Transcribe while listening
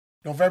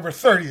November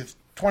 30th,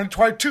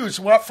 2022. It's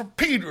What for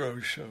Pedro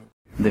Show.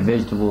 The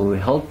vegetable will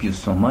help you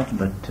so much,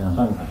 but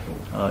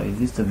is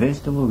this the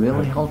vegetable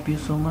really help you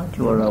so much?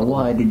 Or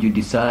why did you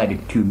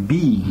decide to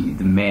be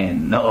the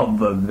man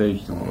of a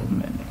vegetable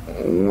man?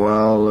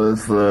 Well,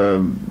 it's,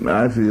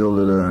 I feel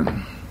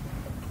that,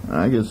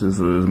 I guess it's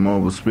more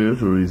of a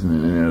spiritual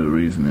reason than any other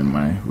reason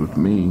with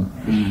me,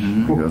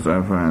 because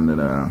I find that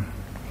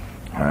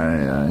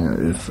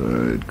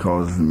it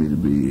causes me to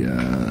be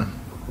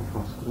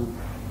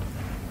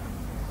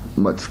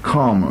much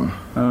calmer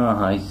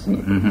I see.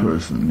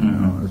 Person, you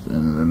know,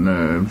 and the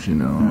nerves, you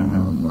know,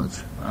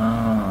 much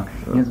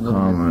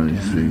calmer,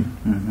 you see.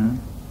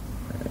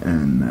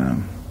 And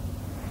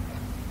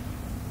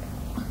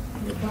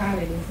your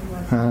body is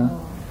much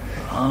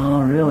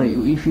oh,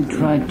 really? If you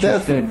try to...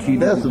 That's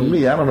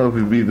me. I don't know if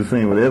it'd be the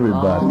same with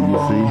everybody, you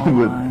see.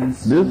 But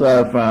this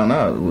I found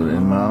out.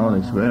 In my own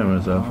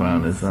experiments, I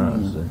found this out.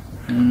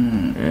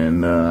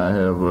 And I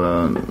have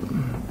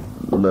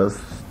less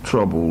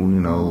trouble,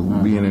 you know,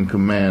 being in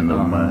command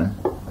of my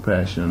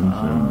passions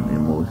and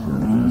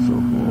emotions and so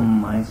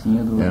forth. I see.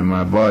 And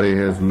my body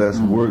has less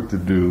work to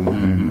do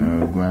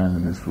in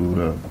grinding this food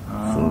up.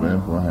 So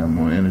therefore I have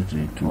more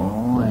energy to...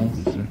 I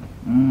see.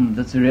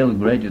 That's really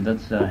great.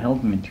 That's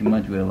helped me too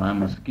much. Well,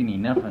 I'm skinny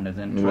enough and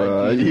then try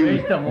to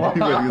raise them. You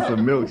better get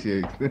some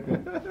milkshakes.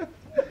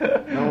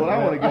 Now, what I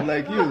want to get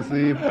like you,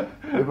 see,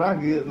 if I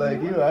get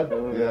like you, I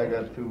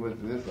got too much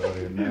of this out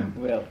here now.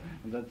 Well,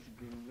 that's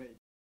great.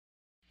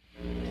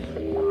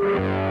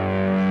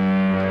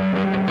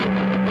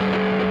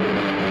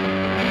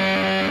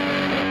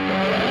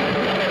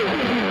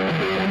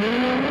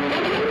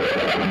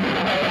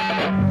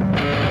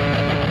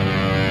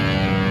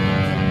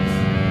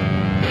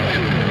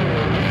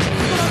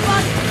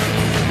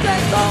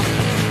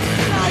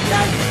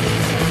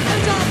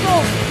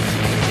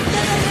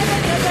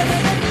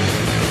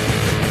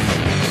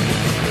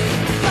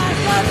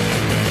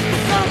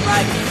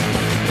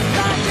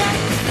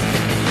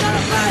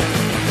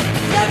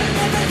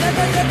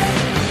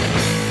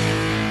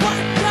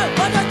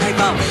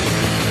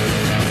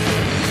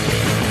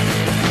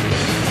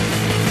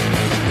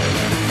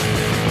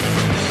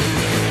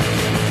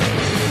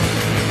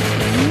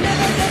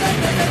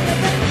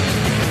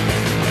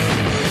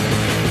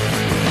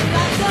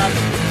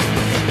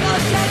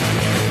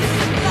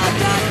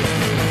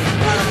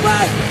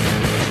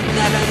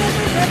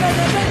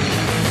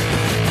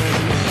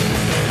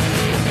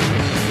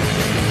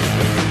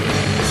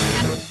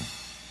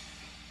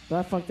 Did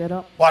I fuck that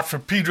up? What for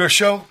Pedro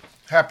Show.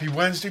 Happy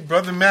Wednesday.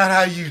 Brother Matt,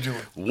 how you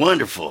doing?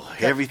 Wonderful.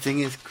 Everything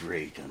is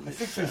great on I this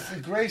think side.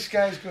 the gray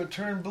sky's going to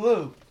turn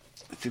blue.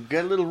 You've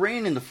got a little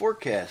rain in the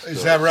forecast.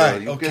 Is that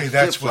right? Okay,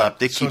 that's what.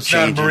 They So keep it's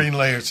changing. not a marine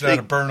layer. It's not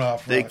a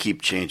burn-off. They rock.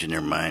 keep changing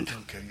their mind.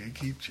 Okay, they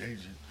keep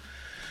changing.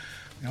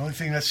 The only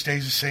thing that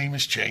stays the same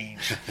is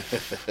change.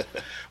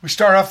 We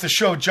start off the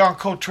show, John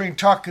Coltrane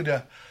talking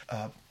to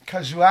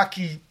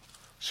Kazuaki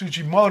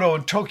Tsujimoto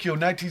in Tokyo,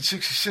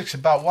 1966,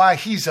 about why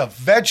he's a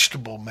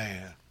vegetable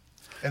man.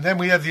 And then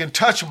we have the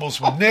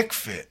Untouchables with Nick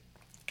Fit.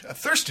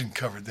 Thurston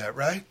covered that,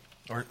 right?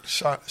 Or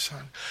Son.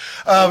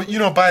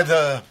 By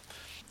the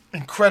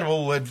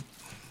incredible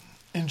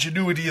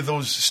ingenuity of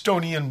those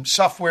Estonian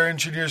software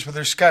engineers with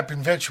their Skype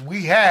invention,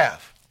 we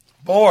have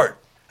aboard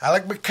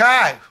Alec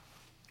Mackay.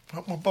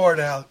 Welcome aboard,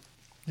 Alec.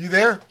 You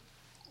there?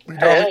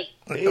 Hey,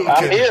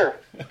 I'm here.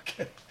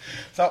 Okay.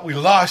 Thought we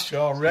lost you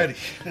already.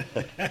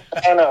 I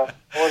don't know.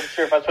 I wasn't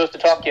sure if I was supposed to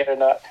talk yet or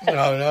not.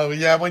 No.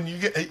 Yeah, when you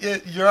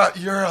get,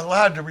 you're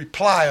allowed to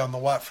reply on the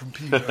Watt from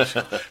Pedro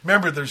show.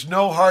 Remember, there's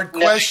no hard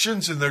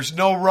questions and there's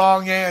no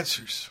wrong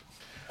answers.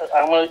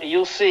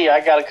 You'll see.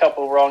 I got a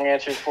couple of wrong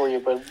answers for you,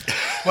 but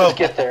let's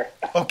get there.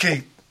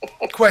 Okay.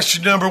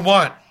 Question number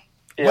one.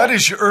 Yeah. What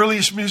is your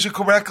earliest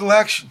musical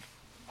recollection?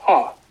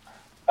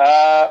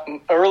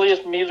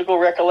 Earliest musical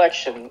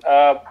recollection.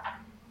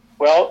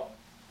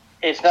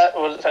 It's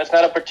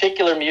not a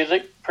particular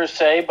music per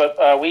se, but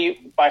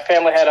my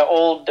family had an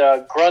old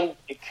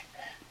Grundig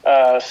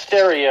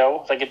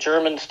stereo, like a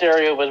German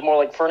stereo. It was more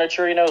like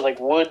furniture, you know, like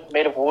wood,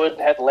 made of wood,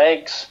 had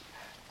legs.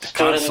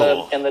 Stood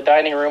in the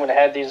dining room, and it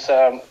had these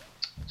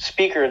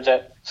speakers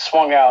that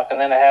swung out, and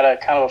then it had a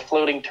kind of a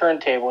floating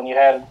turntable, and you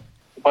had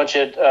a bunch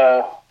of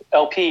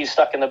LPs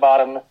stuck in the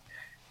bottom.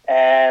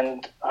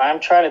 And I'm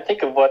trying to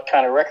think of what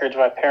kind of records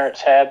my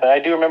parents had, but I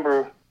do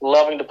remember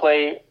loving to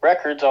play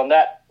records on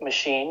that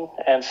machine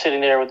and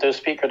sitting there with those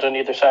speakers on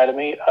either side of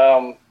me.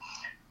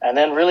 And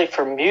then really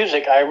for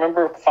music, I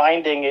remember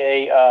finding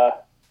a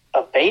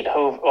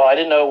Beethoven. Well, I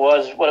didn't know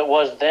what it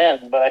was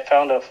then, but I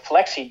found a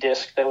flexi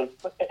disc that was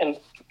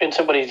in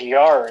somebody's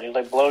yard. It was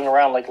like blowing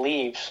around like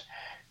leaves,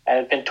 and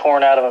it had been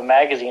torn out of a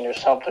magazine or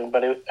something.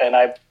 And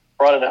I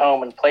brought it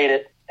home and played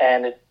it,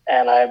 and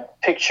I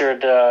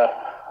pictured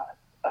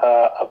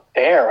a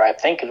bear, I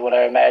think is what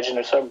I imagined,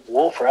 or some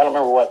wolf, or I don't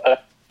remember what, but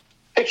I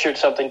pictured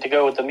something to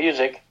go with the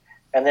music,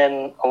 and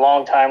then a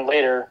long time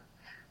later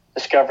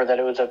discovered that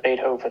it was a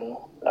Beethoven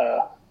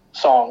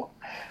song.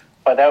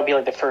 But that would be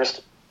like the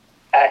first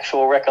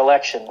actual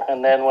recollection.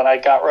 And then when I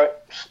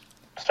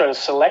started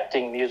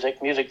selecting music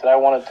that I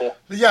wanted to.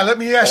 Yeah, let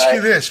me ask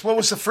you this. What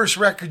was the first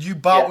record you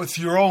bought with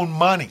your own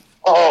money?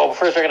 Oh,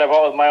 first record I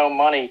bought with my own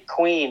money,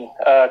 Queen.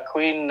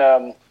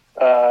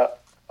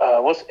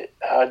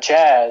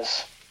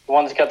 Jazz. The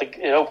one that's got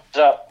it opens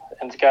up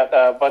and it's got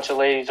a bunch of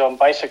ladies on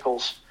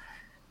bicycles.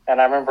 And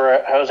I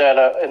remember I was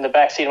in the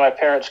backseat of my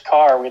parents'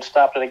 car. We had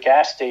stopped at a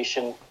gas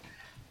station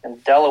in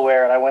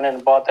Delaware, and I went in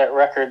and bought that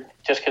record.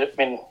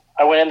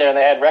 I went in there and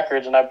they had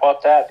records, and I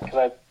bought that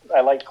because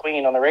I liked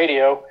Queen on the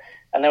radio.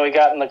 And then we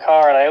got in the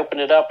car, and I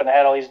opened it up, and it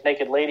had all these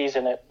naked ladies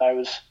in it. And I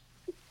was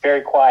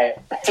very quiet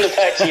in the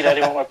backseat. I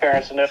didn't want my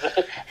parents to know.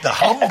 The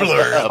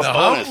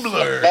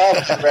humbler.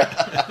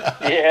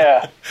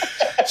 Yeah.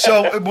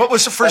 So, what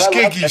was the first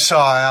gig you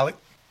saw, Alec?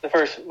 The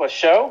first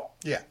show?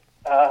 Yeah.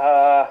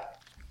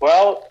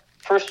 Well,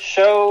 first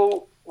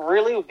show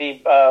really would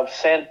be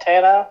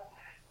Santana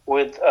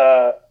with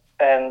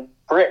and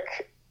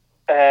Brick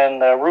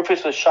and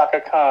Rufus with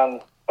Shaka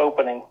Khan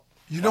opening.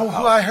 You know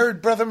who I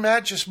heard Brother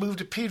Matt just moved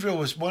to Pedro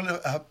was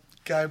a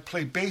guy who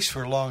played bass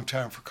for a long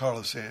time for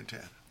Carlos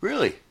Santana.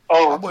 Really?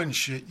 Oh, I wouldn't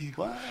shit you.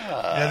 Wow.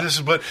 Yeah, this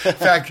is in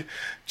fact,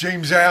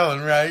 James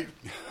Allen, right?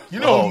 You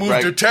know, who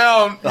moved to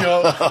town, you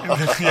know.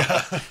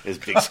 Yeah. His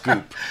big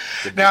scoop.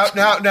 Now,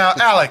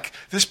 Alec,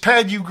 this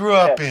pad you grew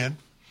up in,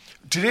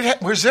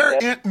 was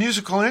there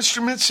musical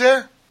instruments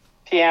there?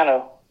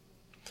 Piano.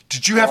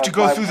 Did you have to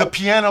go through the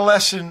piano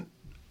lesson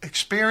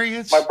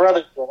experience? My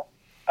brother did.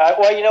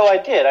 I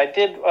did. I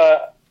did,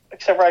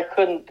 except for I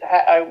couldn't.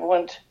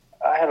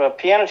 I had a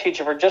piano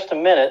teacher for just a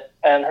minute,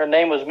 and her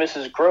name was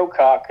Mrs.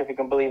 Growcock, if you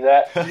can believe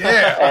that.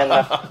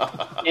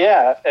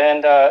 Yeah.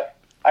 And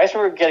I just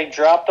remember getting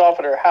dropped off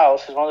at her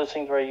house. It's one of those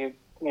things where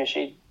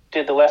she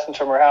did the lessons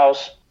from her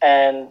house,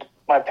 and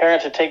my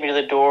parents would take me to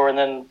the door, and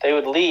then they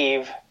would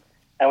leave,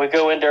 and we'd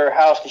go into her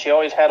house, and she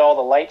always had all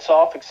the lights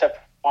off except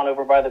one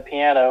over by the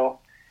piano,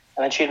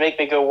 and then she'd make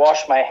me go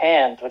wash my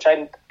hands, which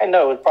I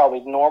know was probably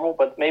normal,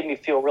 but made me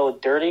feel really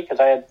dirty because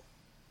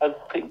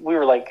we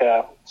were like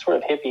sort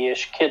of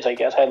hippie-ish kids, I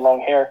guess. I had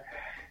long hair,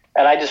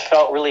 and I just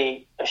felt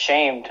really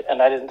ashamed, and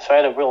so I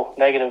had a real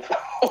negative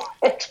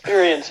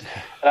experience,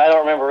 and I don't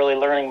remember really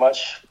learning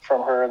much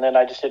from her, and then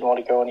I just didn't want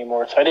to go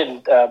anymore, so I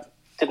didn't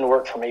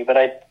work for me,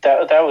 but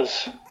that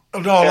was... No,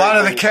 a lot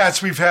of the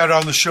cats we've had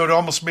on the show, it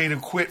almost made them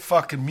quit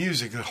fucking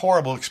music. A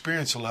horrible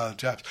experience a lot of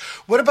times.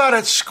 What about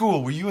at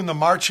school? Were you in the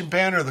marching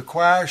band or the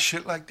choir,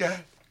 shit like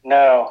that?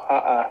 No,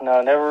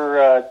 no,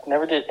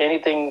 never did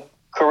anything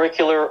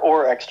curricular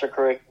or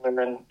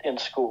extracurricular in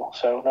school.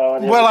 So no.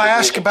 Well, I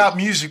ask about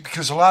music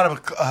because a lot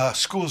of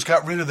schools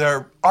got rid of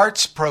their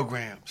arts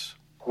programs.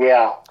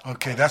 Yeah.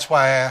 Okay, that's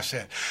why I asked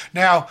that.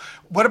 Now,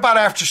 what about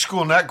after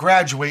school? Not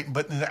graduating,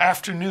 but in the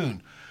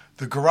afternoon,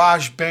 the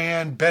garage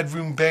band,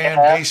 bedroom band,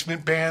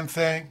 basement band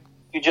thing.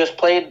 You just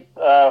played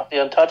the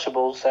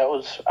Untouchables.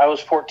 I was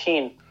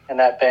 14 in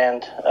that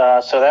band.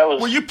 So that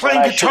was. Were you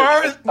playing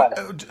guitar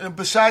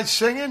besides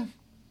singing?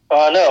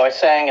 No, I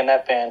sang in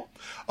that band.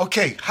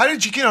 Okay, how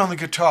did you get on the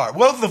guitar?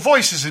 Well, the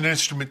voice is an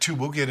instrument too.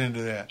 We'll get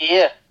into that.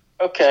 Yeah.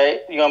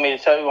 Okay. You want me to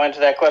tell you into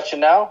that question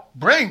now?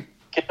 Bring.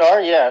 Guitar,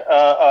 yeah.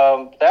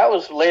 That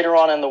was later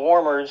on in the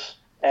Warmers,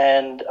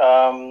 and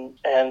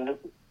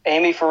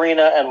Amy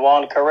Farina and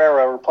Juan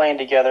Carrera were playing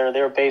together.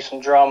 They were bass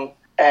and drum,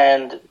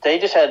 and they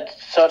just had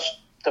such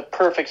the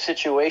perfect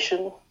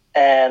situation.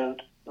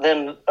 And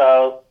then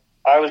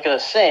I was going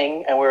to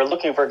sing, and we were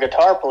looking for a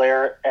guitar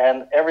player,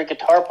 and every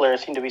guitar player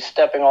seemed to be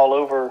stepping all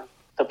over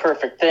the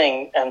perfect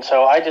thing. And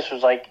so I just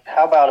was like,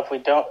 how about if we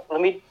don't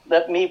let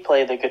me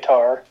play the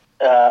guitar,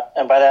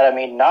 and by that I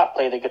mean not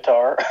play the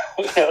guitar,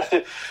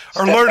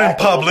 or learn in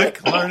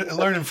public,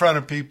 learn in front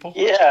of people.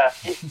 Yeah.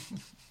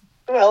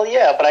 Well,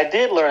 yeah, but I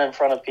did learn in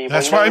front of people.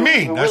 That's what I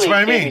mean. That's what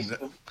I mean.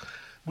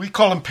 We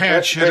call them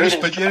pants shitters,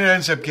 but it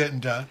ends up getting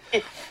done.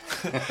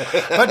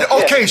 But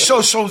okay,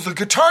 so the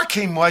guitar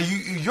came while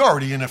you're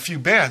already in a few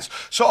bands.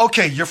 So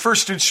okay, your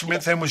first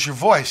instrument then was your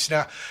voice.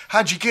 Now,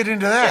 how'd you get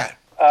into that?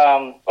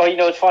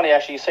 It's funny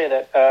actually you say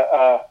that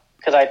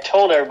because I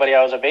told everybody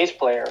I was a bass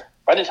player.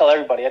 I didn't tell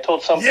everybody. I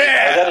told some people.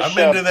 Yeah, I'm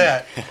into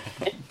that.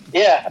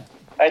 Yeah,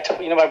 I told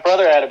my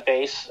brother had a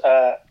bass,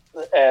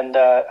 and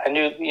I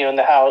knew in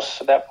the house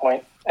at that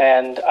point,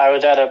 and I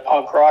was at a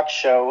punk rock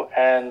show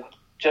and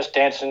just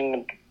dancing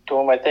and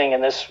doing my thing,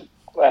 and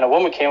a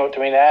woman came up to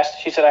me and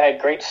asked. She said I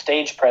had great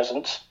stage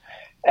presence,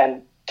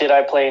 and did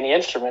I play any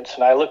instruments?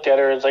 And I looked at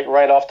her as like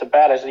right off the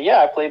bat. I said, yeah,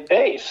 I played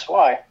bass.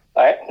 Why?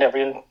 I never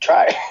even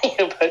tried.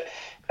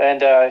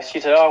 And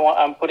she said,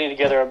 I'm putting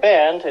together a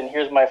band, and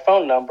here's my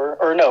phone number.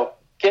 Or no,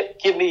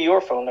 give me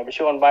your phone number.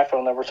 She wanted my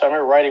phone number, so I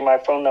remember writing my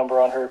phone number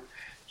on her.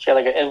 She had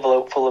like an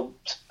envelope full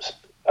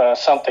of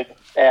something,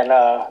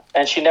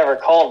 and she never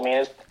called me.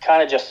 And it's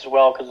kind of just as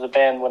well because the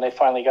band, when they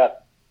finally got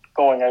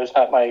going, it was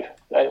not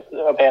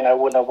a band I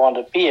wouldn't have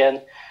wanted to be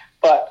in.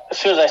 But as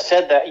soon as I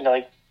said that,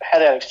 had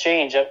that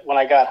exchange, when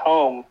I got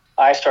home,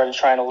 I started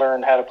trying to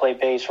learn how to play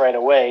bass right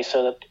away,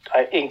 so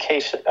that in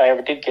case I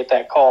ever did get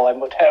that call, I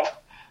would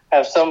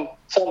have some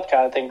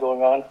kind of thing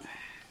going on.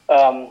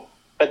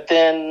 But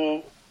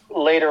then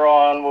later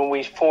on when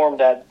we formed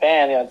that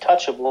band, the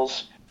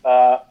Untouchables,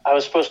 I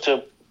was supposed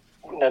to.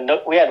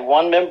 We had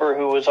one member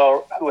who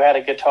had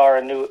a guitar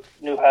and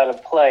knew how to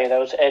play. That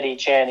was Eddie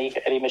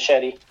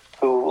Machete,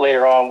 who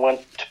later on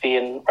went to be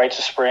in Rites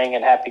of Spring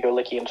and Happy Go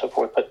Lucky and so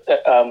forth. But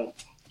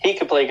he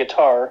could play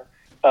guitar.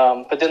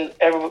 But then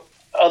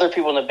other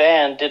people in the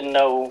band didn't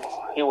know.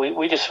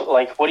 We just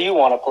like, what do you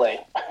want to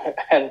play?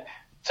 And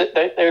so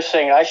they're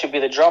saying I should be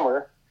the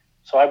drummer.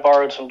 So I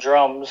borrowed some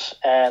drums,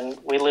 and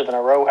we lived in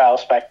a row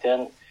house back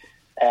then.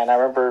 And I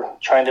remember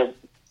trying to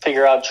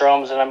figure out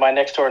drums, and then my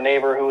next door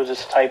neighbor, who was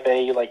this type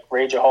A, like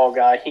Rage Hall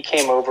guy, he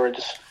came over and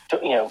just,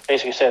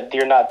 basically said,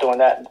 "You're not doing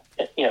that,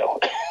 no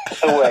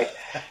way."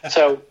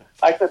 So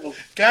I couldn't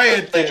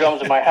play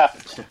drums in my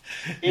house.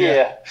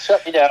 Yeah,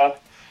 shut me down.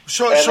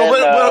 So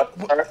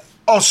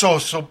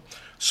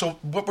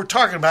what we're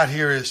talking about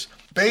here is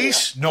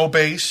bass, no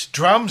bass,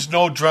 drums,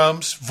 no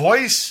drums,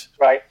 voice,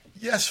 right?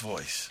 Yes,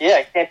 voice. Yeah,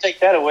 you can't take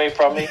that away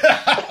from me.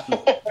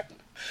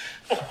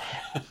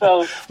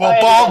 So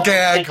ball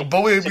gag,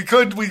 but we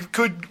could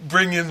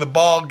bring in the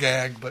ball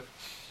gag, but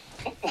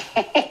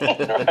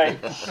right?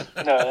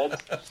 No,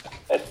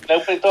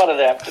 nobody thought of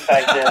that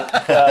back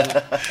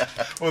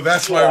then. Well,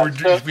 that's why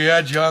we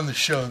had you on the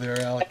show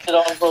there, Alec.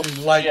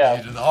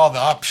 Enlightened you to all the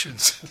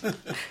options.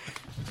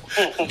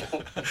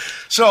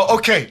 So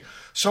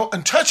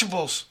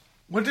Untouchables.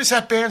 When does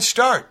that band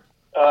start?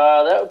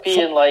 That would be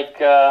in like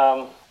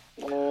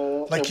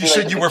you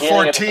said, you were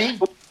 14.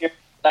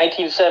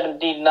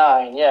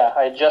 1979, yeah.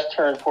 I had just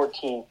turned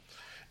 14.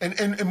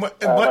 And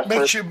what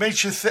makes you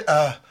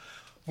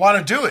want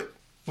to do it?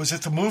 Was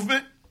it the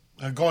movement?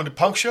 Going to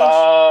punk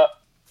shows?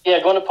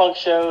 Going to punk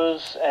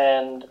shows,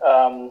 and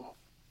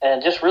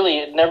just really,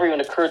 it never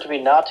even occurred to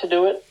me not to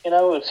do it.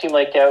 It seemed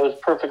like it was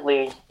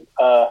perfectly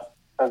a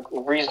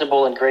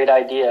reasonable and great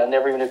idea. It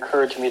never even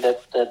occurred to me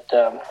that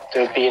there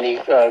would be any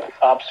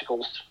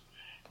obstacles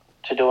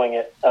to doing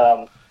it.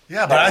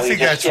 Yeah, but I think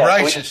that's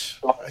righteous.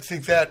 I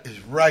think that is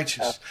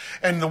righteous.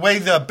 And the way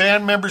the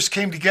band members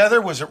came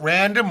together, was it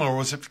random or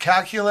was it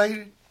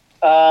calculated?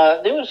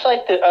 It was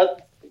like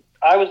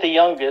I was the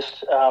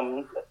youngest.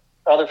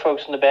 Other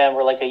folks in the band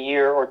were like a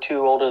year or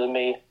two older than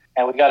me.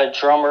 And we got a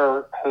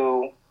drummer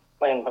who,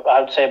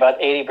 I would say about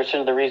 80%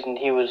 of the reason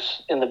he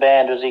was in the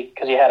band was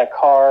because he had a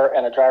car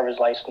and a driver's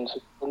license,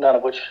 none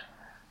of which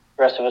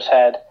the rest of us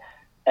had.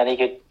 And he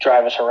could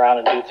drive us around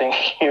and do things.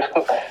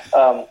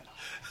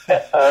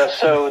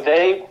 So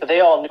they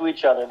all knew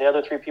each other. The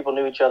other three people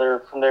knew each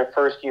other from their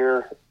first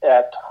year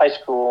at high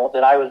school.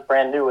 Then I was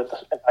brand new at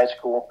high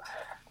school,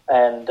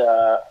 and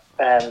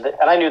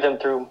I knew them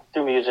through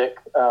music.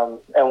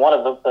 And one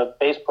of the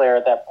bass player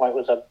at that point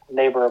was a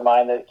neighbor of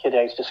mine, the kid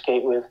I used to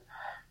skate with,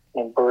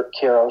 named Bert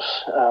Kiros,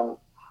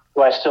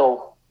 who I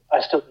still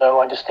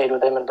know. I just stayed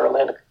with him in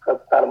Berlin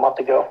about a month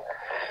ago.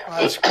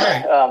 Oh, that's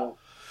great.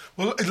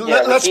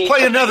 Let's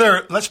play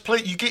another. Let's play.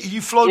 You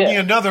floated me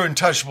another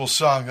Untouchable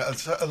song.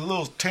 It's a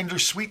little tender,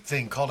 sweet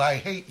thing called "I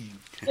Hate You."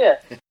 Yeah.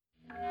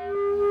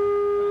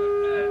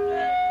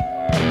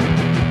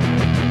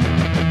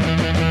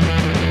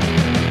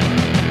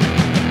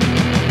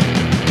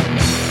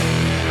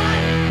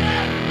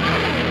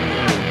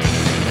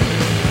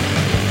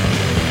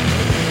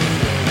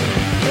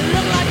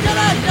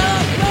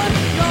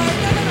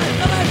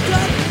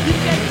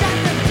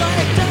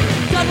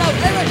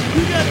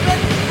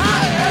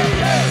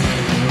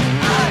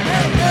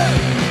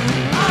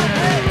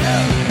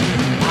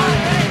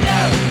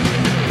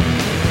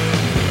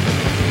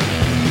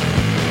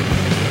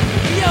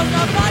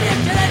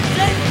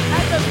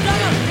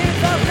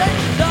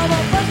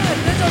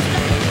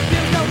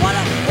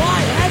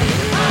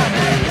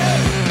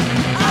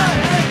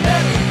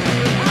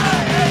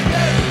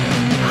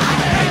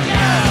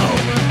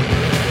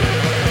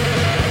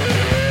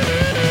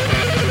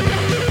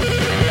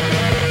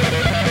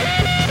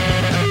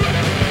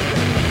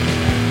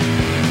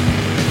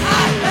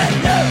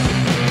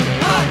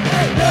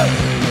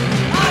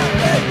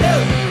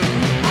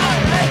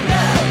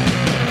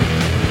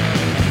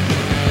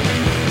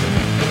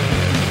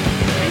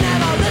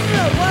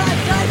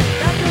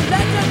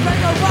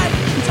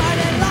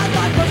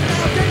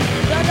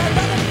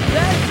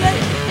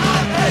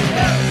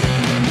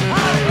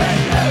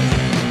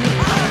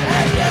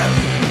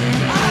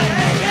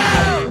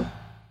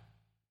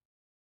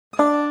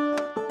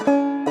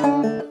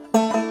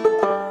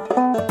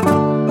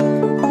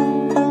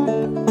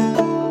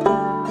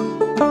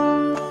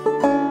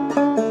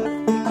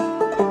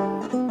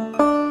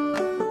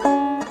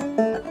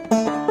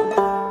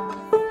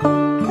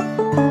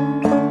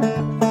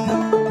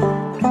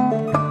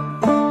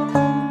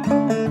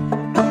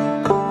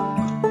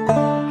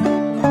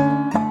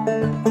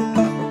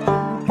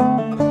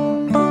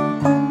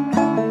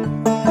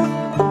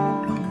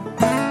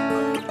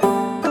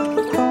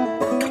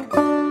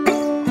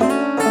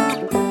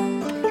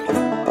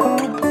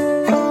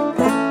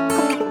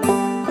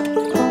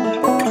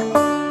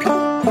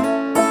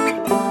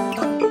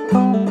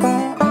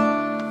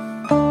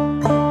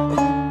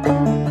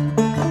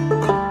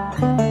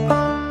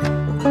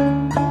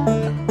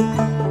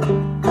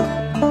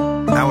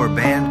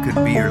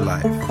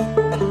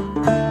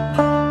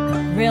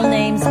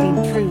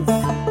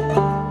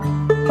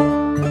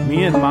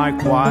 and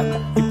Mike White,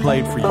 he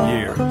played for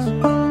years.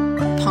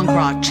 Punk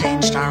rock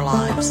changed our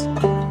lives.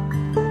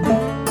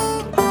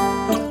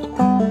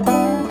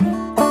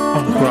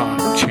 Punk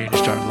rock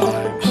changed our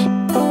lives.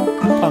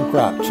 Punk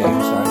rock changed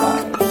our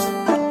lives.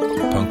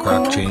 Punk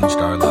rock changed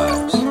our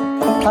lives.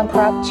 Punk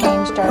rock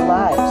changed our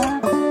lives.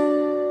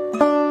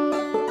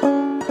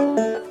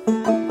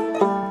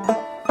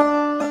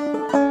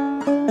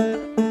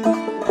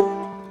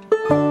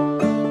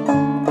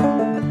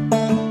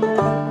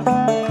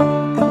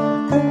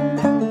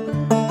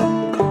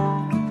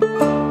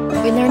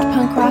 We learned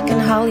punk rock in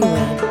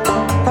Hollywood.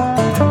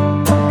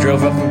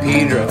 Drove up from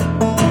Pedro.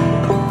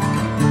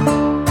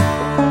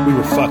 We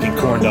were fucking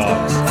corn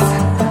dogs.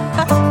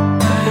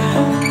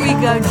 We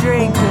go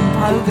drink and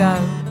pogo.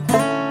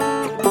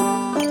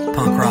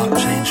 Punk rock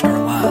changed our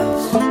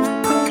lives.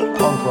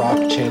 Punk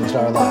rock changed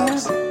our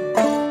lives.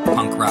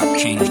 Punk rock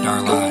changed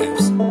our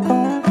lives.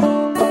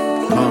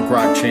 Punk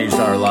rock changed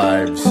our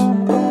lives.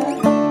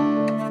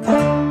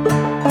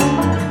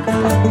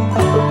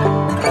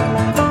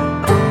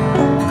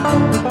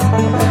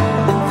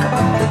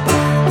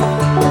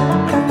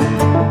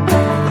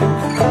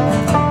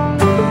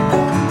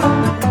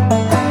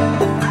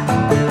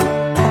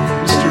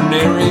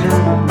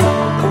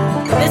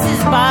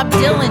 Bob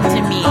Dylan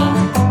to me.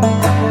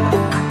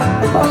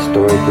 My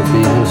story could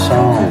be in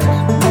songs.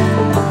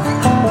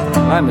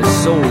 I'm a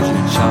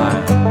soldier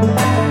child.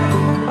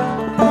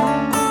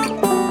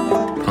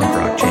 Punk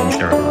rock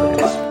changed our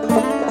lives.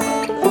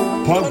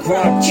 Punk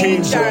rock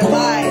changed our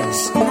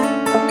lives.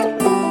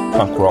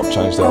 Punk rock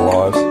changed our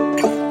lives.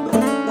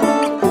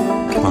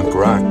 Punk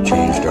rock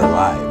changed our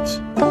lives.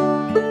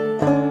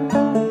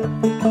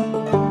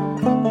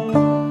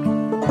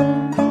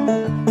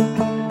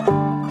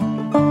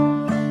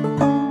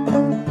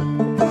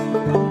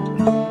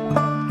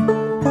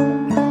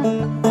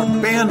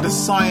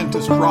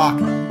 Scientist rock.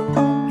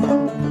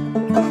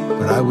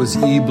 But I was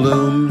E.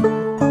 Bloom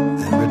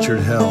and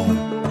Richard Hell,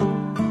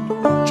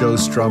 Joe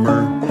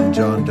Strummer and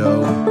John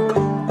Doe.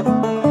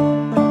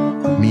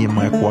 Me and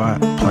Mike White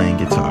playing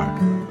guitar.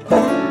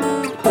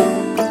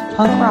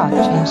 Punk rock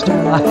changed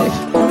our lives.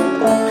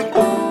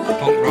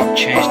 Punk rock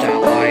changed our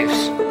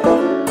lives.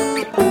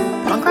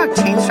 Punk rock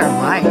changed our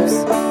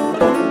lives.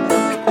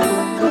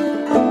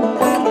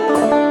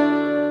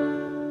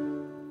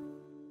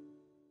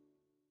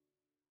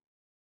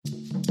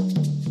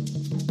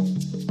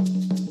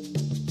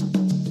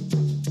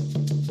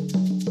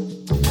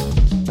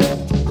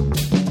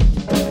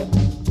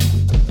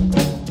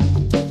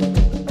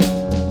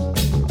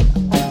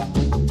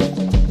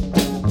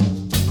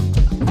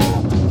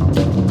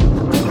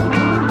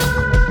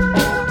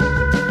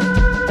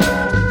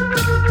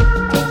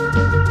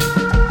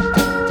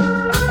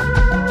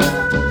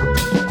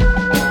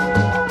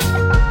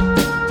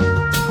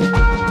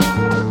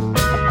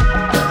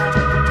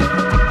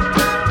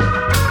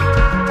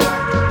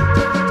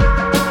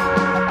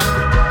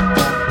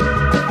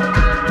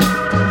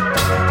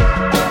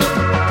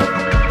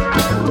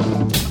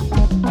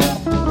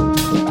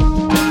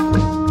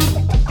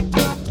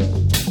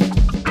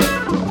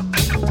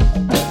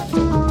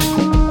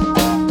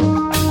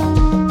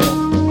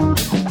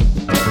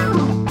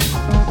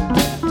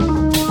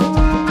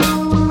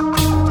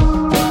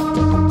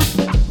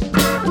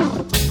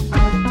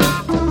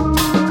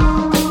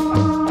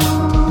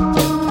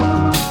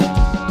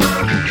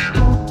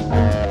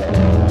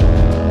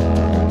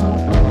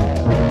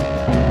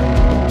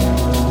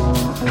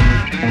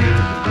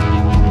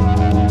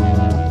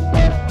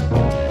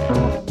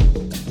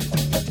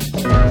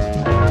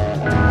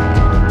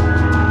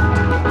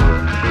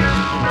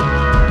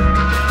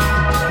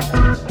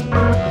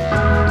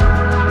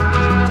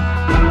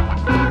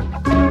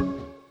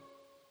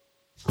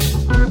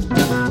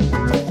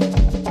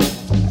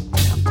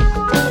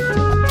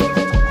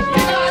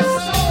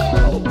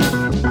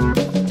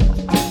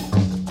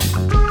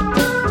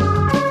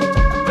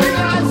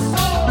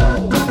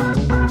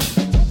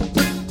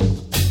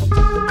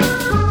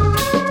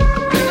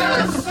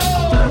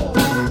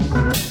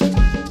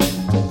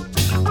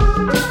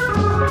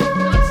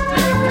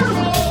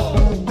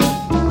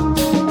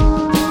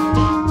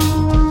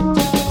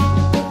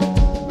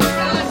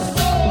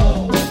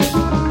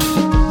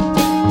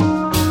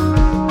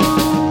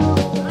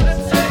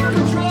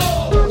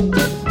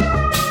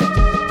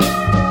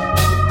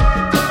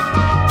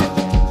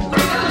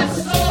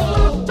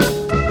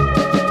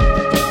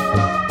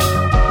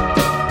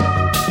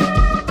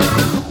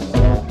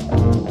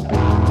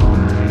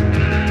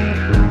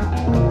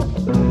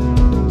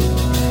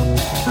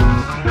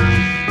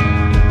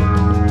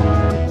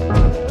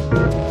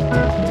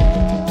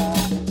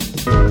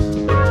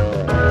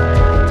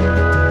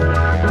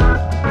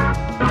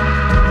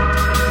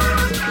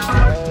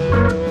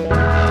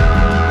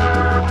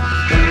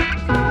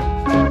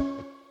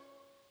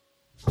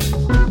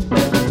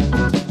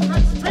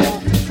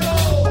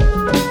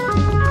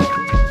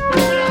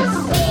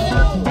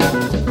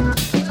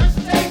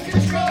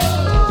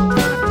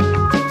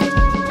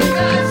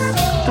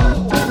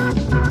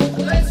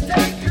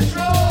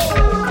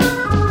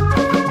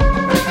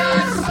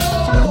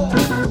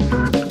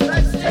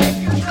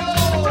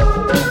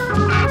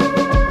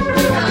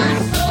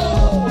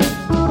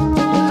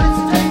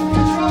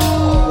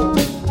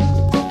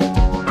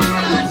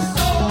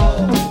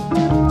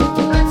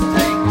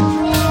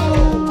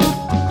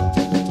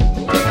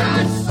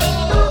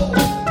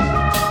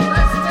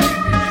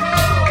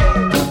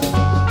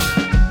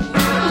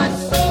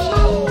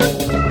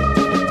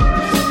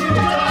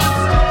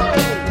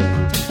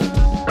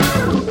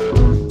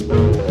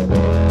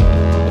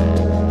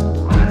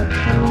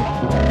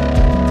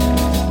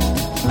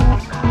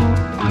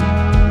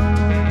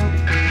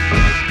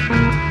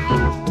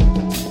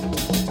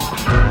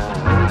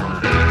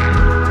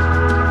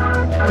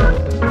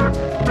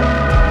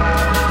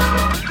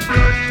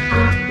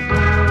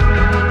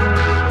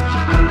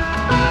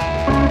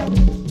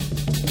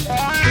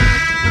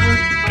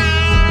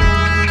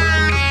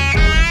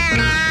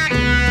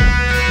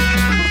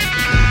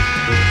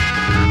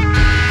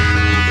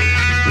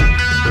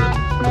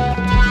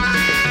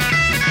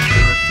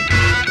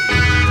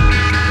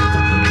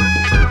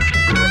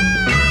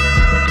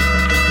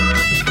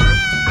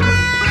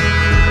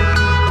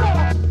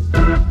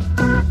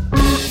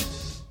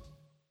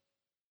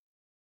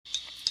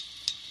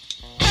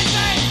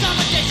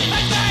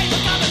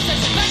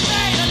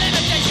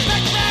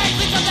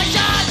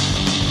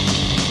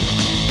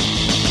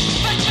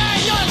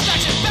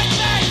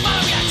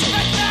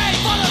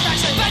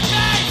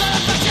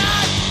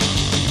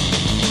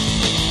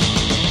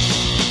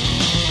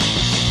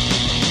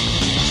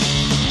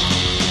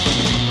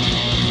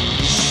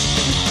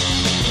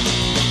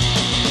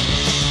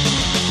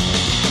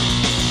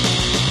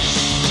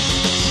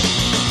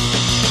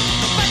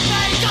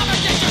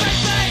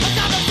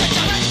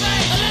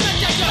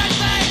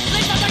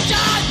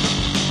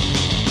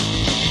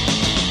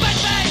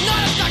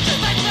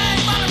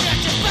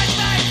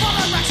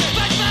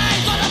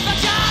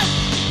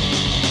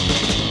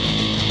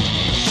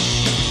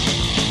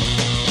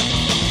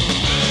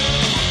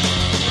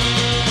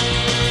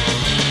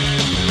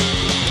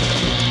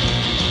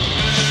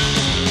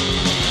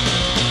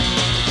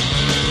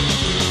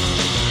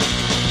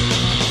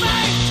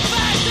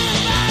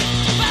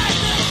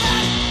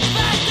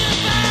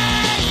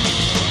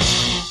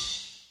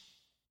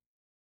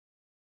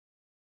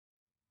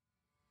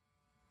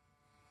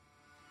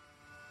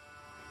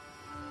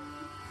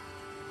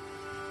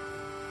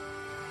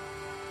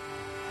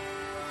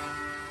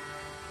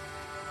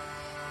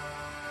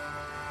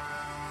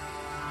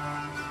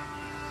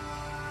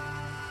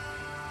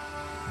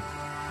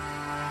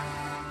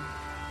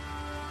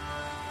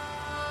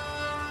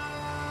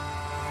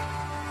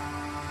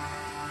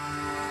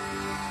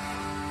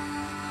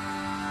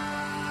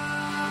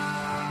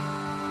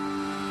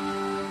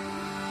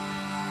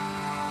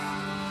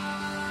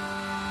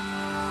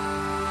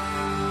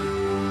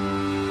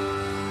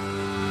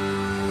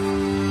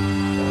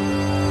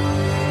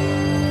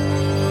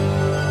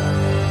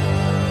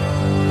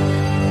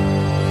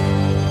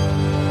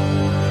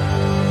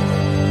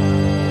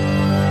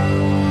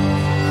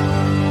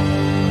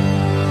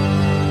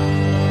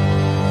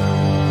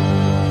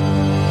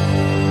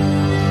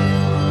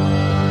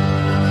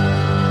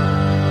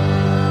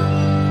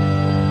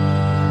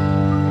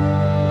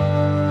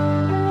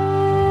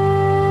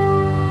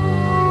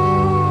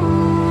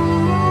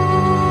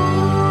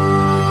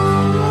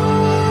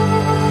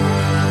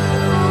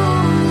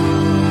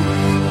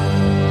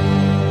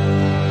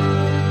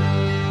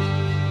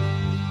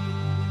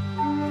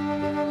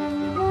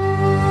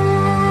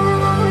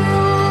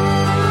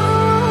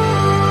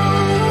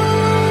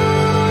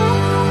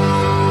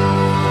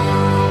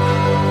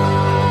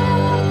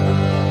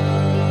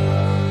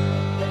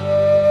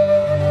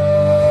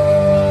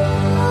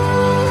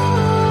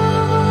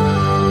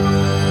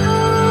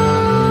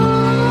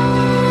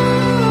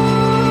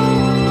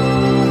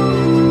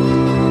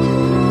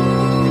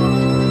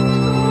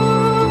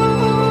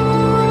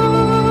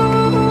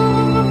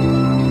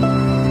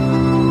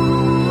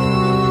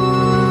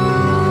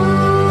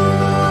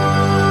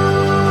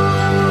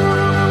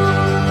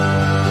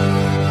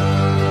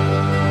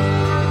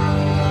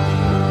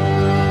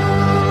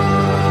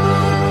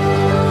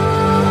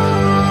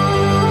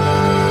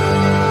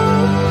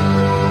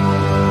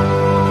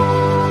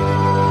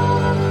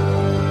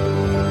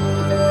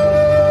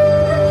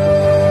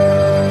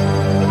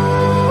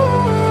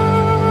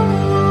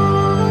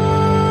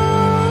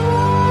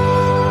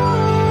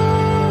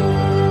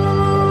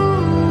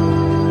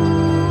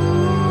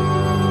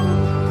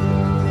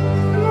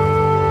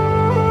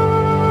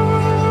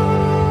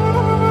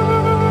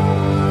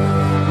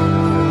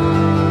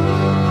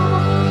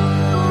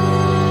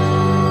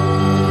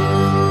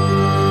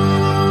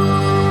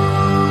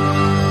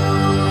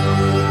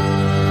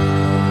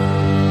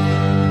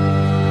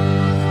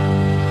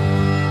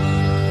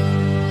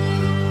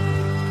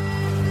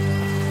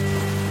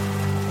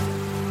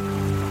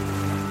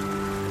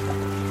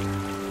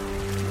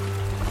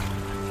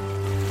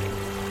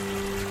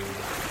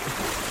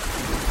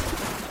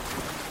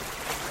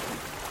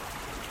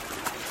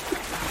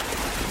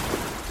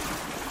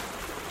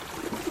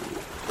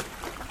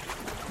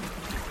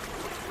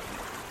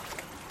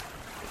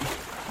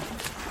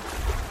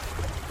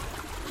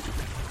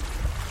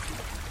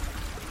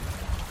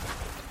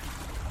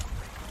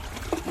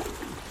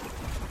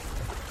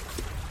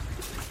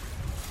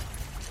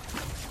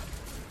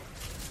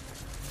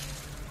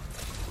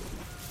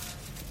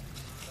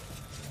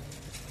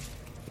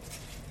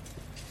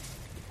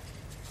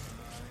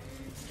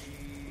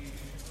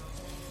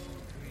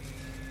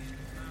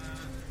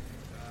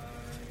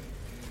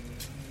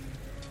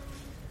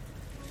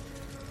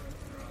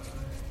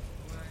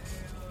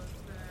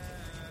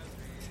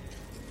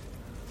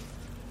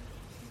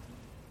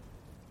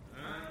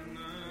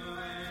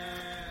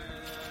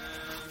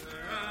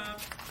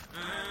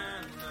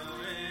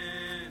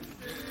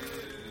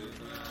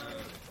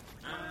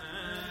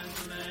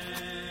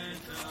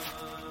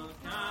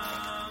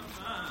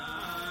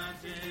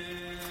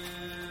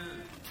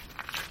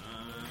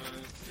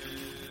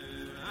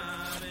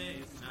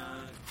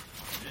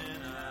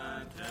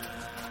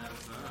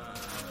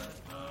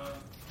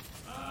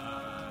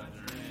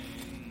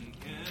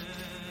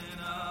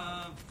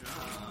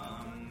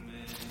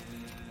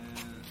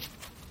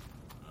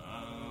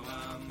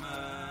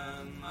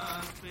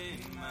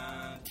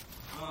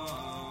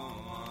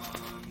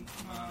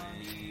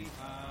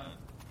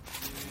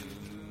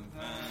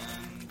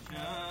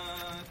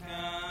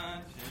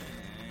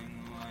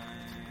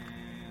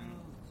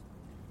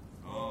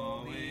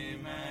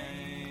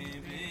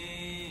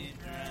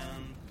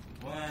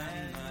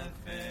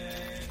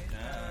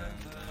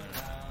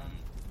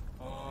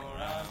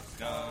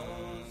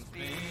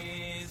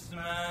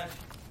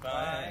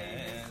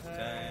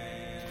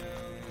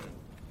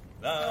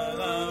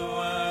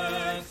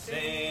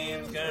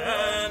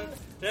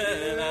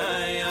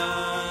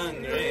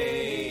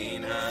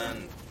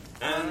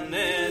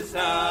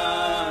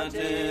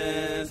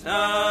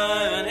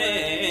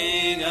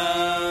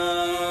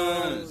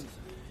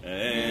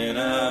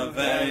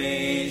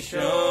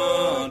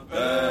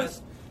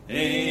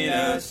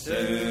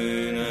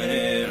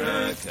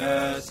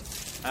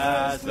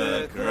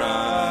 the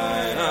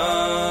cry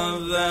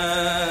of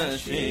the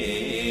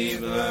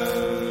sheeploads.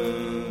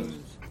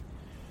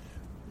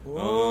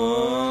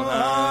 All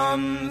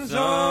hands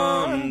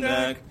on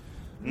deck,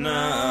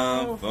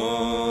 now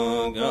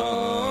for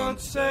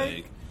God's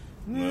sake,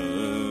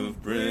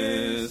 move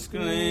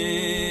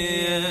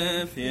briskly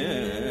if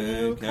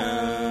you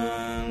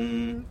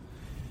can.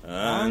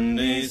 And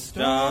he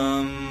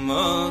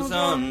stumbles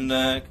on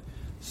deck,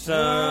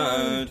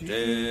 so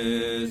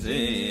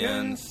dizzy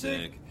and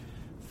sick,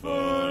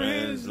 for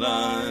his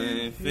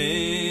life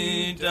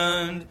he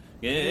don't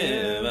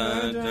give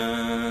a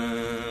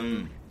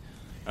damn.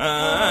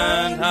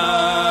 And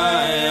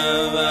high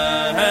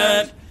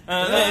overhead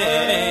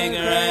the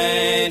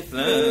great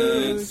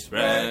flukes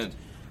spread,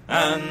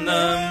 and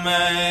the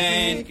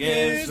mate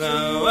gives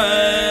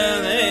away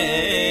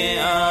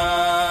the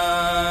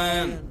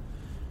iron,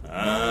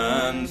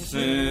 and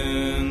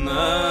soon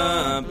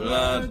the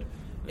blood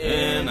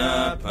in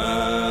a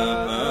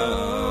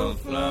purple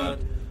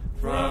flood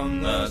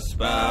from the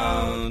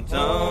spout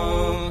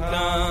all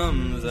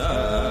comes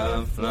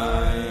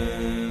a-flying.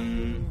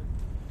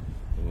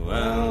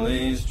 Well,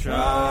 these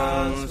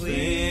trials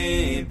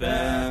we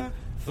bear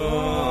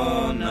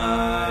for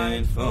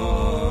night,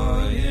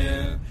 for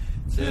year,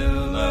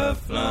 till the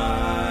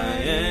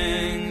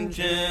flying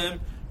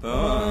jib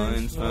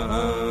points for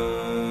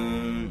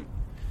home.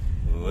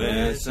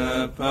 We're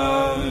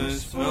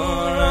supposed for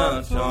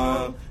our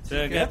toil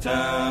to get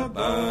a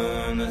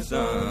bonus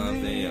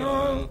of the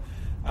oil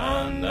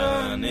and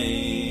an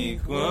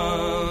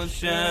equal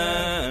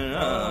share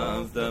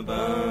of the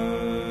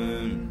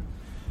bone.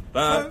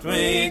 But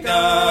we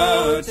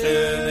go to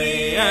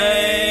the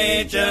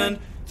agent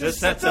to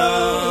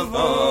settle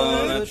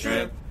for the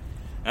trip,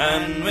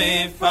 and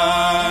we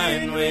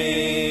find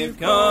we've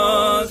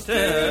cause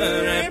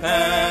to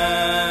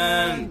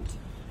repent,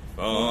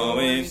 for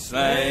we've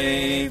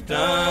slaved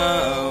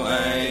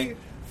away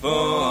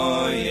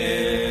 4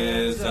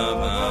 years of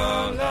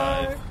our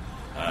life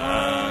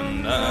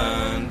and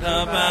earned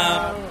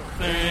about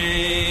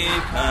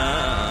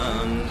 £3.10.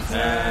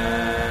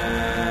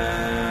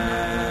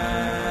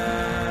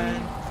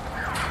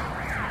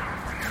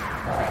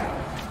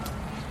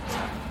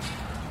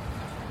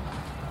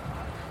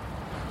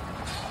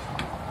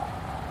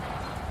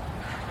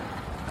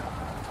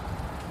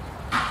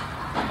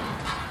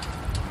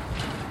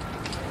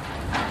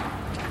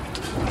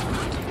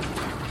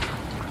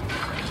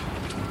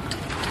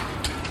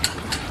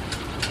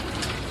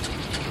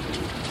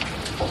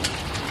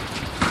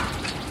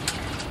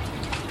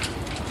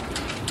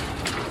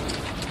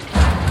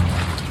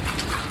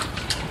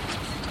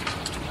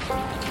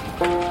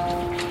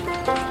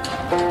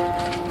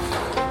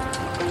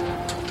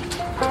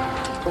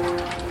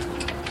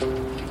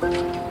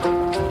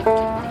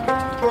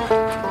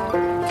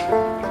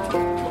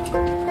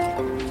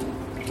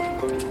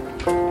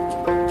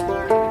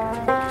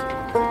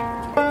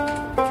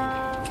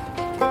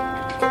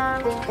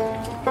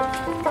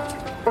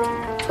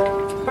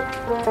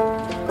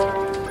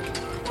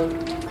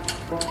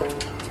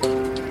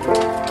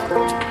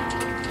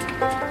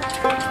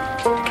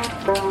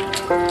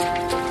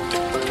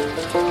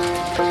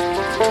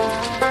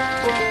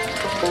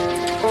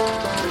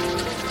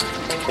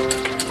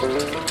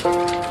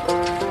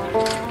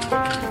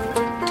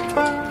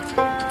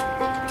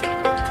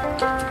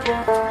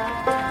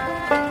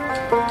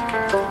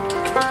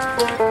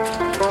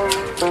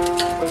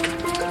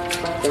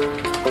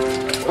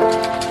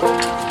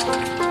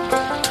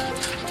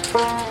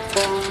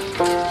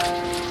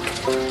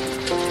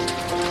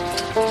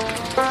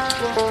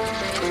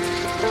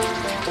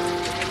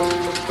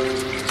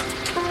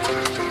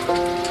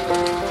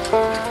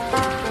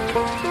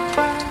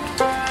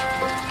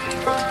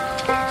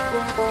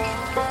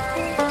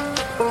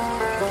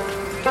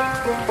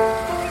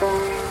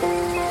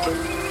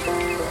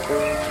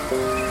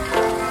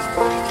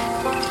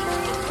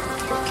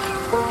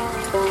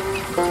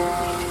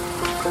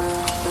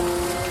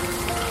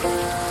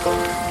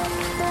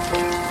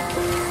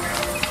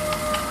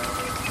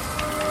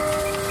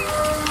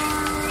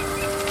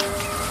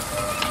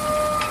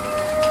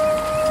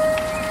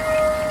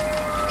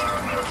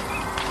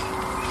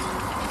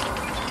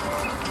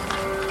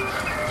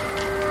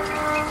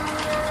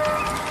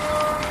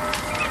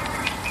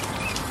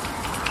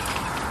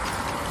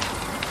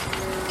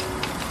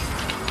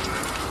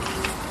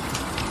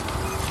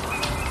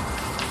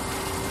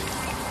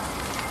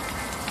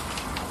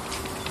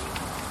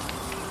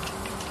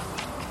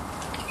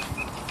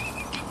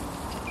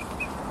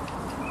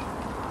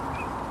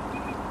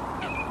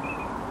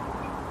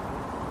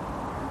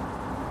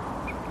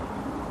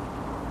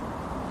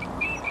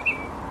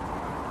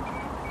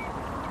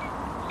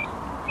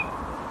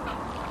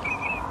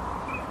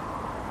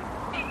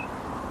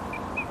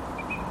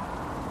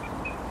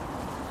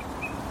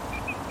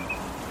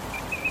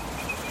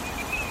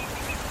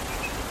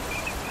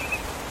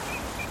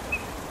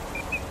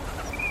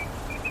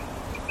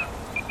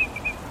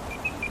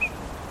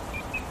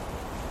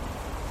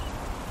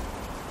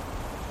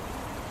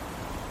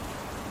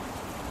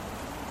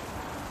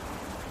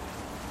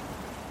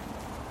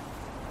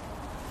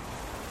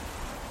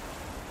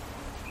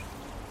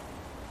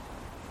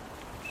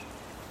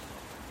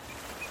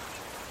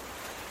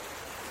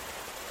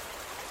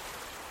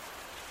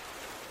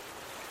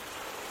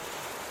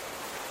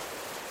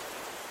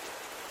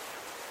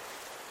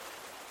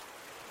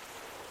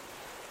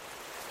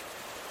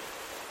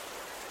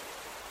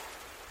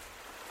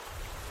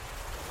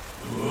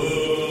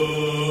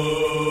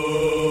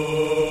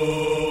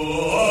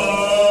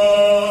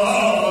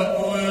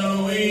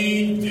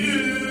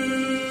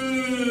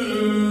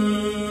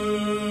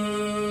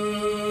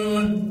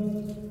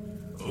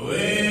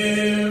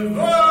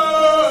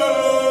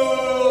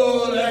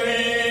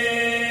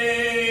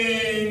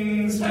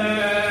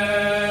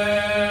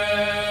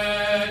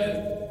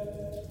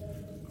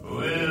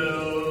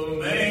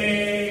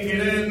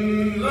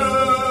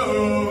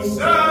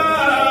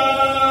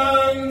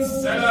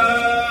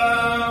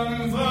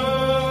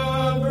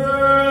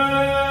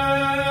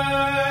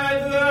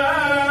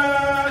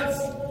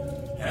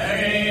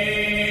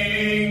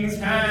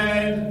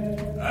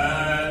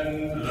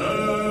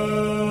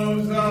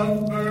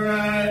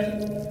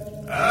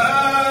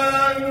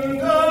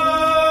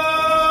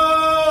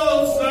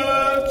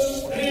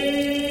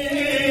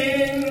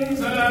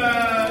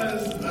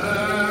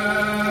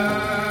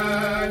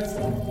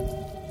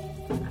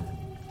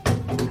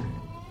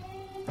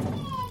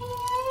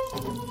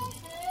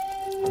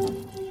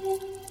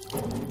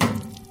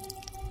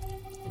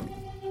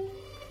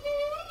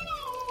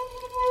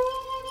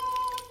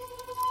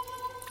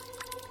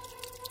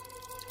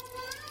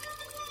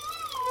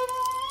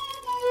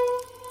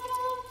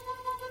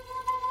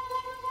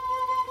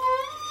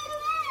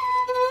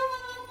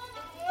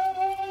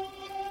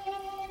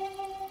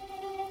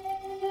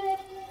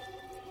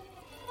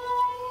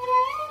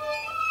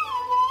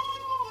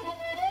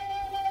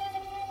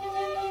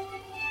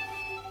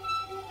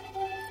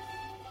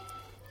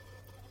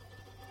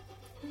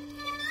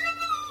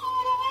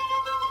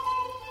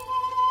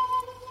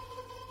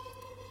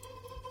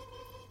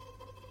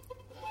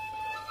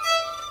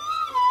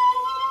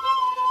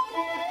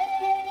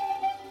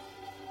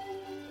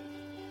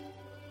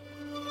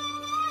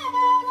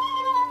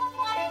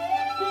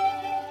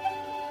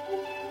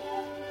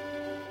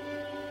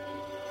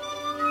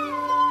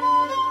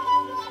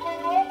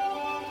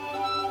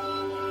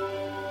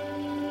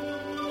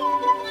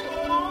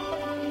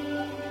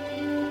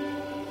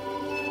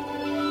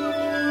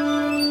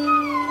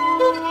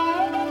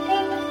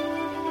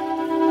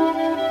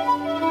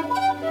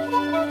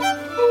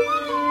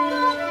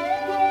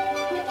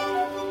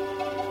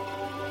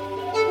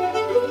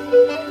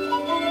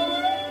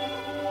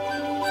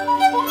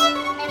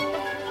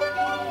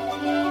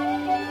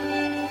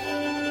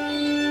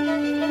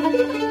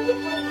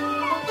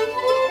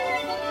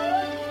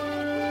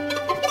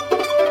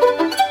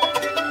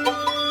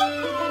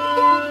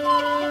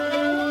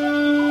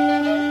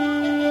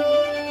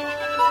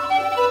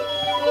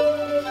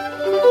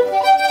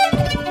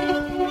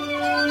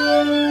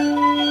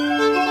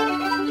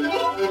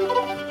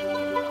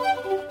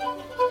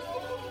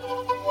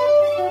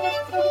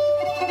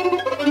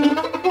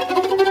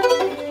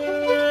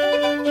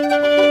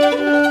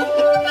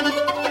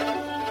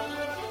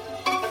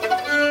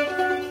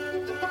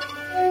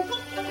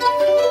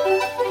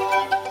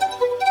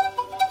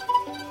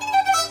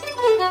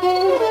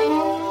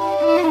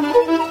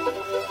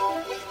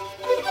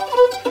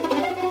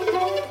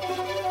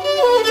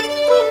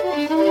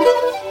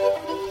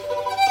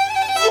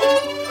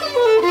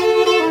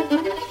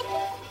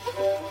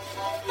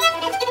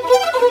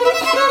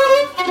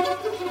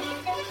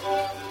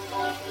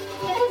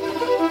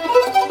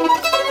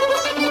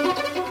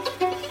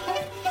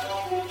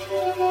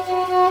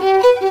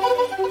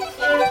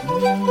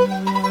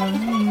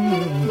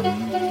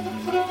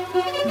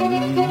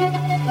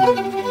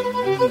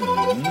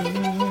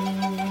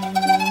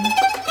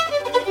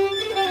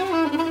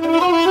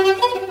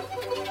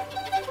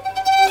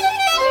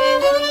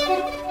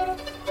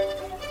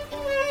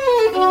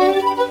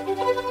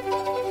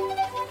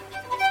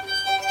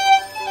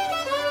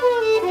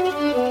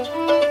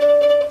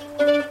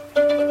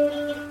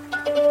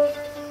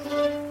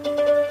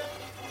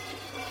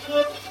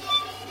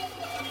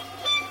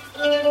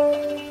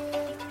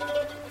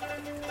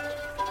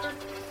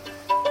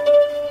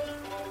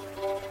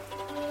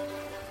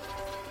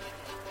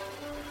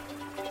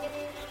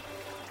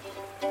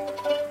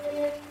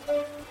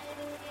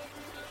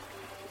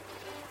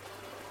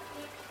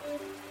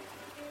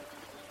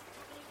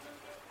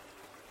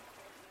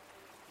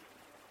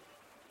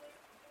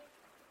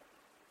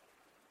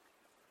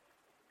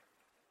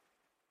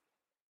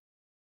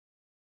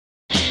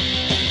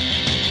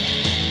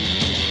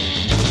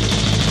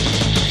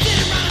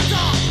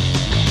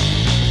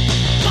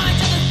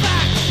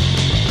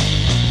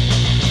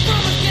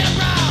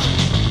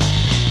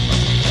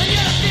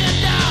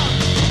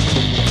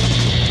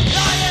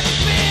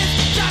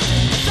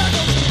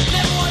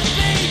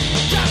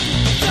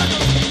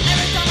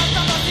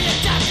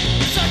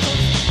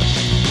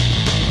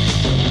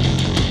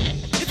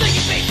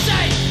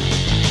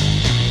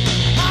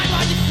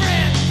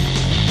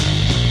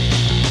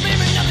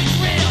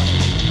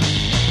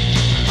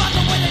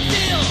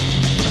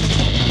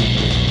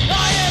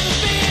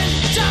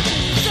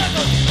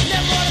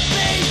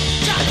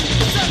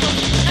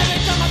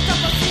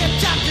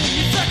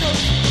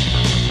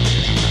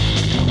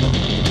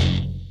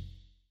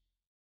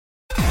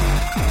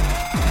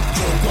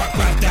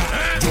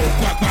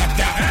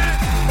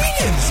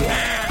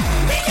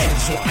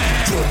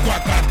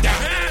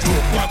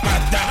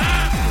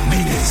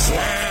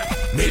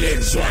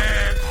 Maunya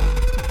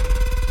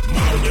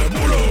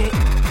bulo,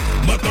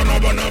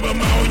 matanaba naba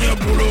maunya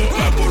bulo,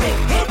 abulo,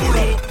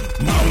 abulo.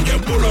 Maunya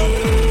bulo,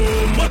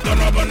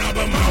 matanaba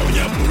naba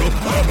maunya bulo,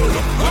 abulo,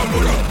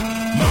 abulo.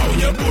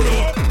 Maunya bulo,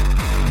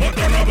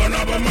 matanaba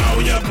naba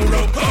maunya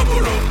bulo,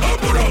 abulo,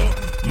 abulo.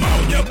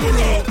 Maunya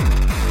bulo,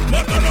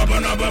 matanaba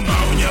naba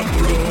maunya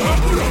bulo,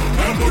 abulo,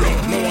 abulo.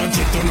 No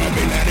anchito no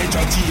benare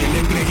chachi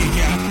ele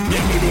blegia,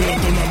 bienvenido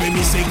to no be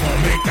mi se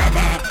come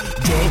kaba.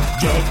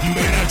 Yo,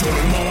 mbena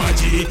chore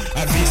moaji,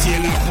 avisi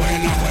la fue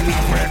na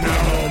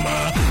Roma.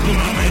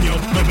 Numa menyo,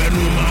 bebe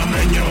numa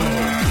menyo.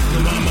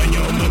 Numa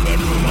menyo, bebe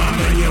numa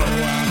menyo.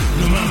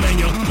 Numa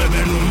menyo,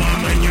 bebe numa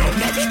menyo.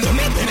 Na vito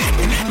no bene,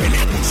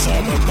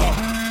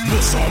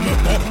 busome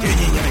po,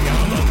 yinya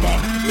po.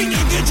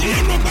 Minya geji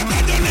no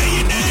patato le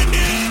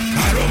inene.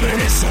 Aro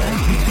mereso,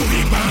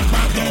 kubi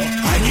pampato,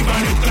 ayi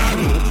bane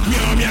claro,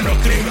 mia no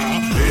creva.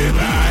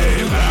 Eba,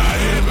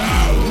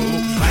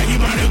 ayi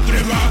bane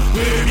creva,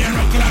 mia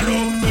no claro.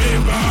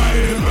 Eba.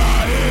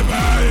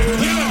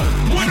 Yo,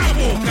 buena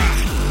boca.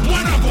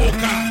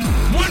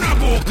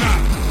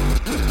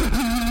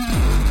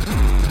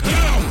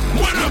 Yo,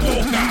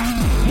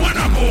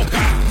 buena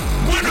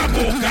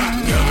boca.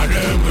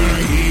 Nyade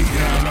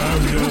brahiga,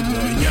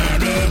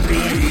 nyade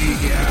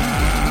brahiga.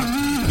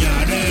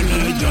 Nyade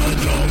le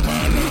jonjon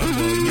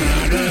panabo,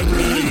 nyade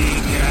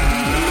brahiga.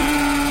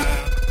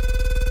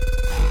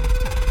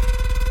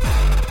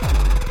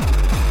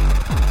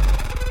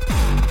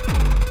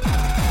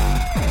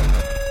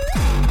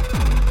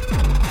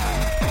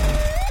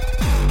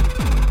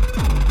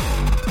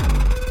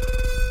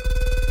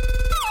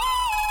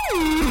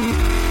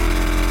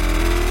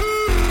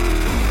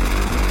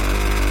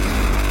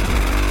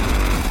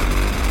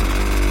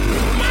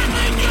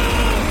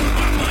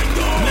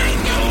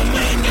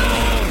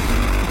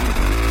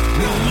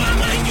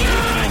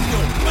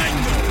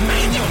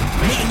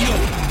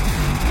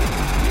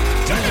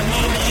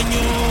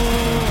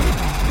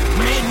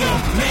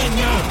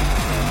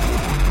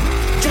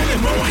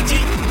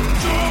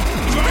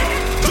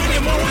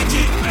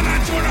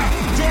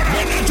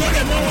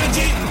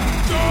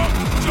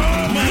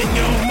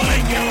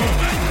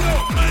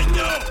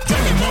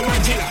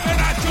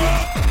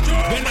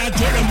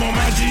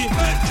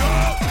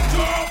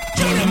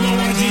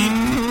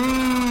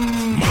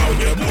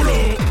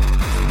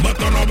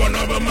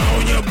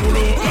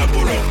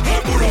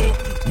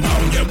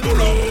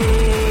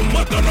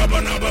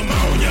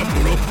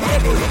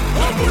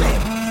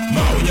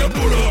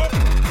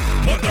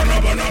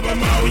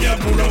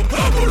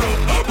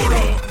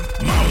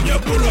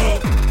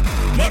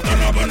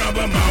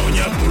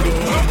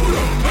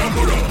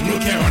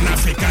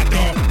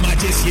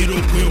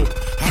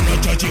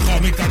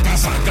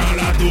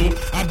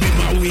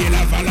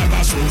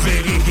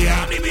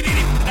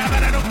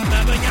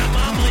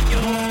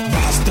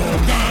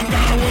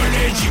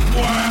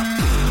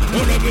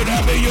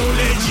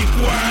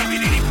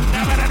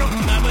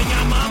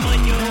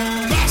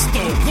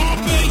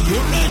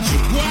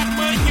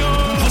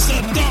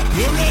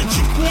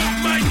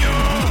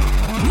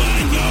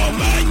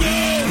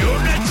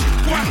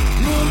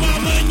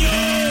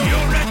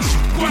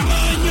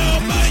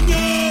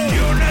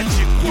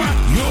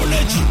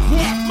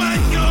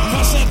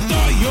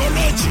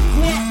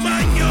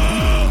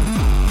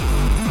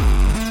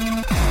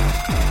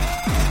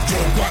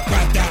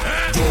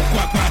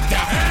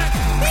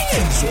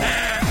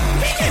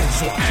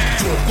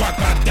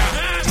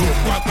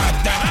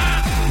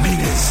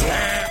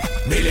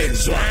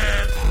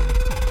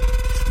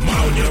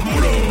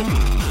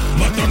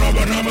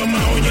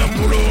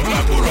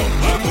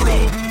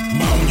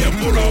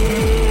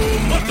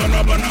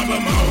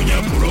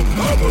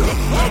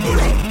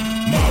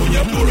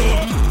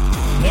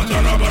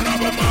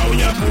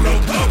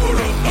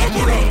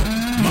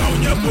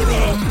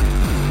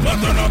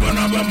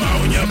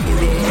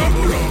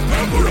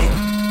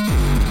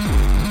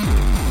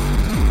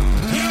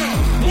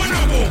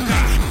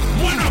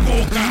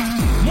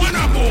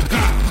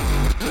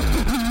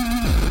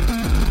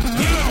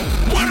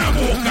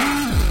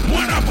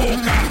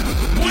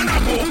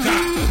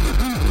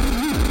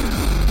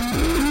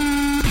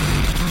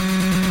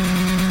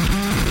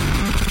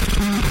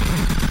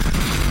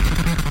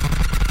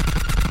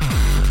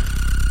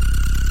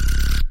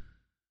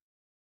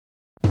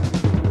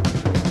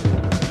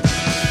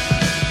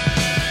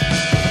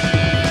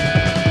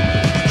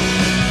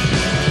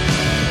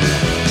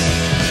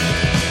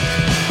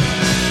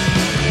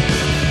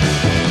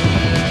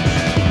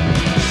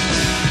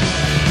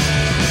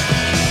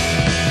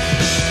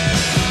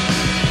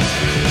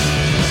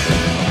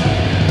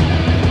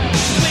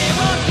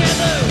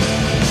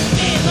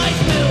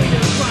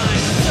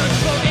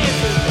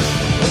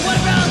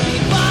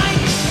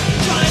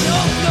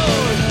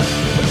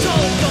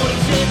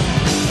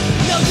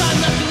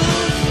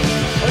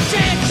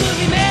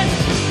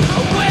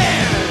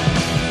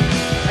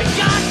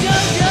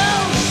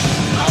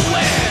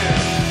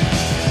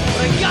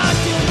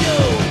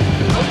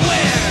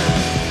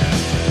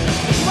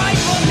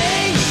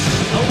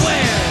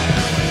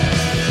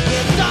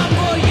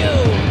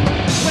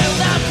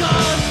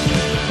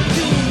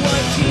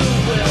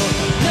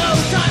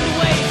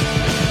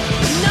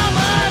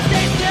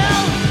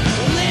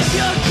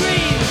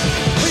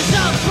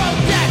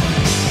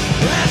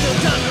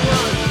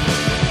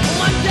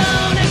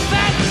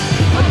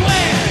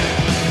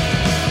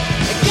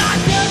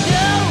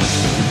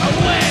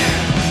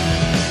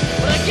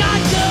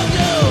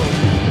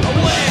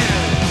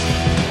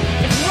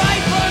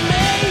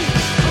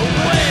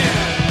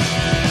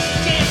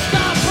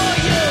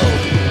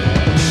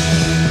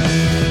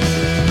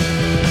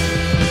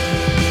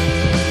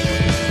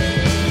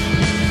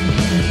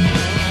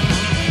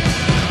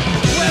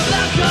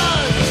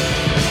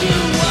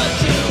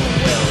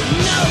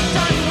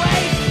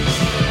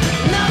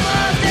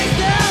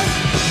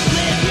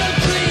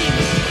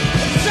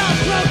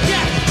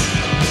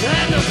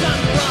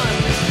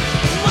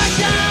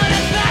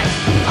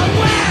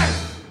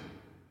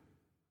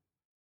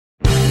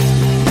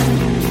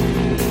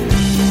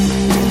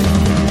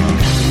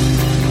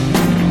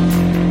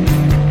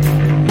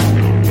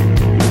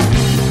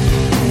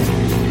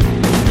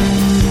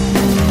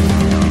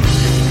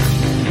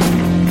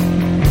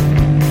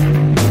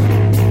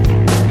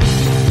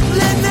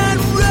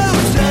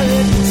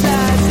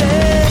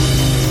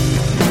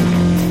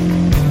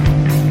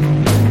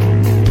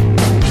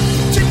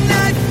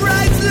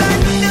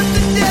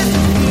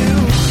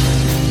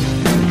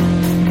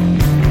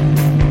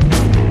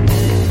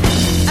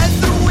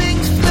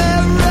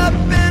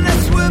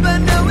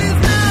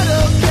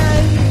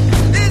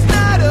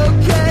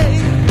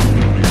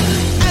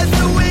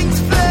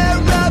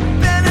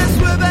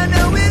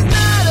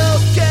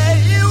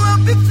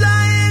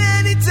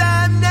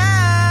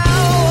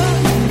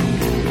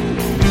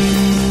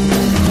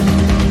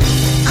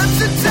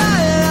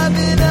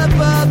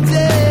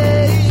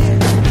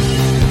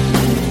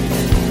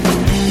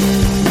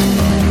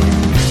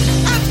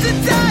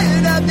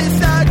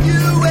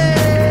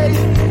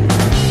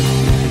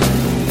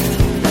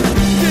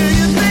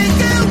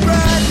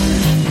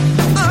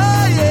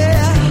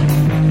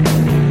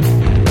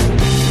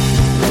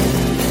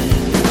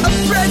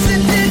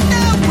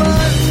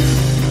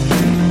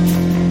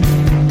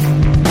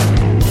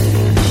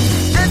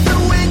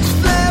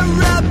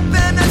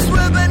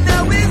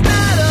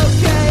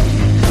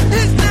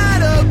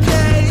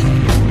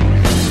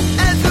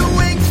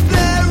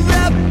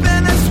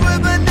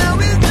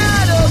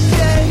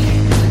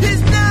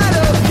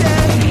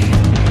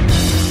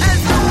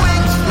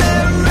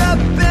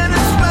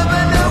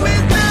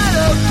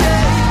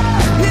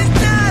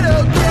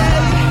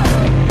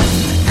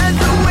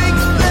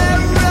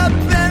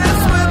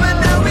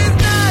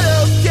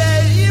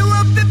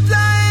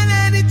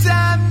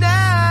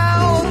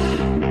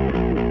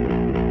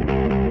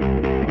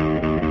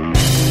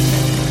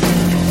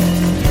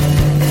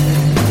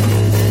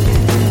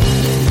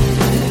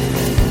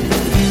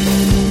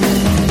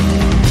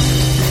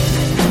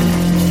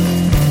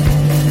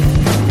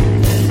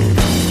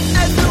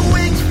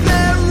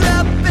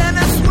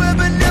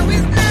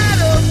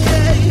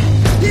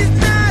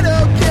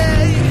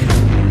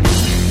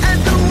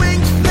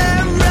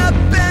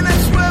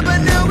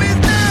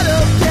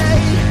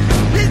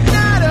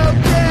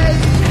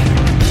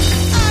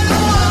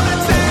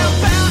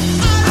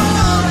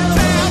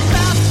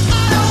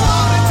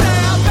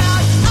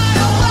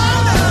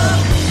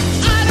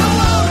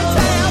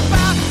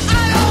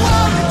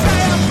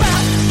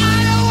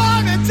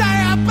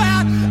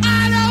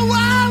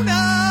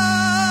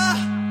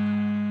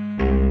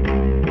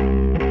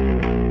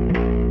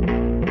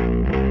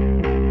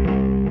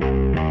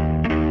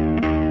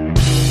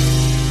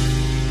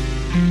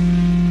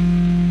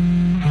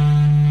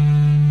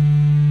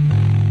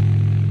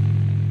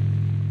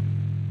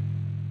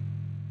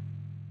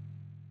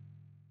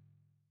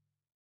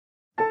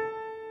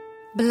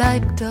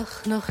 Bleib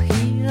doch noch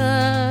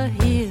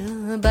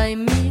hier bei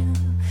mir.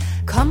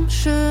 Komm,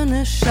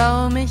 Schöne,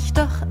 schau mich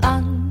doch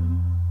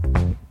an.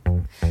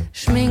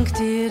 Schmink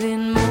dir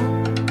den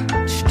Mund,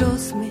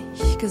 stoß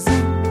mich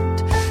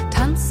gesund,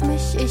 tanz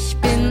mich, ich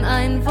bin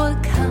ein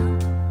Vulkan.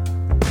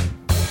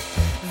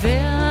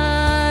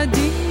 Wer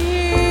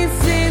die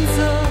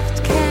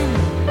Sehnsucht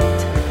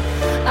kennt,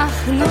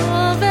 ach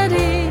nur wer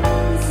die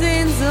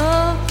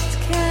Sehnsucht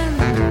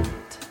kennt.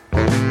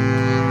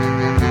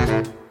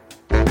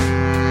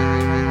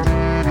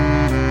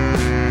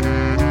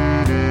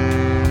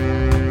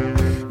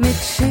 Mit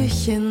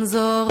Schüchen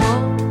so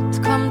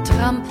rot, komm,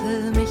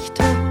 trampel mich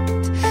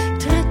tot,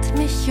 tritt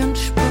mich und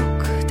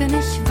spuck, denn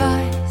ich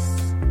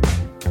weiß,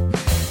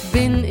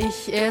 bin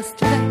ich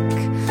erst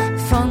weg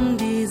von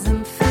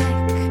diesem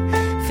Fleck,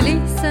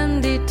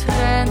 fließen die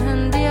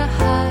Tränen dir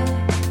heiß.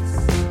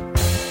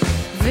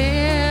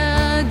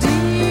 Wer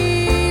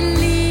die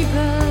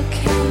Liebe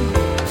kennt,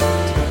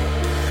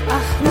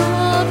 ach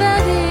nur wer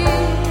die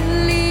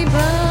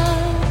Liebe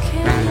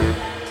kennt.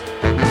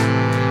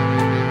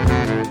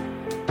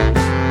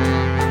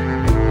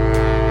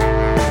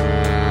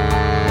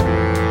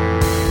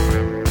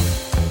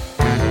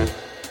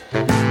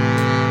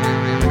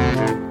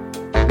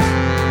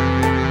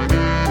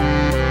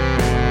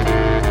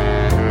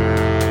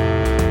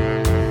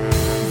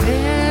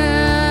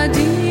 Wer die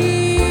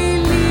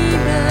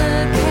Liebe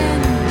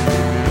kennt,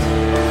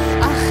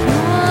 ach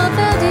nur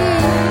wer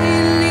die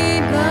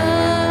Liebe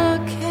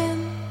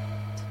kennt.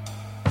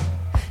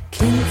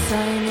 Kind,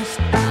 sei nicht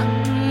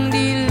bang,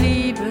 die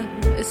Liebe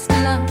ist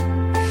lang,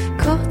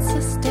 kurz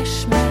ist der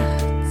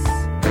Schmerz.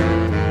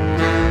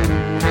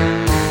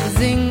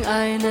 Sing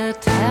eine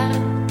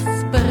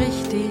Terz,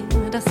 brich dir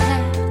das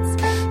Herz,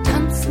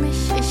 tanz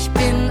mich, ich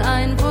bin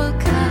ein Vulkan.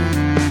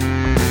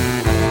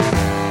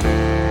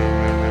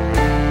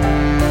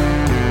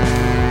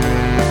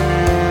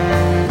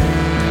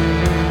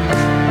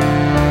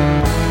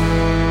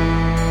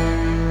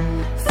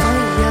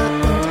 Feuer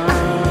und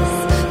Eis,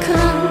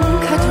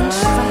 Krankheit und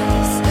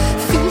Schweiß,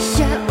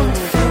 Viecher und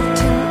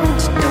Fluten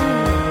und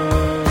Dung.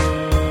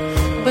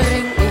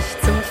 Bring ich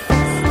zum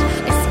Fest,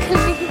 es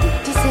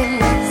klingt die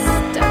Celeste,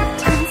 dann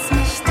tanz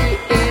mich, die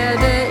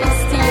Erde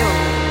ist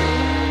jung.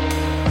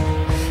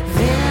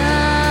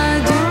 Wer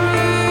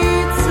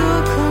die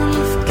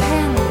Zukunft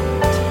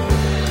kennt,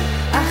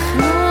 ach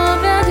nur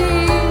wer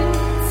die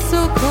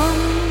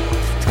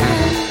Zukunft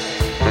kennt.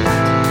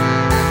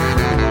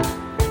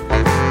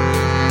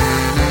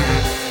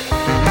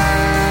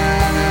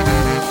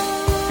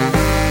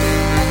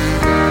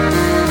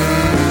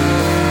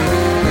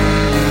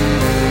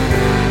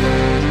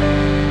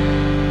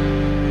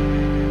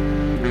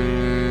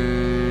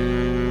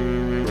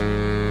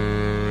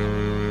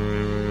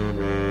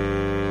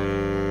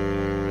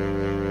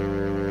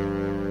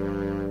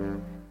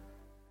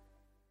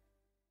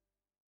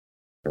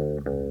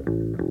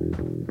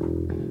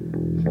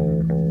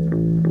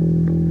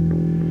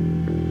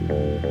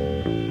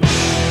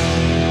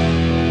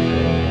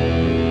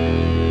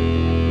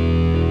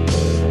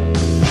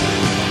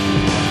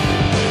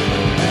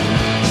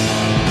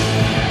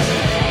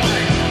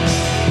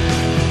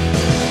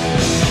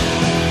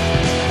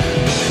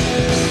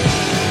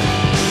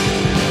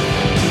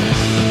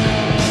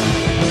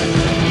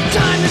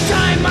 Time to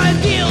time, my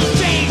deals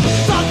change.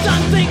 Thoughts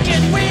I'm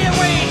thinking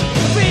rearrange.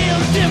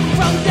 Feels different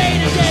from day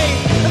to day.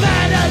 I've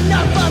had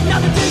enough of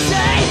nothing to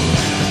say.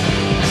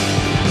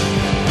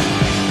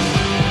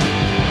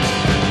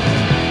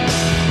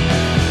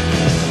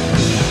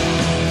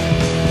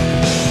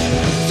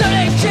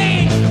 Someday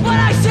change what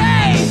I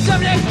say.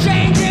 Someday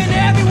change in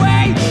every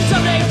way.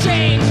 Someday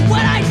change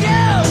what I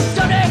do.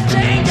 Someday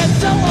change and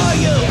so are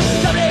you.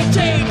 Someday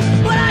change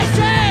what I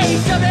say.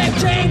 Someday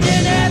change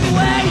in every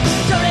way.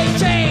 Someday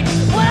change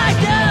what I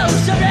do.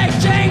 Someday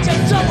change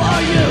and so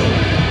are you.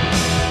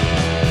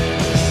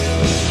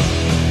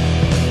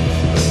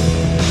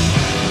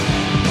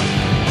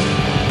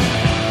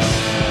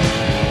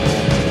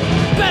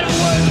 Better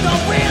words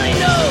don't really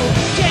know.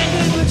 Can't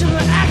do it to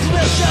the acts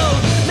will show.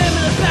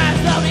 Remember the past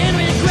without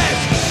any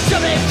regrets.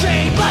 Someday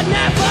change but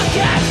never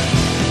forget.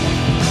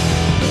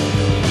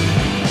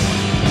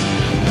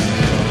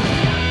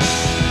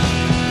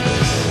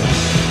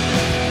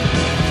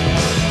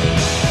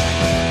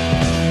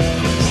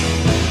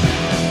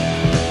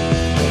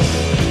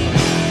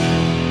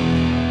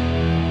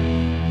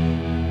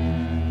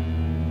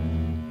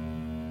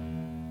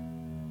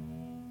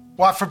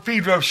 Watt for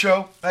Pedro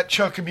Show. That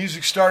chunk of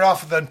music started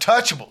off with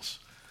Untouchables.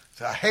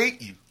 So I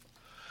Hate You.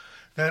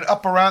 Then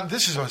Up Around,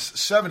 this is a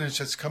 7-inch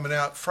that's coming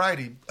out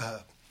Friday,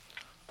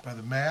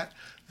 Brother Matt.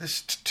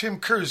 This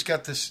Tim Kerr's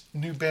got this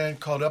new band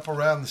called Up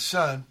Around the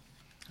Sun,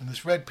 and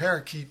this Red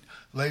Parakeet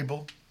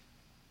label,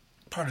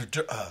 part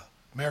of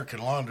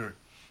American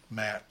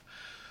Laundromat,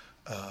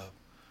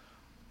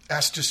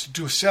 asked us to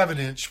do a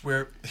 7-inch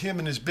where him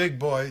and his big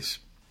boys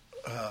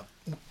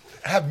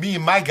have me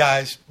and my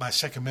guys, my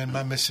second men,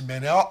 my missing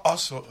men,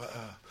 also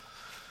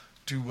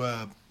do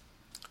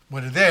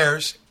one of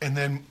theirs, and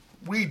then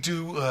we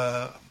do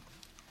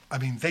I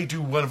mean, they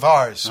do one of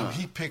ours, so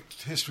he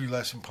picked History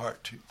Lesson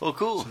Part 2.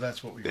 Oh, So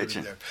that's what we did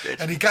there.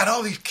 Bitchin'. And he got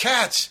all these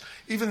cats,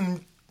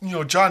 even,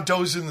 John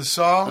Doe's in the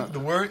song, the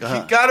word. He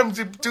got him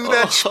to do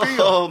that spiel.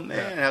 Oh,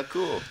 man, how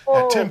cool.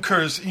 Tim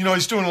Kerr's,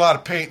 he's doing a lot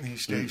of painting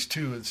these days,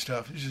 too, and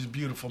stuff. He's just a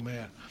beautiful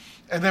man.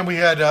 And then we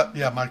had,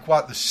 Mike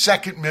Watt, the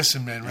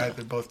second-missingmen, right?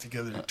 They're both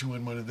together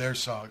doing one of their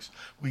songs,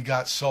 We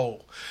Got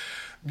Soul,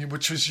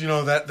 which was,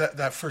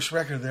 that first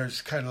record there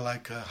is kind of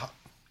like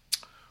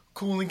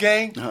Cool and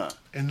Gang.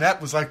 And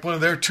that was like one of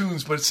their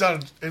tunes, but it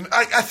sounded, and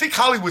I think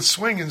Hollywood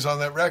Swinging's on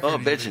that record. Oh,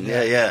 bitchin',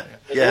 yeah.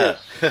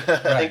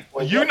 Right.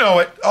 Well, you know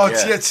it. Oh,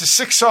 it's a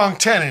 6-song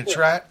 10-inch,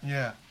 right?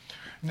 Yeah.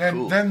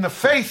 And then the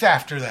Faith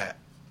after that.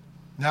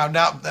 Now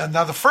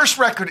the first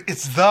record,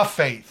 it's The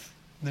Faith.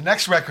 The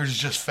next record is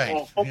just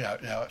Faith.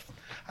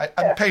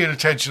 I'm paying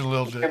attention to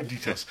little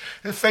details.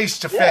 Face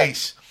to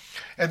Face.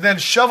 And then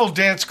Shovel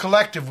Dance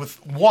Collective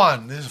with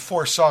One. This is a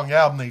 4-song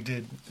album they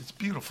did. It's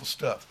beautiful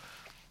stuff.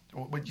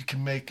 What you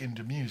can make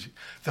into music.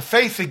 The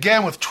Faith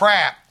again with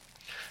Trap.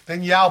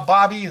 Then Yal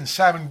Bobby and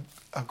Simon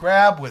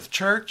Grab with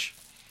Church.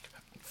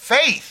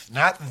 Faith,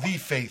 not The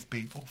Faith,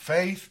 people.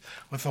 Faith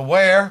with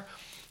Aware.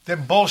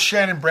 Then Bull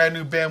Shannon, brand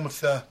new band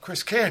with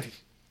Chris Candy.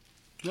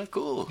 Yeah,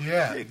 cool.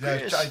 Yeah,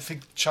 I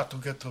think Chuck will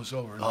get those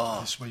over.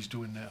 This way he's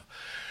doing now.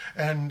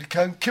 And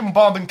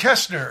kinbom and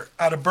Kessner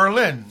out of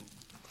Berlin.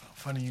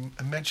 Funny you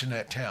mentioned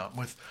that town.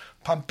 With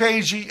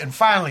Pompeji. And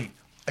finally,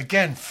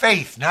 again,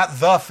 Faith, not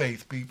The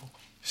Faith, people.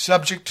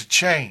 Subject to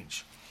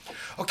Change.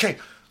 Okay,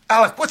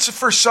 Alec, what's the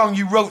first song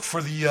you wrote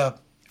for the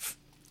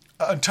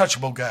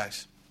Untouchable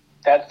guys?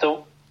 That's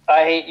the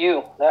I Hate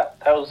You. That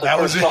was the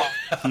first song.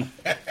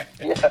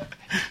 Yeah.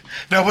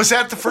 Now, was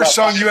that the first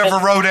song you ever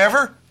wrote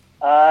ever?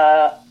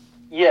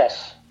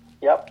 Yes.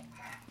 Yep.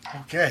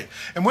 Okay.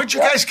 And where'd you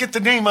guys get the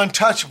name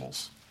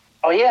Untouchables?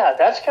 Oh, yeah.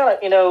 That's kind of,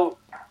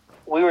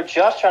 we were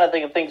just trying to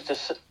think of things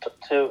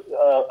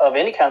of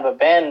any kind of a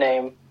band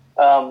name.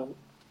 And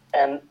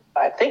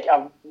I think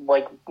I'm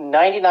like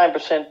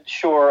 99%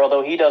 sure,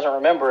 although he doesn't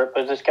remember it,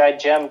 but this guy,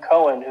 Jem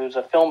Cohen, who's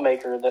a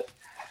filmmaker that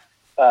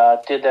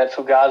did that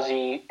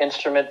Fugazi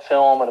instrument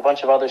film and a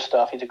bunch of other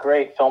stuff. He's a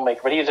great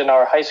filmmaker, but he was in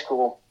our high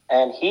school,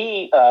 and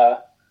he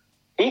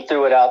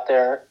threw it out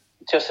there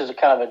just as a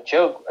kind of a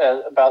joke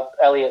about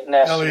Elliot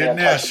Ness. Elliot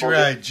Ness,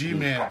 right,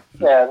 G-Man.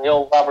 Yeah, the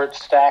old Robert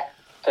Stack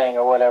thing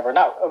or whatever.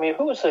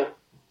 Who was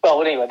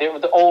anyway, they were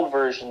the old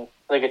version,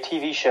 like a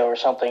TV show or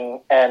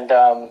something, and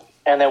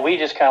then we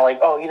just kind of like,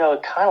 it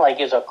kind of like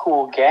is a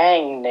cool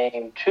gang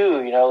name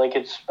too, like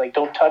it's like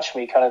Don't Touch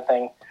Me kind of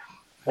thing.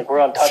 Like we're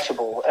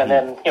untouchable. And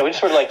then, we just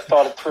sort of like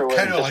thought it through.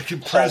 Kind of like in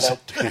present.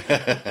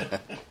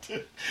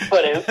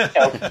 But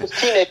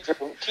it's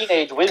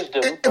teenage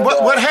wisdom.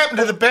 What happened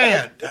to the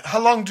band?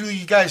 How long do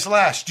you guys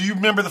last? Do you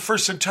remember the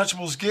first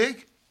Untouchables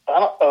gig?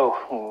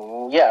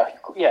 Yeah,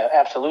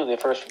 absolutely.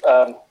 The first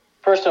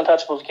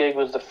Untouchables gig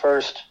was the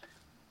first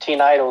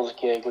Teen Idols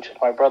gig, which is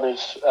my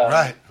brother's.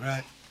 Right.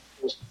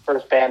 Was the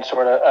first band,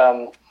 sort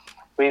of.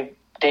 We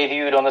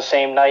debuted on the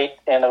same night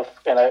in a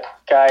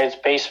guy's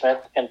basement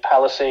in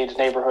Palisades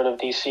neighborhood of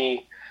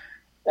DC,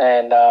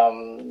 and I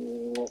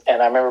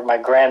remember my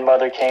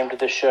grandmother came to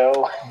the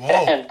show. Whoa.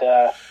 And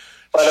but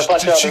a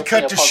bunch did she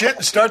cut the shit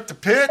and start the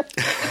pit?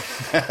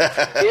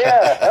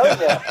 Yeah, hell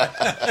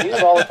yeah, she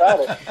was all about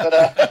it. But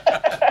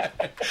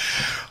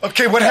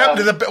okay, what happened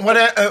to the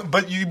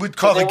but you would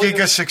call the gig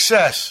a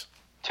success?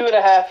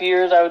 2.5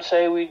 years, I would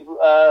say.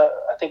 I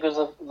think it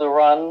was the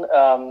run.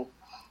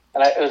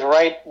 And it was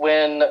right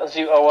when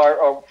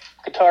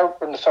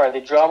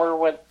the drummer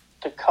went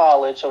to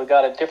college, so we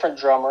got a different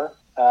drummer.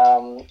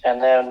 And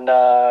then,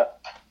 I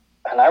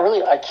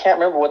can't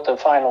remember what the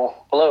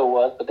final blow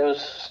was, but there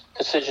was a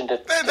decision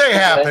to. They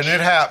happen. It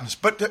happens.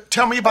 But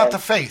tell me about the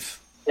Faith.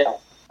 Yeah,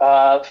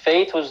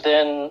 Faith was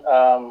then.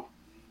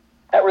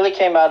 That really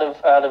came out of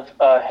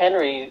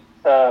Henry's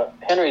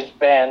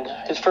band,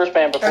 his first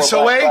band before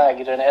SOA? Black Flag.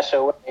 He did an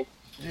SOA.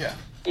 Yeah.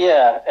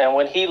 Yeah, and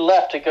when he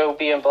left to go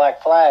be in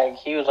Black Flag,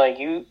 he was like,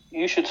 "You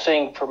should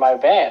sing for my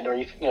band, or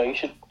you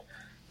should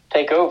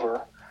take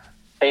over."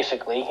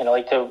 Basically, and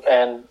we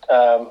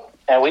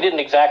didn't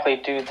exactly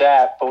do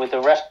that, but with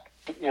the rest,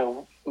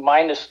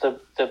 minus the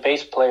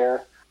bass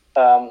player,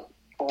 it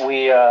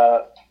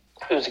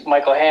was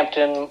Michael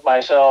Hampton,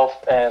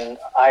 myself, and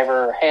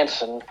Ivor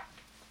Hansen,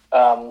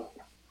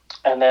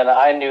 and then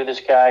I knew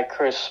this guy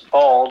Chris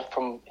Bald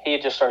he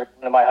had just started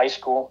into my high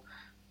school.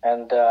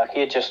 And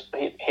he'd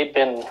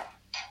been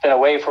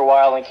away for a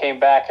while and came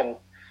back, and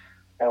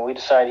we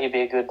decided he'd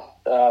be a good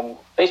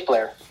bass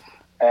player,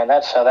 and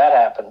that's how that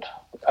happened.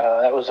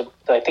 That was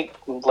I think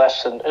it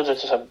was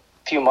just a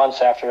few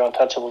months after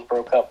Untouchables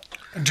broke up.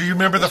 Do you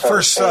remember the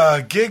first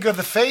gig of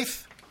the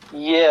Faith?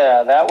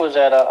 Yeah, that was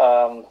at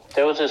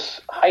there was this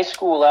high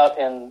school out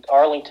in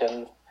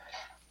Arlington,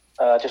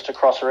 just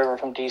across the river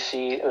from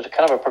DC. It was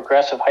kind of a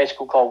progressive high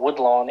school called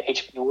Woodlawn,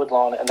 HB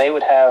Woodlawn, and they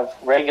would have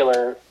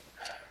regular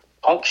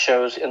punk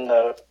shows in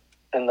the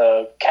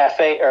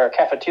cafe or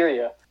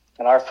cafeteria,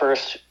 and our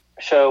first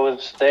show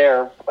was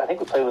there. I think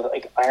we played with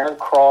like Iron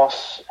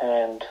Cross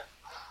and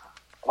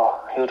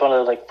He was one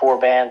of the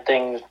 4-band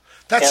things.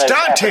 That's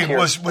Dante.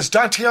 Was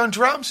Dante on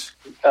drums?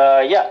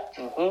 Yeah.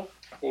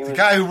 Mm-hmm. The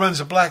guy who runs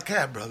a Black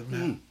Cat, brother,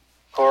 man.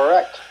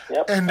 Correct.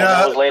 Yep. And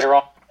that was later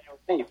on.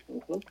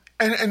 Mm-hmm.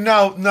 And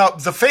now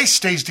the Face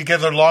stays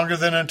together longer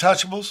than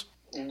Untouchables?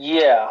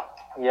 Yeah.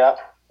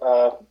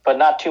 But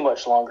not too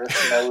much longer.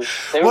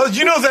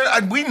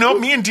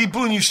 Me and D.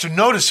 Boone used to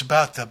notice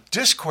about the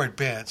Discord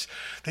bands.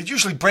 They'd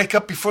usually break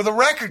up before the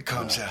record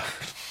comes out.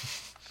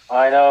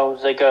 I know.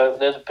 It's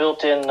there's a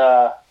built-in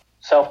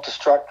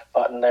self-destruct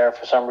button there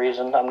for some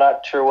reason. I'm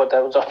not sure what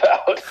that was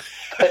about.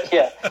 But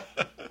yeah,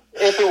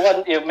 if it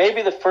wasn't,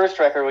 maybe the first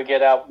record would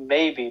get out,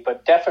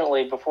 but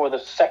definitely before the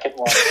second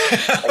one.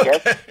 I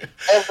guess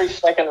every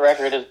second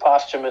record is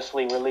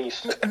posthumously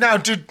released. Now,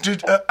 did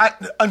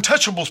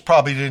Untouchables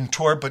probably didn't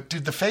tour, but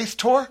did the Faith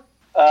tour?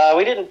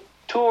 We didn't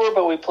tour,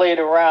 but we played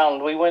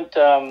around. We went.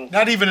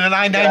 Not even an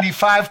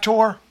I-95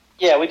 tour?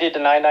 Yeah, we did the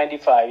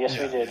 995. Yes,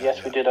 we did.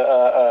 Yes, we did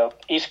a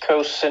East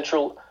Coast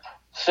Central,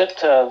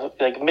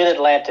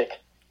 Mid-Atlantic.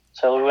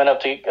 So we went up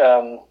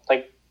to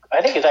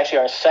I think it's actually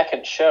our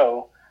second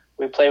show.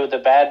 We played with the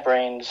Bad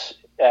Brains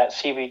at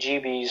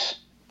CBGB's,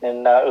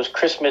 and it was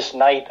Christmas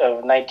night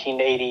of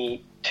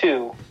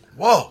 1982.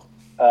 Whoa!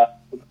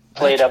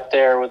 Played up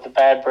there with the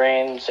Bad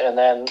Brains, and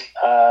then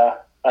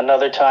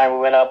another time we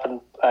went up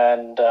and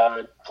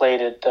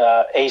played at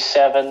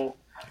A7.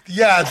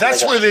 Yeah,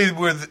 that's where they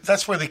were.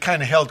 That's where they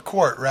kind of held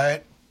court,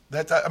 right?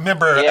 I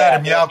remember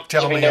Adam Yauch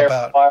telling me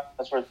about.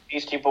 That's where the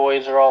Beastie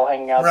Boys are all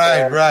hanging out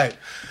there. Right.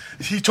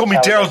 He told me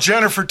Daryl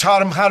Jennifer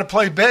taught him how to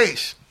play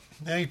bass.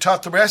 And he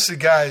taught the rest of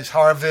the guys,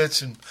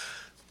 Harvitz and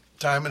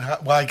Diamond.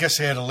 Well, I guess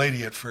they had a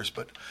lady at first,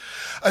 but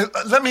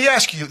let me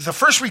ask you: the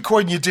first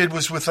recording you did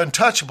was with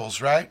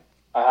Untouchables, right?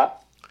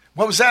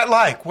 What was that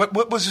like?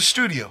 What was the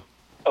studio?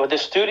 Oh, the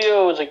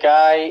studio was a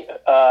guy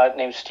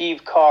named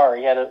Steve Carr.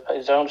 He had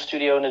his own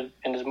studio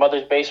in his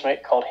mother's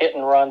basement called Hit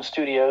and Run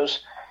Studios,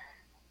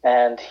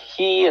 and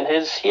he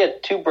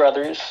had two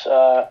brothers.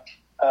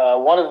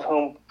 One of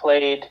whom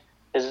played.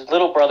 His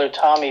little brother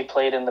Tommy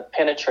played in the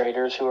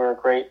Penetrators, who were a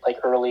great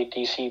early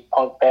DC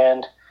punk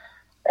band,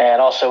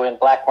 and also in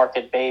Black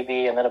Market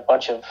Baby, and then a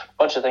bunch of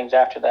things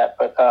after that.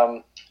 But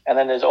and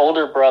then his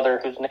older brother,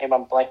 whose name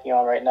I'm blanking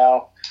on right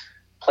now,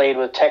 played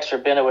with Tex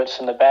Rabinowitz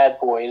and the Bad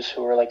Boys,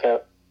 who were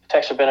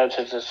Tex Rabinowitz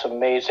is this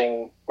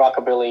amazing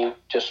rockabilly,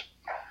 just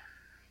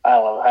I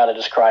don't know how to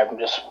describe him,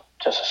 just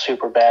a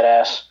super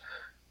badass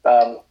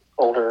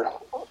older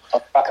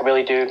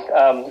rockabilly dude.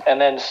 And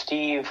then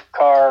Steve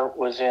Carr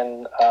was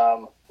in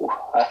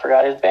I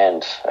forgot his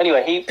band.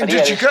 Anyway,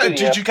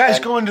 did you guys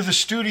go into the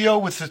studio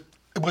was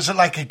it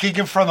like a gig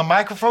in front of the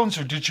microphones,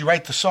 or did you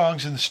write the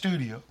songs in the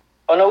studio?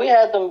 Oh no, we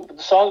had them.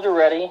 The songs are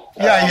ready.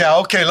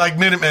 Okay, like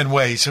Minutemen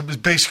ways. It was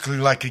basically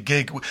like a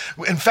gig.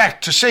 In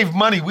fact, to save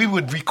money, we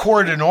would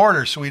record in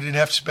order, so we didn't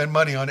have to spend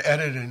money on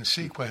editing and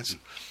sequence.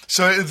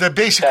 So they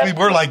basically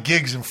were like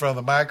gigs in front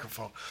of the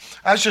microphone.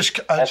 I was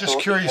just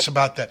curious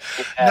about that.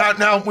 Yeah.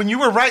 Now, when you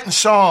were writing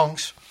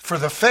songs for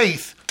the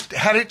Faith,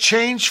 had it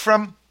changed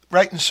from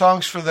writing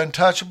songs for the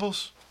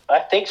Untouchables? I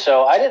think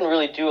so. I didn't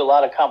really do a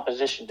lot of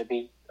composition, to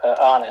be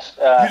honest.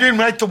 You didn't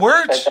write the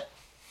words?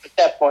 At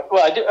that point,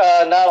 well, I do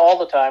not all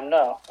the time,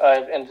 no,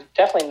 and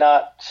definitely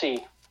not. I'm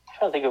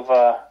trying to think of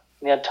the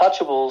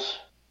Untouchables.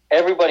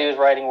 Everybody was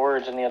writing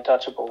words in the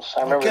Untouchables.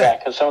 I remember that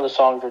because some of the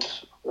songs were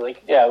just it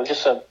was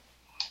just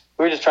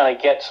we were just trying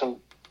to get some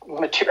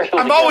material.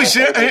 I'm always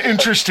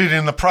interested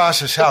in the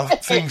process, how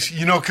things,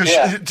 because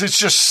it's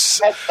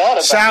just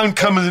sound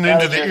coming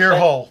into the ear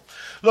hole.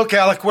 Look,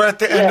 Alec, we're at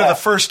the end of the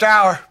first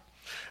hour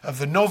of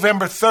the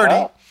November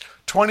 30,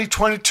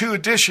 2022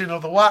 edition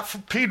of the Watt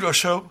from Pedro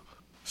Show,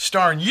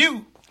 starring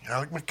you,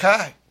 Alec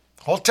Mackay.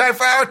 Hold tight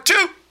for hour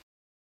 2.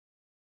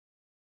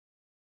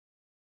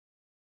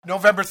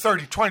 November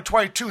 30,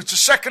 2022. It's the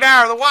second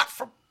hour of the Watt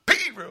from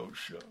Pedro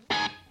Show.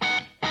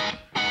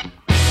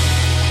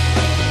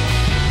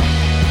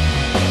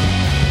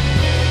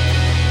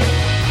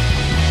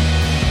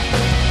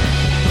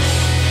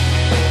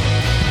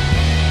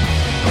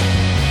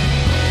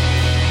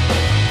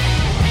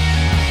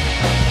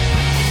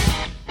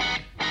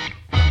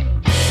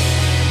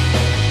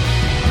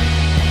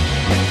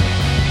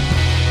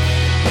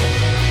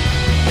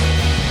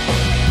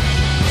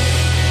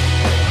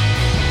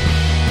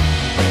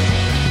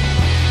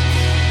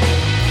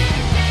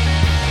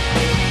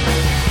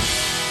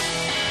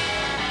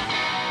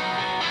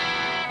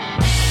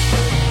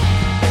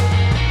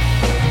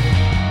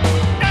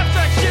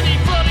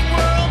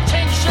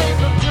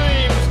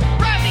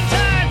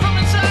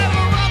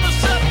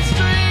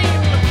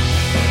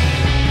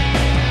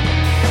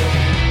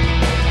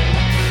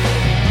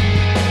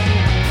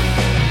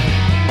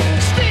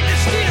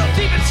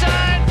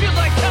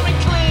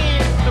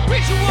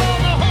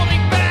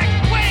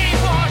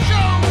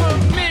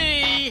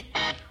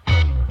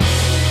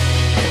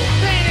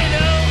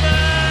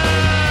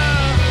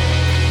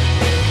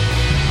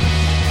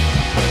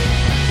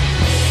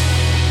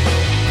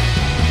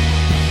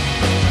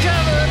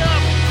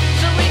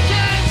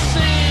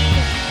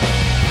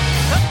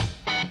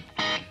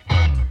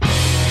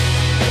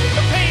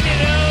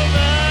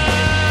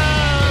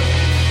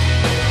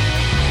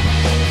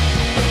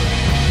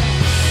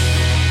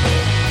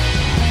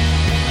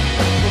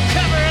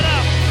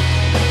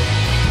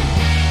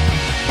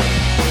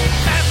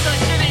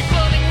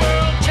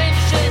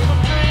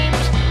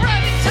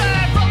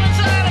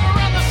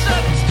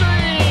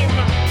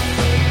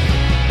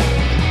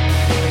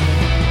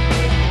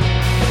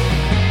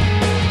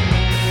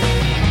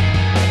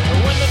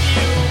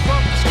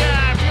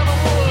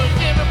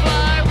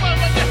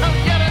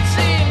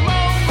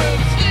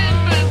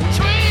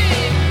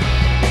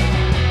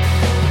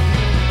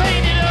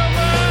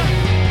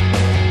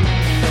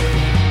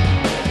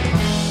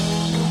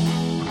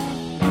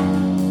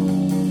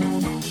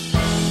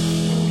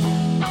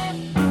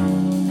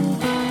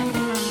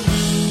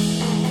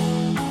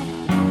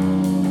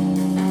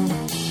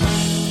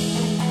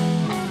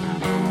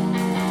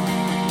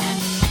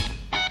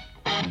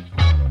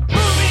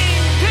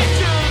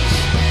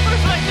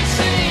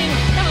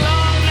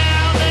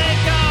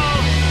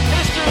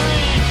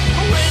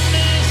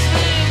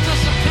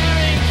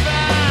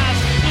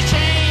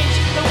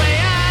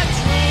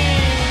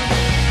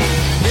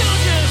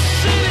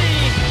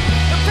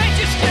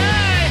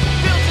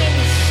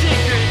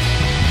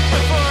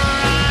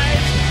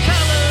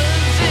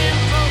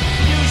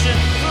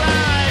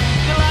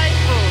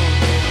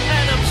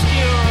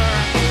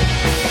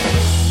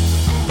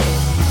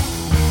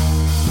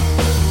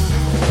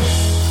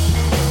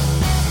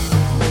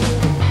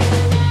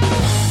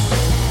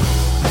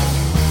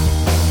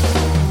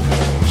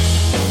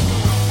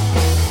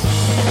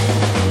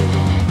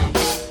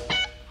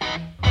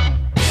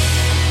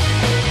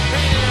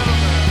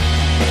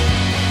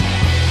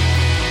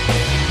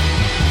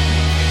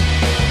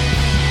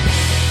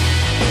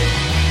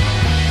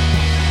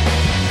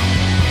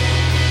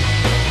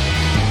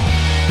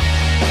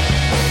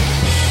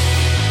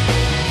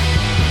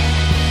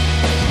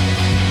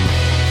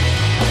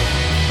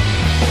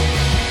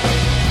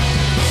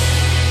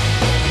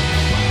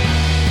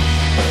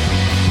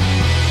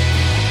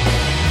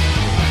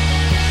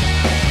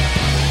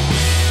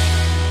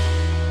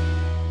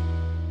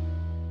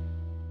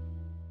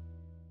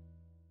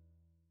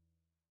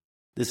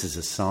 This is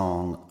a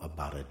song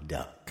about a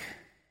duck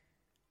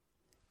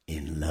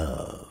in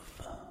love.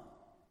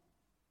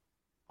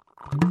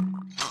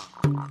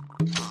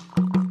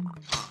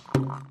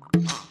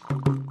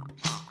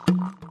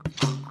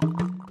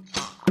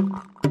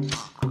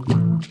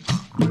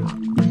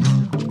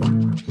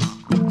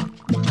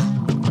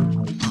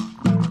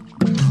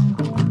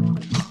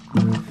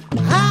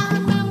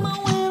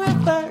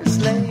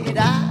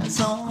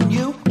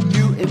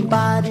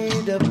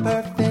 The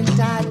perfect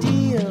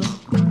ideal.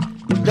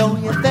 Though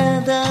your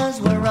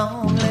feathers were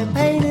only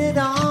painted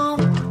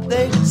on,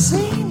 they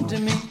seemed to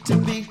me to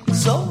be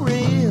so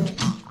real.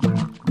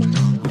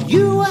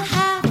 You were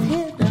half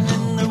hidden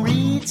in the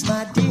reeds,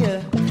 my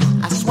dear.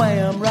 I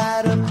swam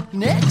right up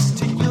next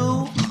to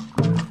you.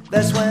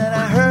 That's when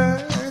I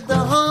heard the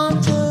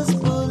hunter's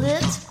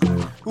bullet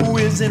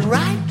whizzing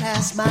right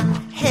past my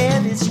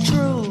head. It's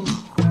true.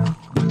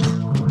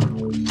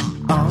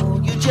 Oh,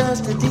 you're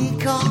just a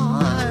decoy.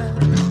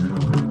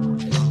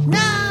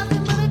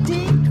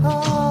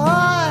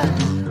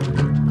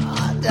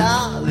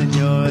 Darling,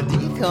 you're a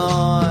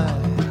decoy.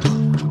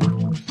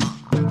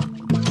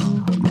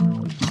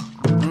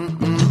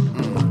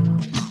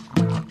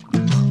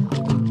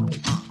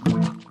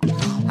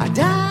 I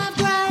dived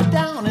right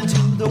down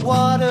into the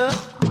water.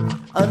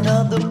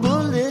 Another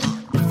bullet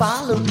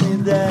followed me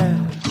there.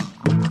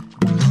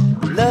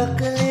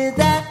 Luckily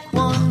that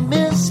one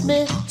missed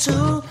me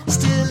too.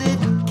 Still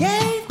it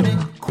gave me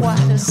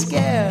quite a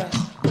scare.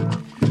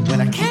 When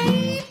I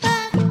came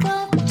back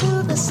up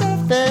to the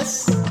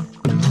surface,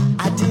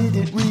 I did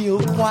it real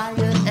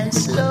quiet and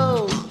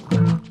slow.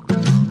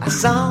 I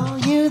saw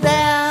you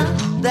there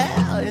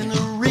in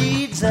the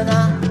reeds, and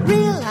I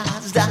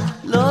realized I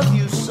love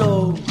you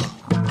so.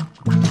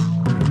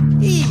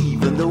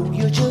 Even though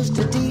you're just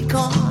a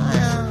decoy,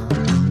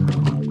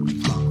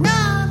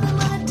 nothing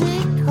but a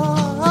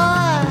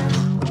decoy.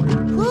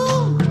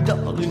 Ooh,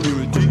 darling,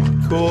 you're a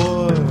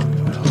decoy.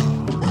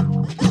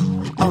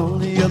 All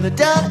the other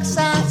ducks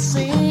I've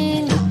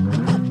seen,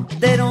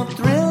 they don't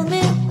thrill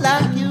me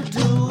like you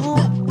do.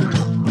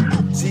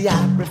 See, I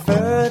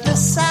prefer the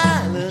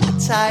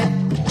silent type.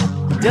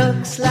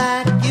 Ducks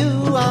like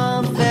you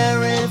are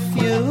very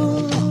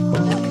few.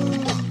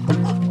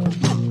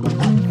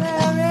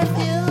 Very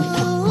few.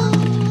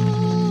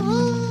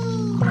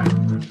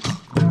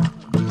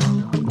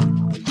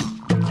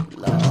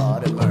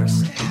 Lord have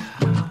mercy.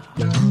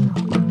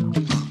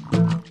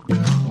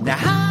 Now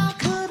how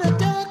could a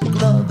duck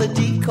love a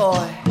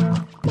decoy?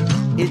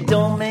 It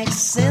don't make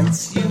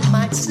sense, you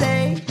might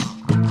say.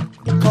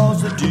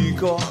 Cause a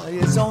decoy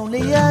is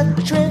only a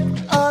trick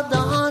of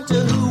the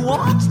hunter who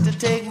wants to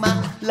take my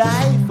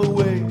life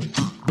away.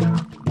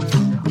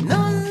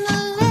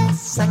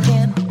 Nonetheless, I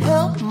can't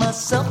help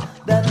myself.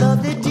 That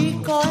lovely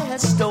decoy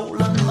has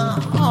stolen my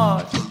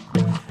heart,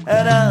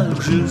 and I'll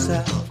just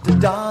have to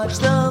dodge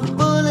the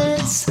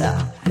bullets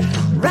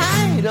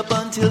right up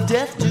until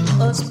death do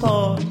us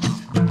part.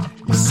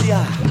 You see,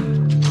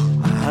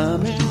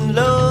 I'm in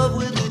love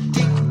with a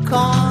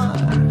decoy.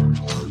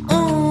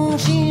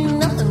 She's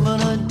nothing but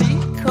a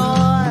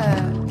decoy.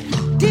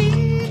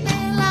 Deep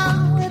in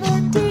love with a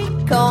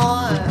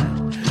decoy.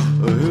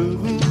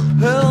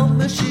 Help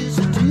me, she's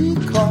a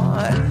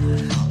decoy.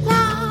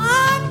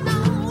 Lord, no,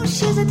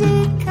 she's a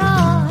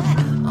decoy.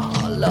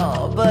 Oh,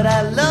 Lord, but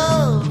I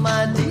love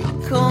my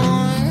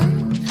decoy.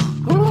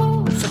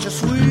 Oh, such a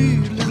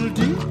sweet little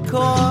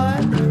decoy.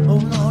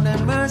 Oh, Lord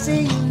have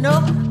mercy, you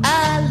know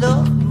I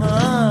love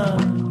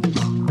mine.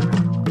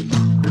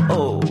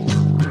 Oh.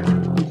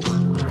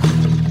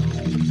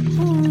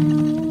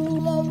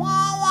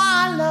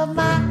 I love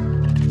my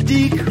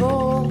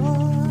decoy.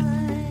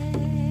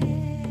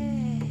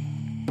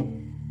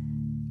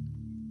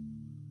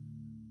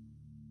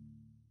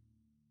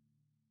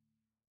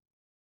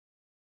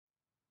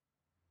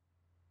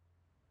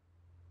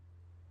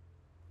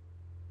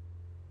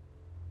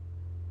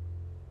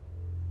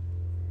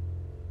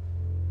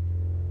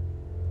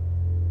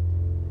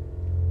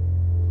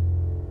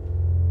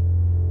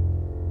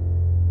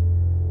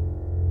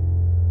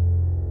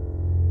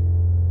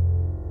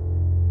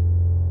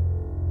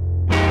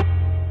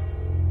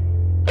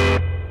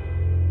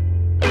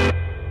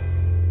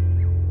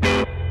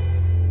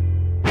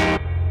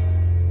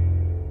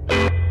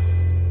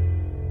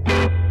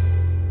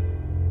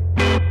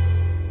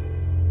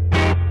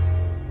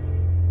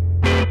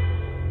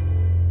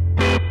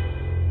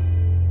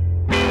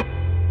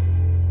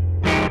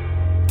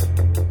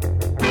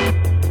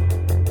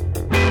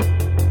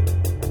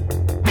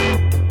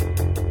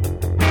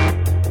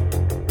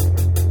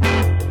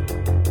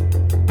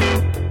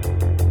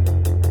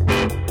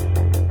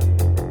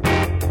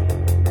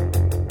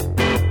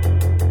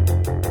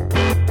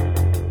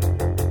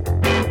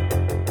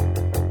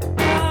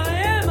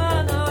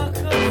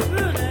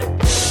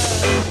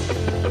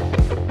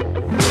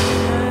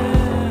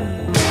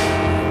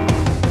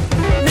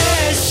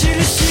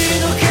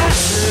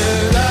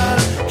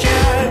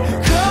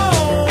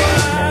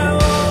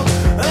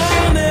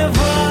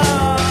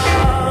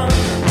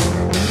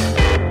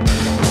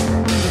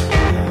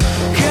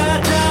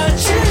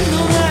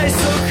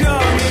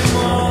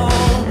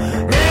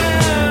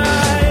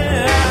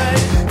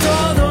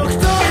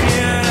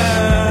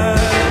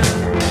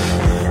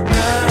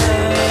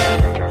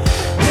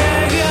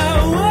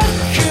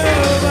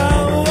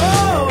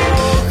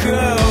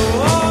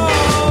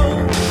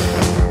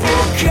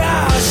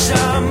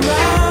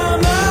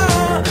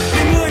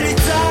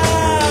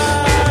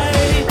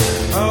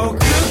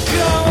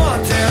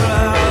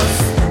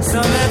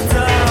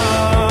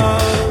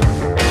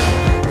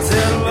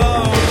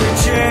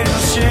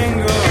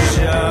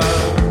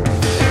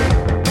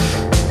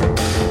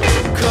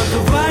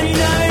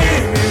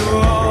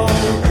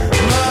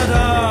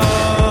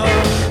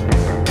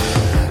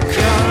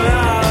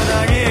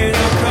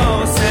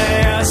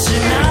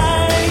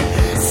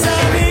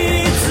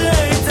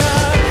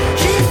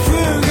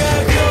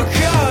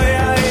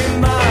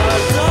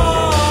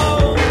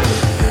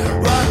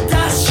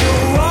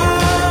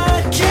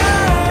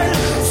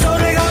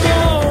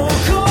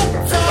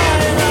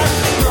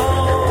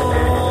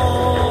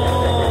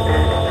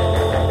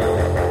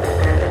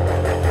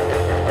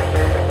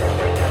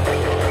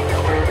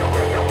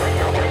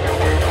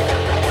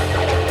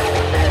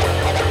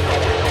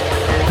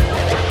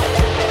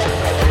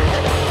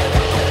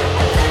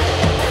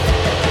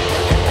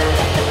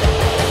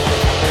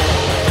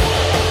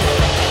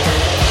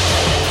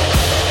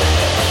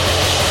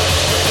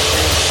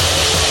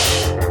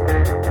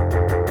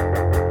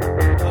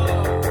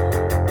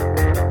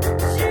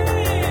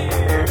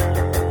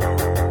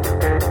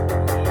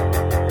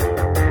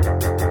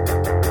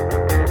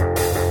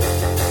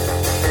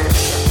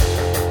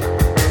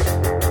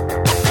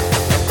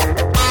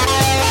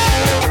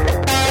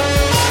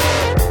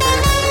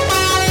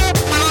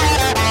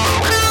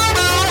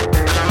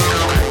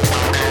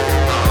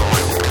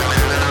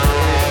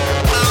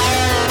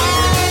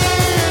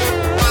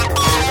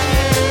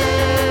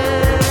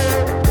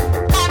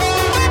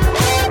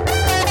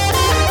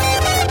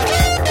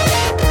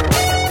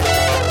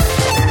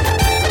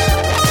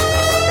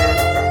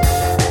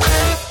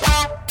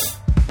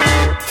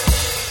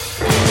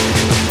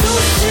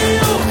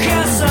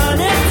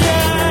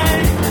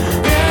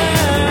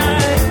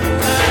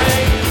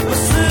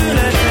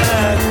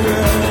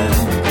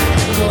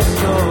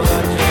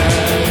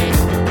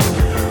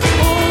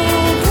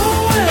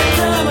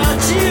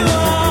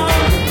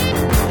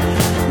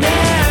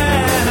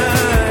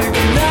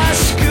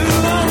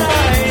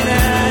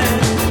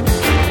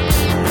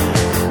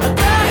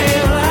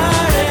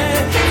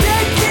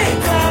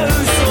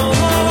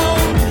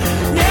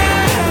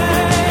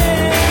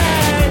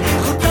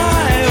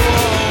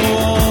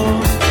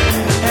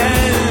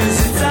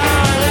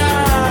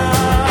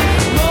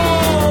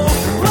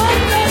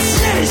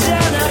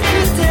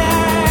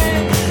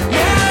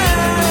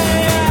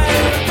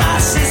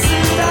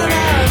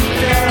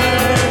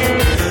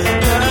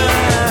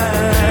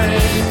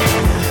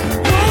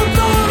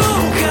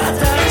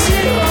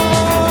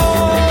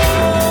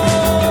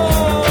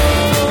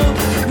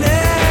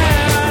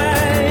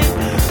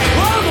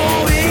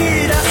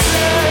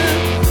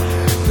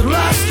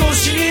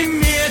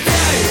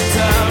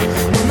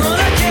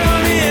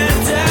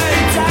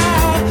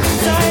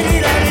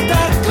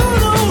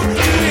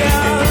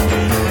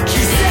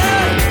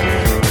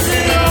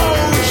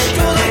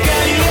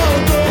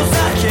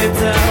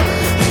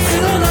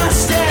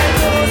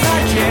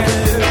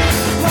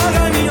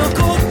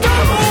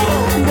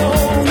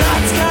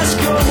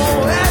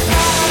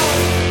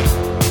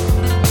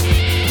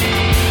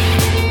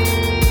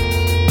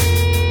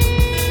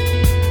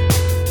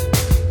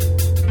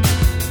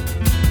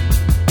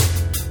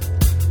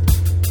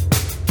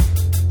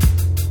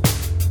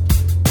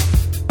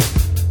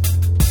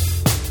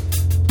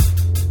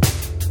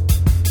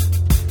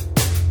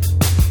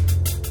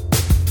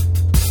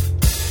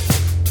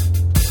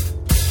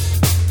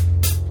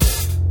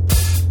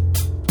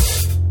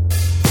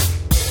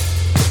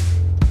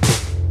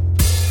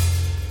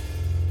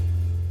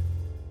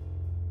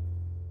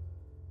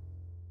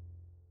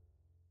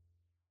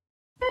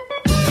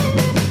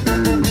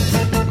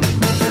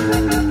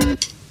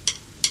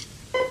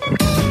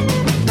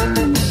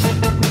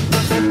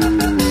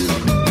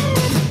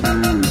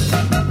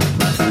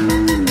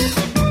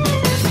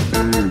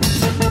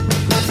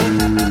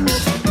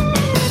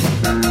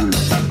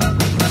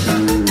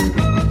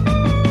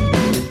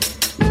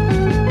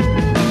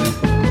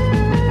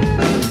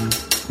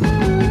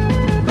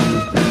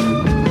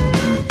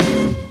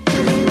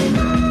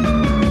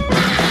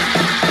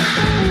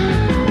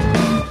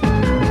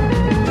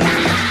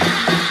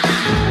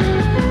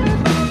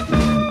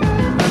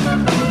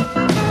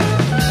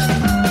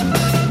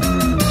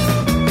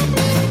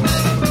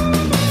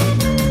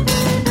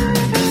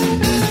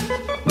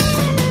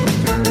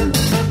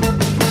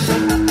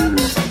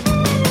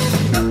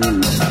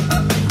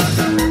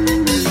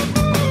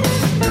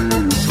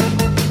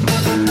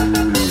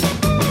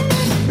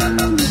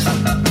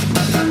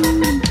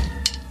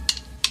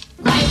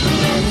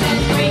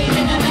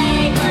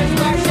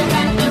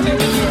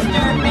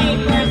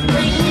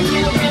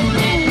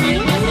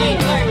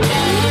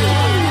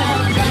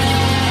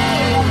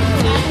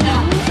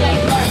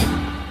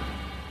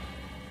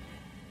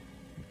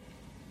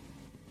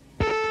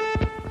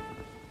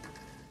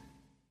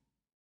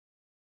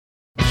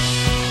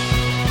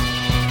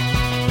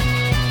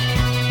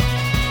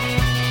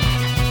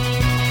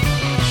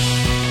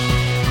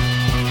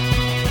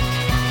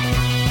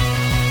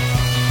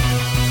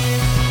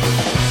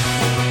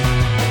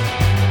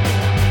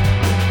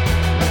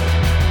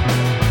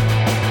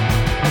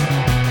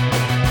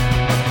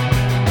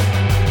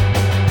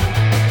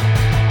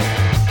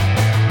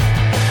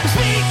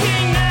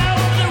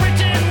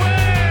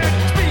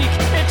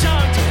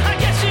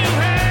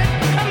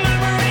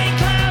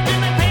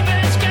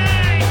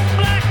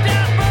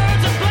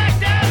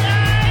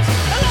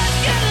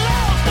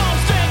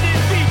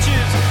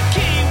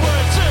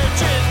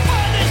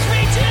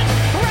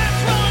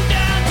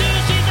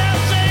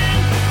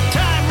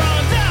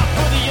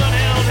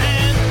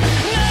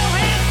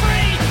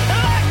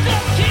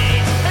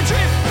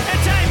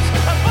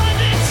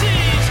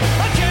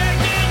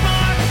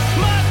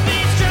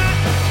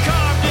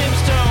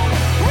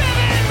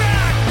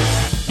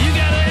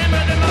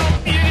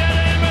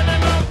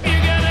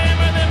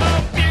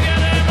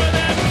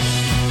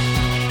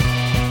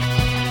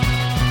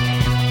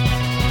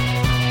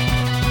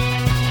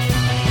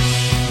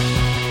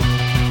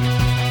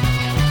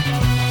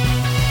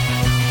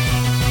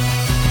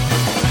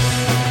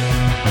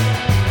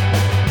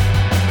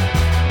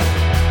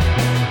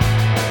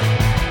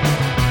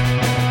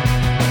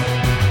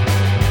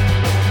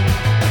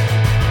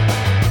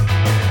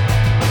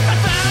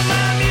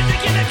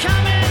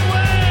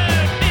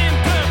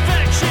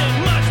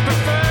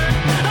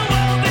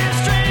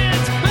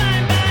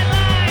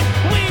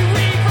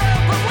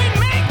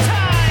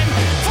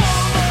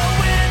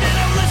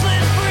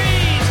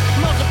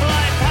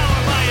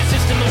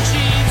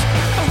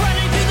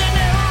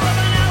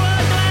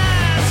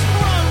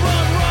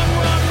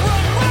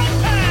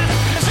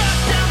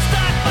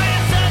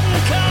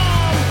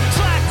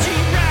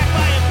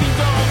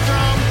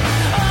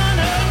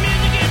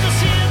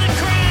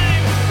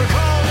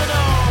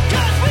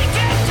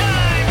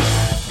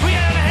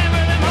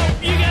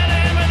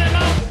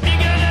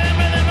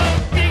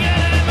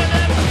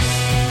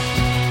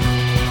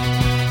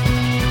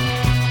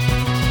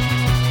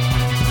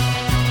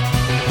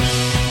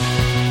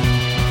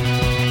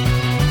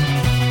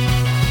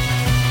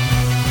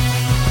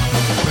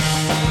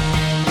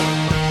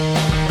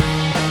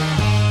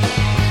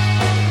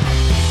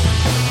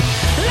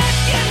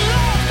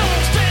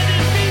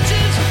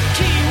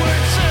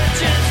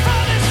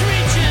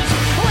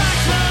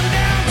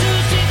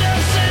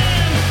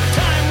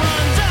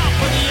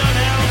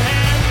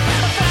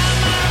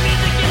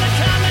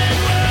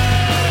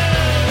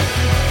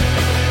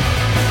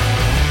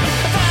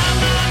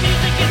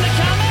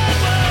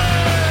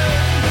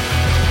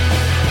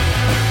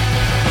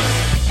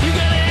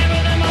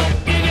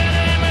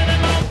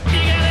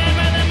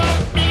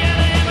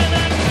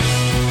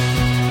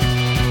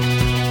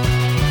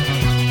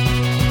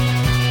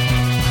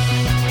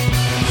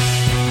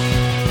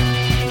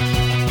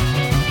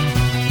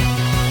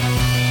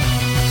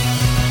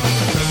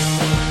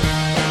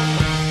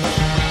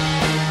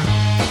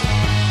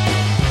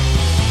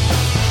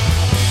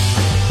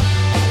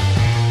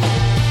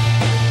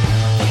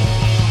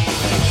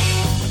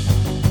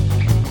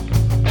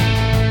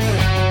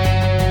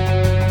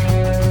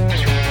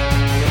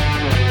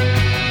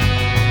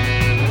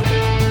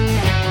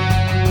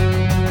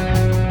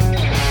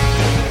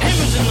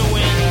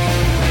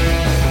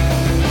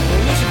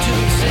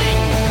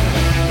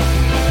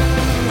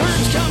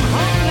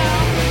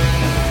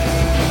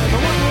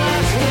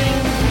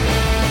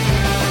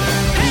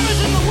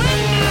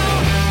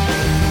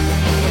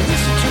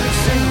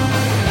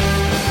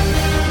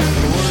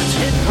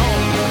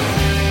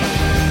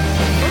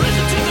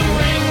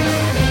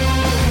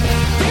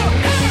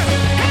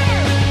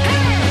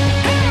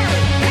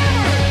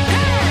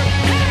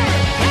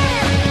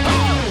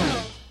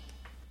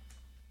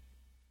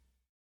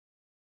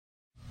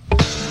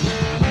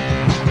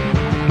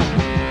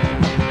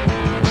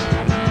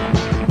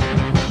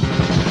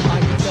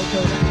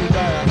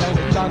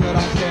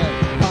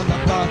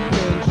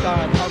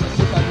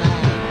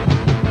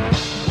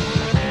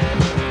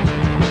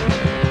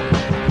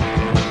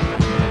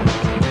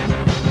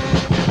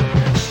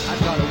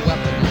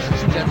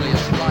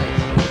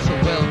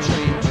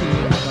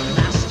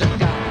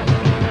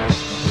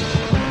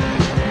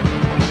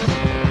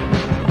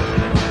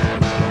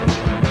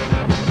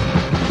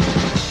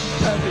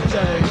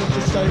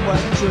 say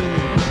wet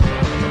dream.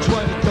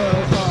 20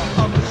 girls are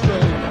up the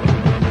street.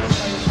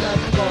 Say sex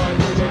boy,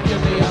 will you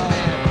give me your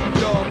hand?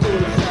 You're a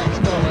fool, sex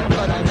boy,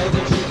 but I know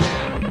that you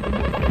can.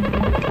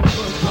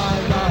 Put my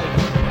life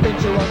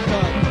into a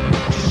cup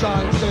to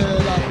shine,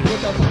 fill up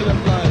with a full of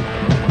blood.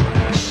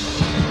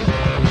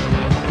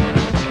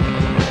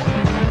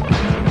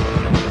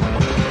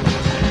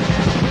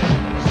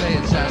 Say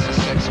it's as a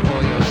sex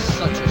boy, you're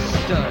such a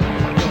stud.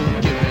 Don't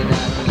give me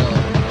that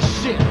love.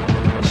 Shit.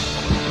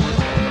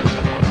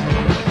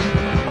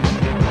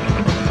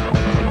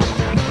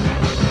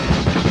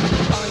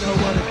 I know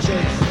what it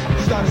takes.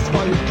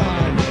 Satisfy your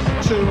time.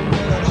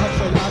 2-minute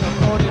hustle and an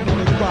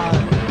ordinary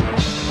crime.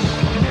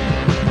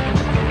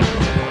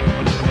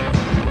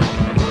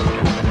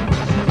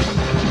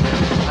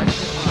 I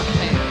shit my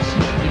pants.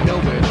 You know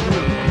we're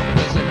through.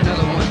 There's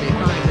another one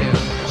behind here,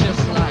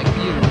 just like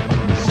you.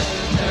 Say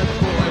sex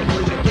boy,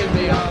 will you give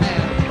me your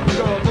hand?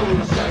 You're a fool,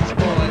 sex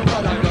boy,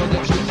 but I know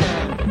that you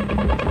can.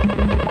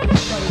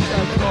 Say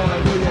sex boy,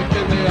 will you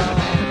give me your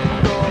hand?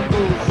 You're a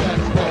fool, sex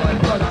boy,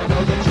 but I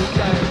know that you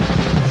can.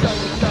 Say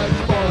sex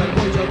boy,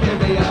 will you give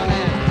me your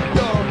hand?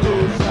 You're a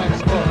fool, sex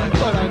boy,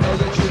 but I know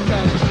that you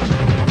can.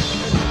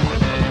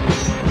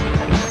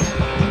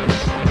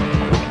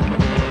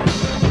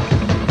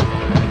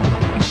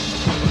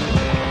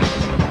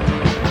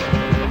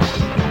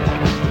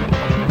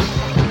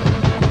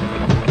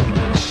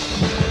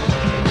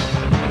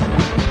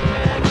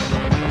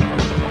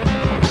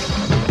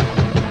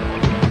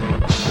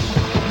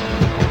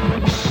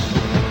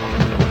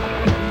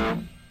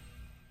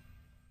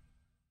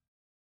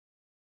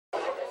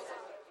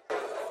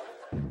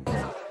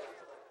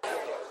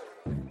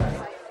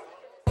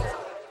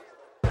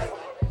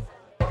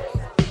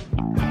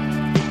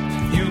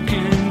 You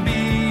can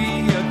be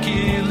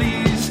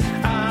Achilles,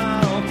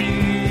 I'll be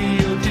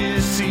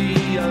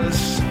Odysseus.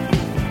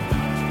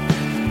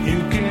 You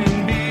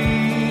can be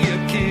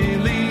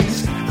Achilles,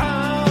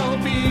 I'll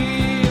be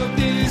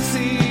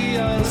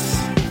Odysseus.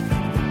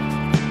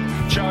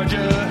 Charge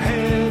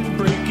ahead,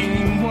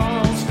 breaking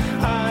walls,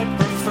 I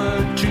prefer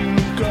to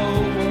go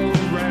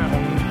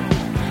around.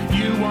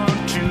 You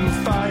want to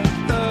fight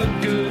the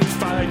good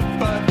fight,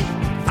 but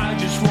I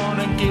just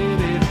wanna get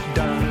it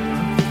done.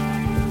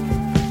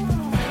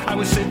 I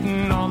was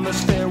sitting on the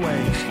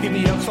stairway in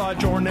the outlaw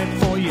Jornet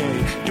foyer,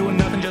 doing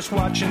nothing, just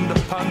watching the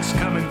punks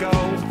come and go.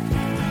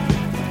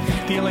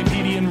 The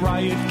LAPD in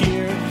riot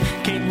gear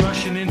came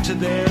rushing into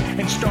there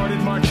and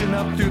started marching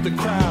up through the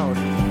crowd.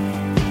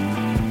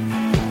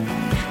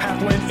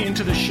 Half went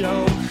into the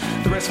show,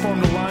 the rest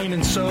formed a line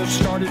and so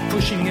started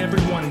pushing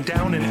everyone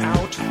down and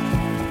out.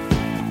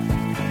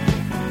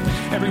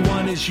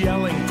 Everyone is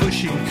yelling,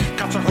 pushing,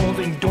 cops are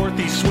holding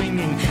Dorothy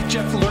swinging.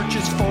 Jeff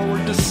lurches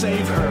forward to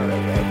save her.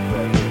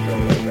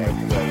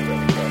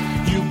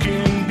 You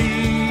can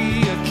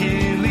be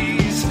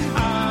Achilles,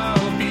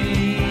 I'll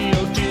be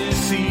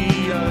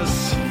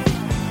Odysseus.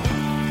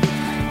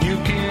 You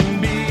can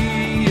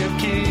be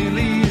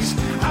Achilles,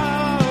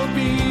 I'll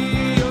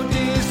be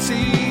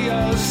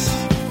Odysseus.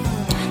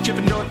 Jeff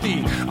and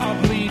Dorothy are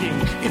bleeding,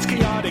 it's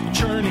chaotic,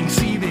 churning,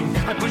 seething.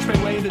 I push my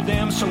way to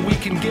them so we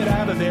can get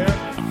out of there.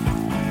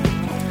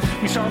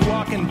 We start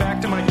walking back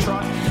to my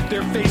truck,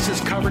 their faces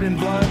covered in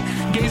blood.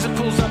 Gaza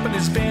pulls up in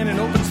his van and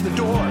opens the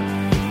door.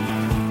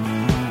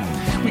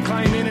 We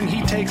climb in and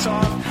he takes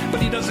off,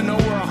 but he doesn't know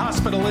where a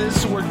hospital is,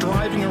 so we're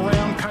driving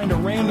around kind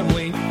of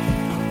randomly.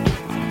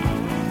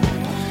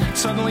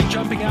 Suddenly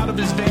jumping out of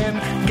his van,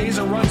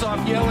 Gaza runs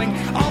off yelling,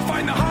 "I'll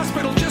find the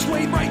hospital, just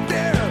wait right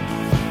there!"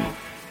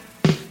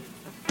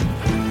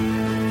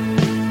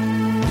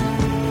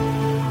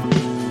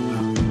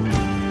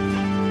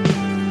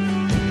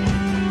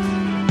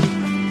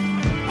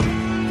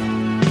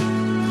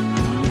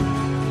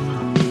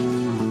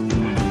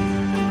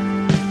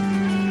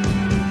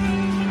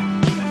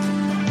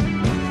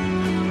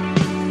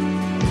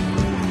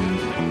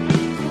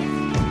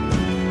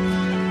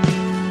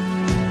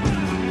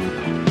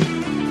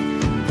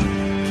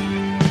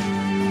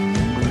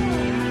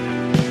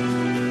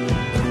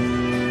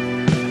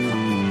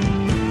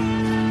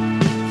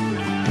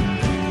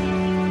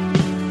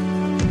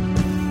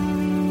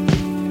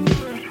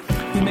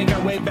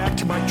 Back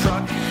to my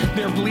truck,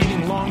 their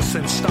bleeding long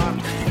since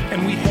stopped,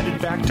 and we headed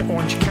back to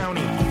Orange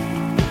County.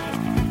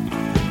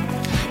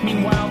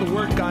 Meanwhile, the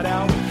word got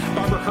out.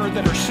 Barbara heard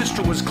that her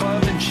sister was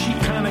clubbed, and she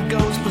kinda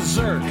goes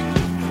berserk.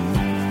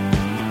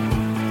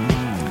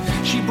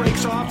 She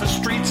breaks off a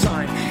street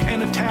sign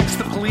and attacks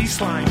the police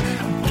line,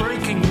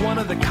 breaking one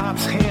of the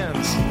cops'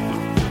 hands.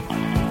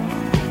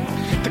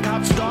 The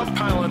cops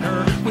dogpiling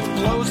her. With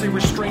blows, they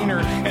restrain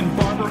her, and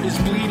Barbara is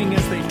bleeding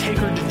as they take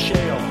her to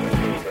jail.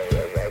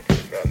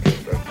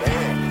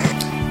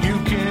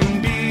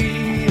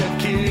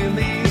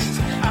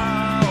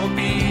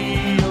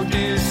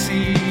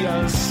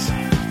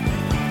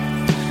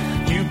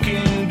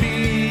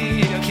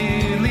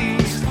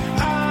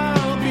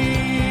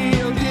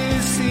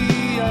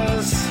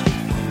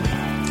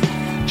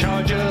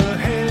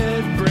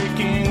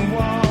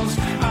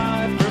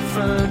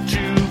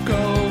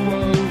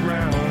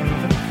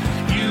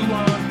 You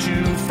want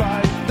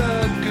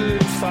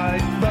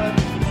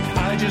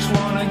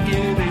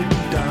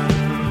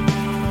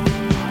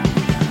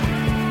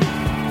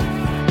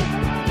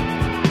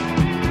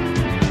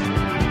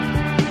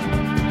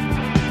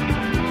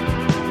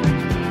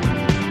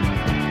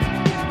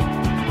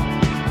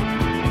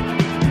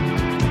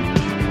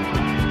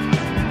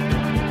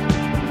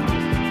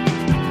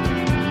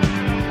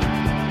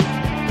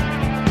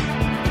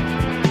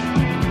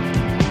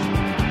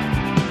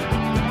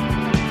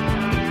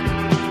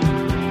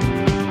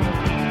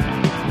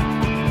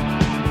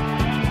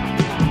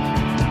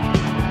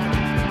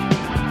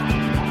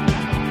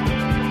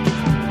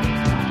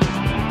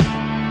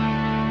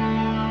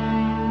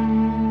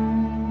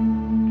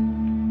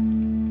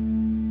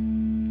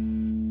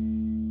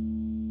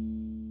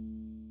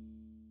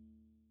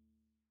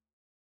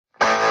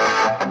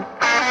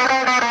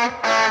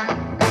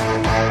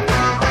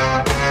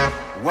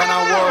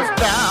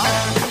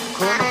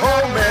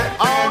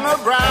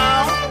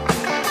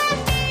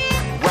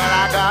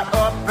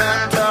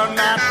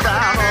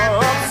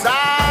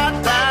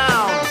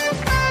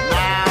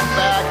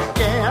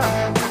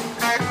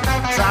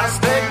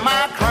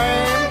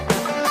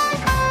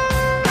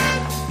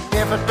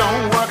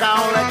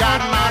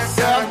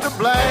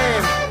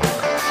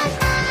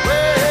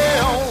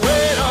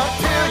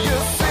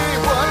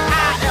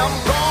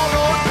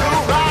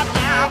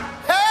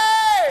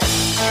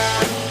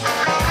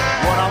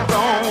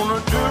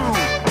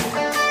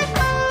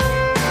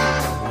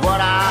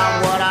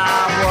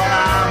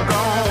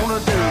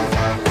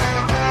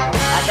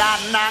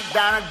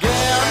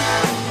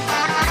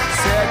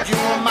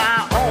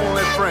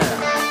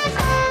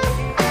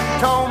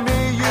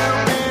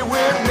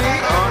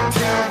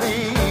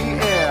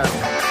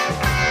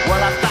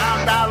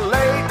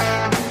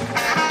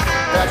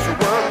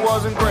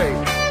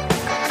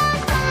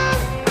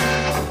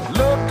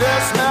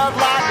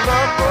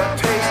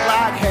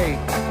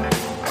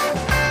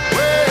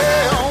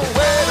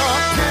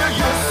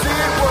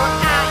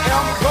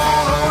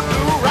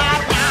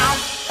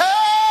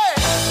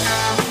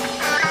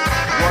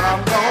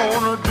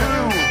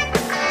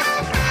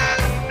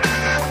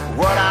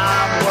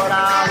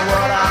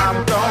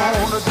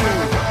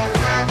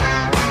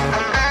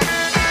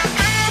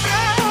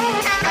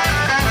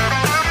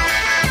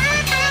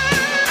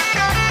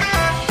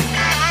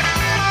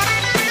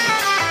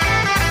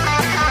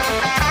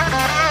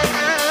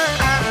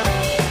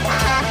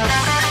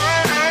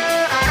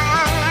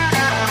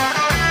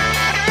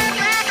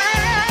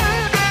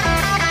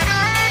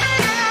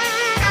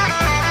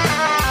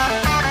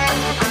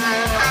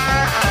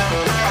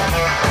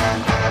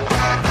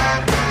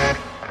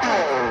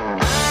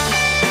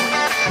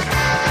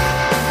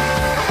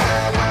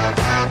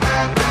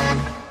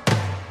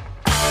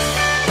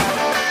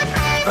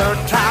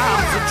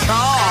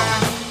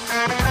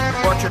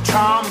but your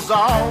charm's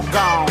all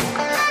gone.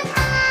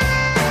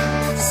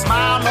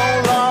 Smile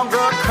no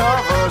longer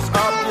covers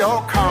up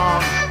your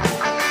calm.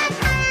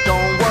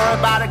 Don't worry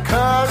about it,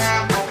 cuz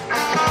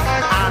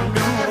I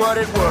knew what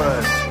it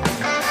was.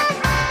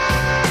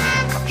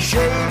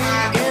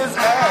 Shady is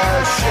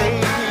as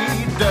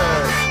shady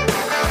does.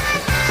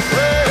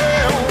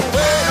 Well,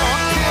 wait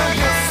until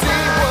you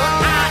see what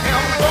I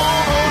am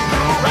gonna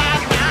do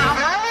right now.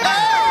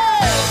 Hey!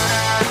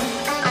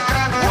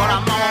 What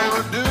I'm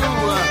gonna do.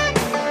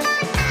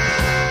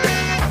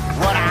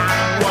 What I'm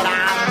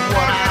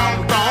gonna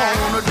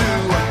do.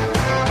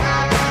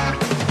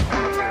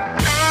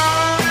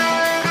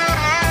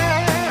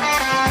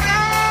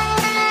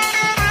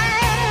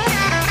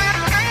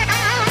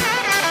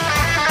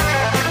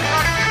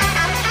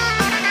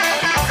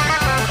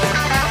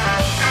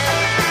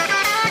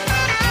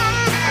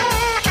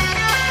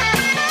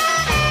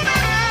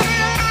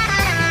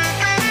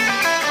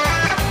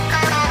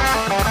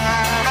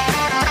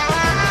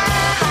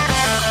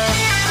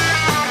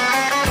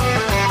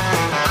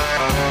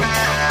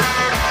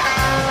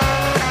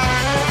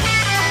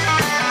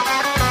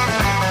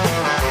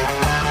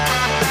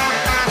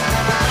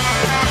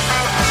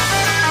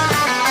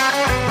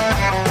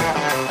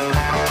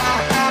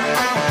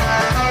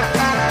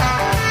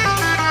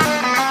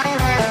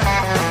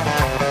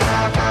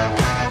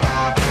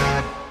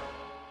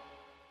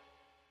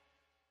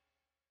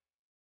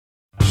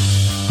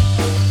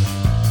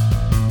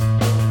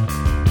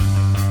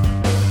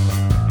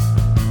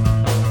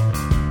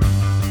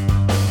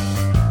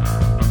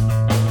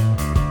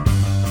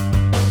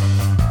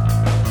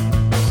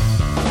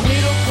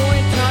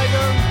 Needlepoint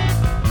tiger,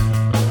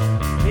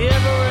 the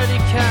ever-ready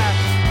cat.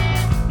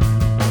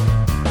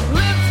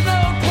 Lips no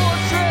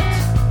portrait,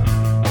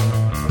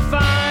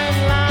 fine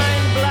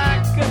line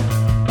black.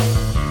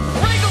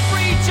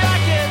 Wrinkle-free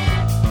jacket,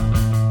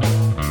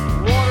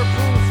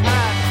 waterproof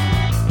hat.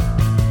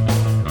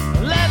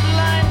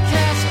 Lead-line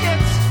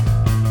caskets,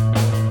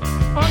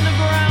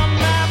 underground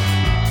map.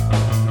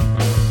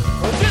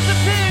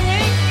 Disappearing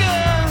ink,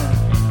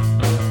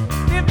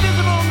 the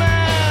invisible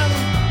man.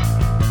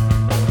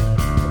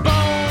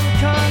 Bone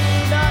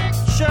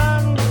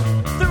conduction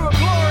through a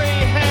glory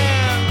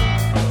hand.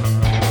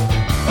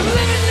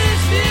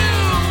 Limitless view.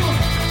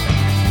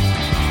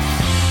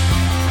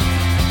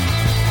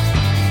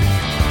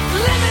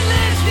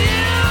 Limitless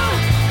view.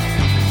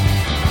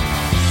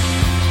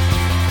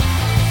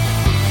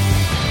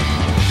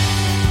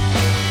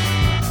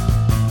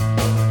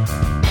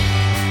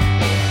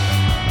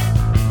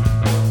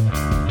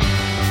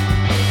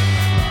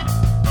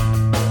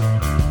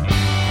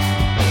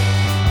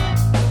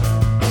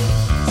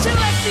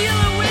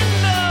 Celestial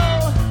window,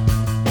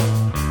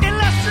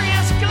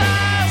 illustrious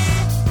glass,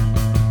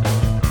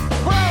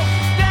 broke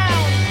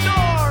down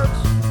doors,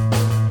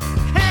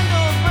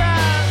 handled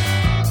brass,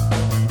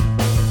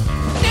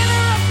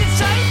 interrupted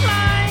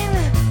sightline,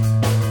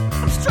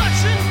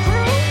 obstruction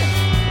crew,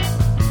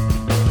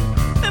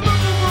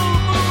 immovable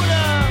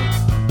Buddha,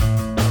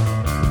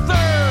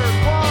 third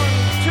 1,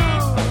 2,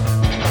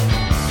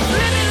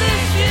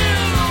 limitless view.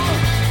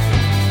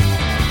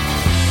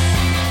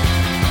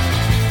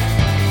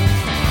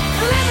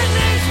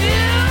 Limitless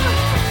view.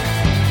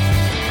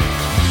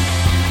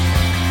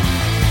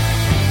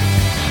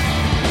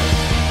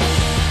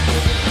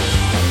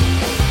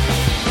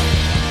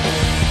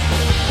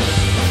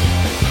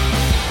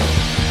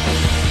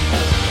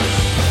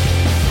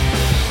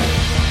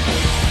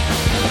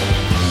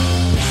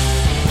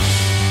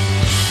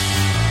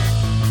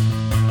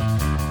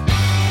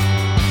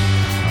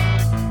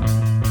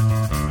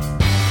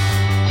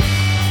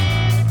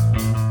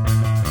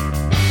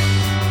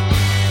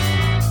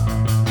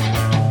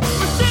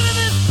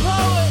 Recidivist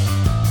poet,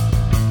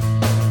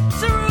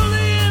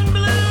 cerulean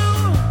blue,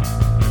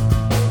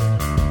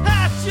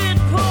 hatchet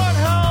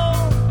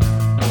porthole,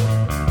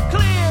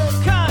 clear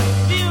cut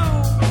view.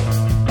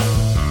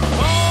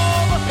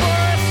 All the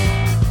forests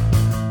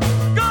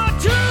go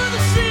to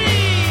the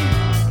sea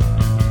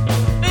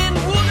in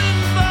wooden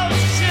boat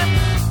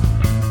ships,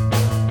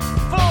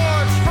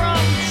 forged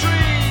from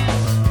trees.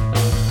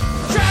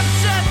 Trap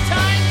set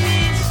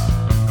timepiece,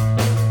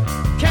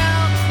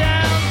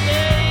 countdown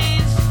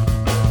days.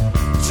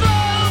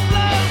 Slow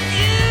blow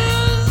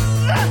fuse,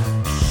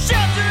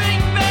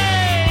 sheltering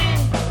bay.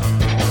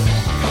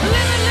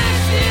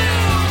 Limitless view.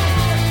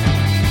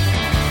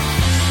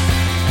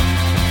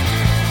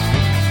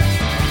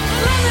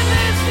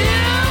 Limitless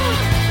view.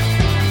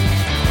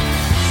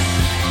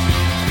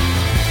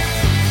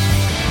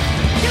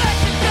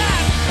 Connect the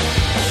dots.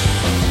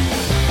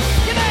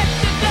 Connect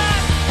the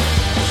dots.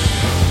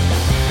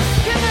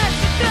 Connect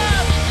the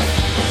dots.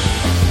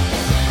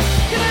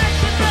 Connect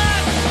the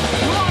dots.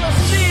 You wanna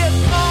see it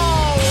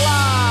all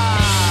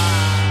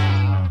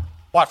live.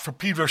 Watt for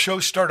Pedro Show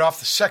start off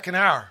the second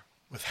hour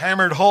with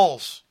Hammered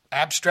Hulls,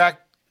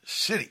 Abstract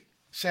City.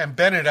 Sam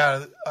Bennett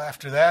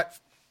after that,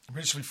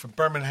 originally from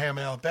Birmingham,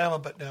 Alabama,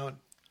 but now in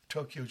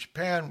Tokyo,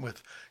 Japan,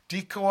 with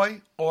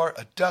Decoy or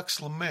A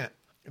Duck's Lament.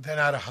 And then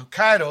out of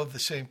Hokkaido, the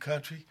same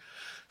country,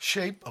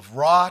 Shape of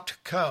Raw to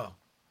Come.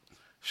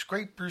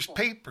 Scraepers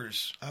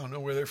Papers. I don't know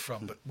where they're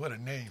from, but what a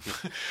name.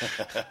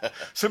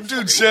 Some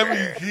dude sent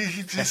me,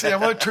 he said, I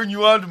want to turn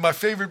you on to my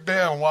favorite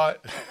band,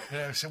 what?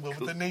 And I said, well,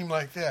 with a name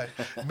like that.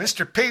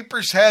 Mr.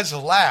 Papers Has a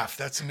Laugh.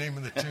 That's the name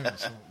of the tune.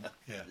 So,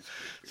 yeah,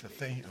 it's a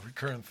thing, a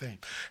recurrent theme.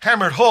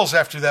 Hammered Hulls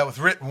after that with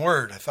written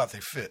word. I thought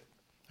they fit.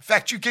 In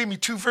fact, you gave me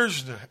 2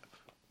 versions of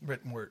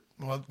written word.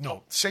 Well,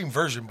 no, same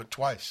version, but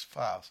twice,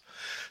 files.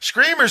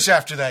 Screamers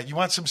after that. You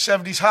want some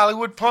 70s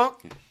Hollywood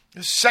punk?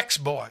 This Sex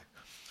Boy.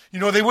 You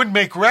know, they wouldn't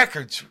make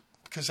records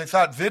because they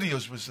thought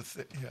videos was the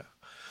thing. Yeah.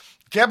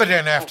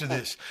 Gebidan after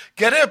this.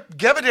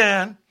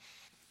 Gebidan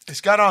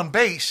has got on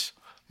bass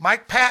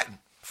Mike Patton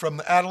from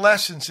the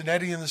Adolescents and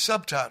Eddie and the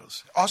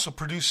Subtitles. Also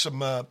produced some,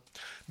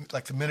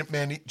 like the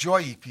Minuteman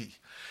Joy EP.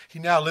 He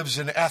now lives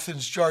in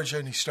Athens, Georgia,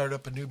 and he started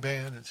up a new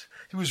band.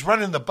 He was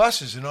running the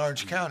buses in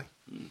Orange County.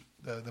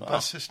 The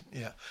bus system,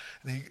 yeah.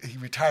 And he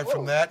retired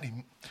from that.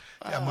 And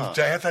he moved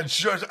to Athens,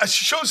 Georgia.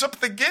 She shows up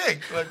at the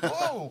gig. Like,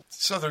 whoa,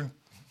 Southern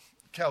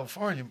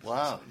California.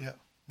 Wow.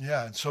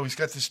 Yeah. And so he's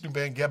got this new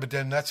band,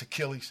 Gebidan. That's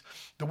Achilles.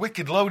 The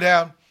Wicked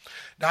Lowdown.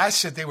 Now, I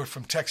said they were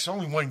from Texas.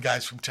 Only one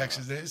guy's from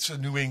Texas. It's a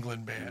New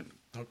England band.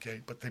 Okay,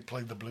 but they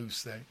play the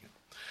blues thing.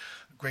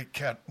 Great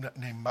cat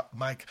named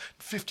Mike.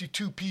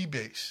 52P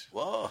bass.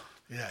 Whoa.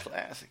 Yeah.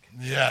 Classic.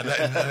 Yeah,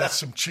 that's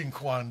some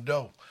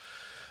Chinquan-do.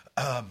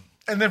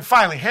 And then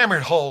finally,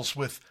 Hammered Hulls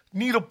with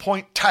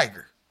Needlepoint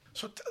Tiger.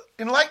 So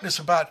enlighten us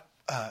about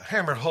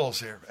Hammered Hulls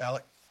there,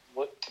 Alec.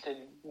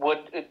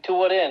 To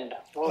what end?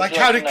 Like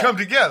how did it come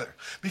together?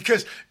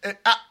 Because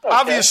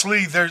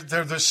obviously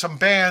there's some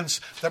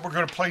bands that we're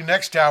going to play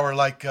next hour,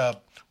 like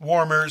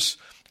Warmers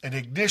and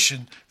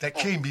Ignition, that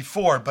came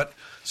before. But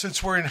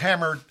since we're in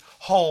Hammered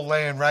Hull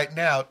land right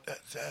now,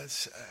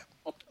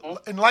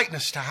 enlighten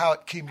us to how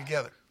it came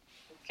together.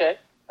 Okay.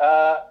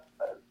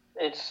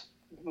 It's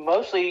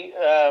mostly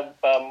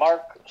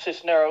Mark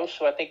Cisneros,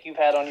 who I think you've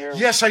had on your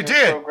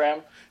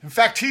program. In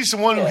fact, he's the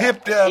one who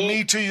hipped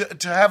me to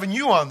having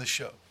you on the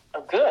show.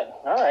 Oh, good.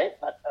 All right.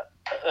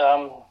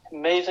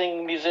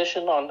 Amazing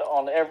musician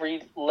on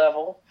every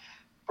level.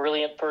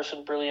 Brilliant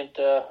person, brilliant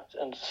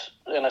and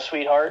a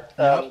sweetheart.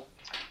 Yep.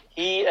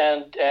 He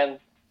and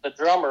the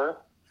drummer,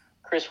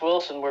 Chris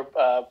Wilson, were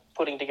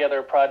putting together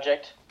a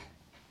project,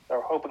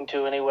 or hoping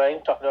to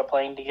anyway, talking about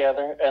playing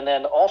together. And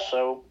then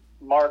also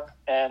Mark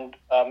and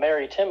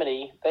Mary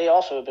Timony, they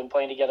also have been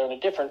playing together in a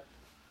different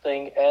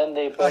thing, and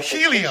they both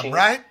Helium,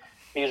 right?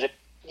 Music.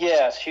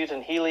 Yes, she was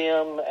in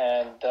Helium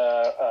and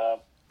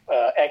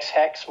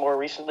X-Hex more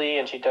recently,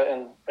 and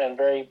and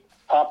very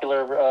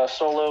popular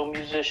solo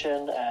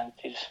musician, and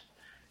she's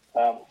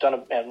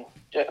done and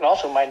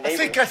also my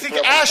neighbor. I think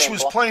Ash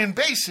was playing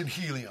bass in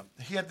Helium.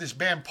 He had this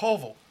band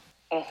Povel.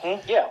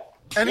 Mm-hmm. Yeah.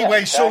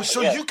 Anyway, exactly,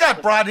 so you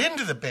got brought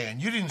into the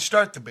band. You didn't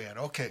start the band,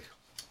 okay?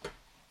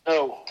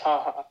 No,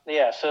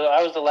 yeah. So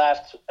I was the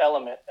last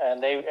element,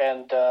 and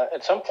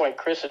at some point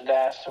Chris had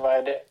asked if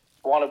I'd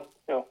want to.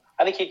 You know,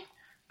 I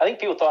think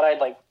people thought I'd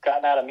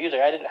gotten out of music.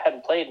 I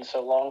hadn't played in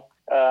so long,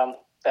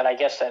 and I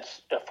guess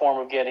that's a form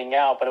of getting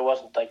out. But it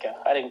wasn't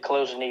I didn't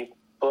close any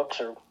books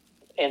or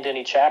end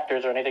any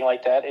chapters or anything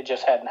like that. It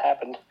just hadn't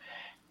happened.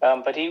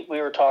 But we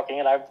were talking,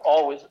 and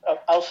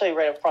I'll say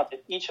right up front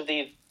that each of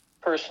these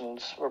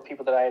persons were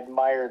people that I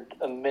admired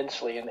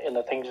immensely in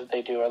the things that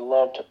they do. I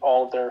loved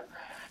all of they're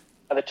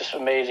just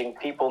amazing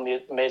people,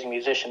 amazing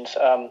musicians.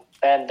 So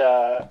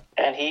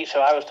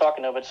I was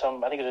talking to him at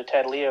I think it was a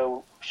Ted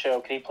Leo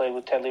show. He played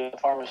with Ted Leo the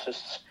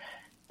Pharmacists,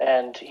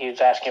 and he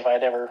was asking if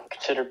I'd ever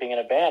considered being in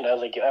a band. I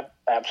was like, yeah,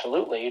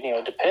 absolutely. You know,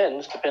 it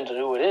depends on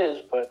who it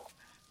is. But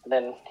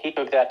then he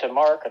took that to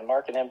Mark, and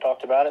Mark and him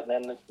talked about it.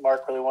 And then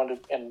Mark really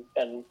wanted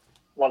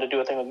to do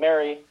a thing with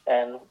Mary,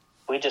 and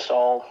we just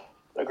all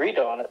agreed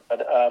on it.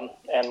 But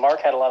and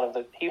Mark had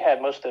he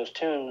had most of those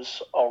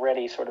tunes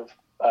already sort of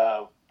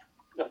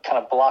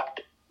kind of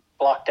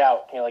blocked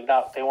out. You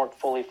know, they weren't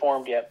fully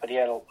formed yet, but he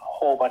had a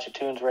whole bunch of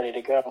tunes ready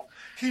to go.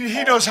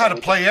 He knows how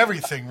to play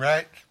everything,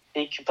 right?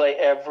 He can play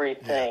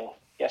everything. Yeah.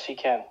 Yes, he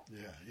can.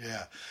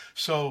 Yeah.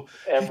 So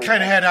he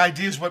kind of had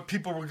ideas what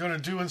people were going to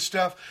do and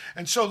stuff.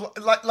 And so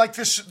like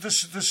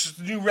this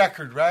new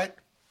record, right?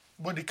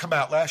 When did it come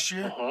out, last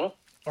year? Mm-hmm.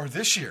 Or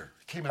this year?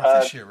 It came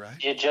out this year, right?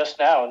 Yeah, just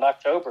now in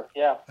October.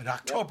 Yeah. In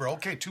October. Yep.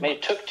 Okay. 2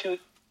 months. It took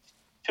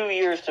two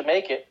years to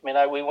make it. I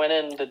mean, we went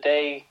in the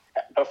day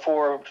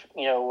before,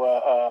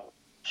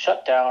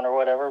 shutdown or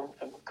whatever,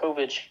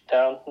 COVID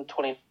shutdown in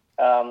 20.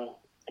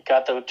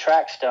 Got the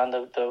tracks done,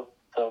 the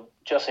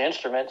just the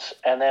instruments,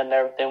 and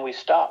then we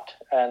stopped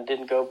and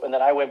didn't go. And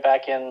then I went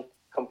back in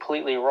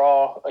completely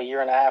raw a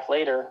year and a half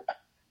later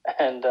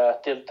and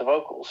did the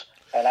vocals.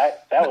 And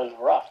that was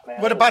rough,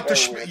 man. What about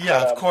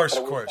of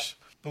course.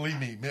 Believe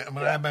me, man,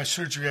 when I had my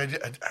surgery,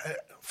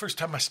 first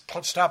time I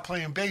stopped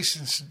playing bass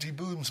since D.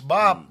 Boom's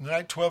mom, and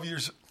I'm 12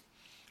 years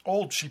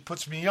old, she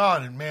puts me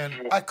on, and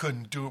man, I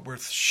couldn't do it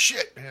worth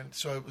shit, man.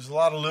 So it was a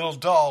lot of Little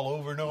Doll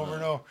over and over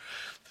and over.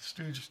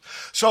 The Stooges.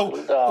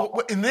 So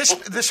in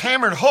this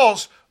Hammered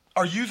Hulls,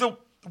 are you the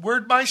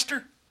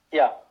Wordmeister?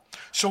 Yeah.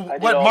 So I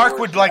did what, all Mark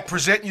the would words. like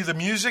present you the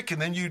music,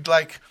 and then you'd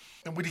like,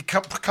 and would he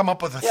come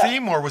up with a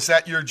theme, or was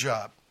that your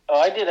job? Oh,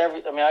 I did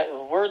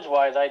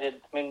words-wise, I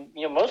did. I mean,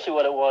 mostly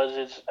what it was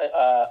is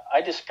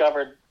I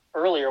discovered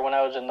earlier when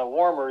I was in the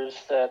warmers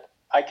that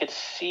I could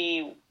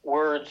see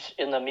words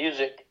in the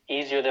music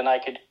easier than I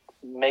could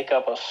make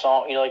up a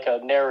song, like a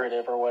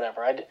narrative or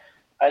whatever. I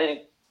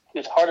didn't.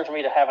 It's harder for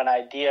me to have an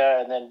idea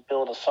and then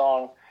build a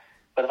song.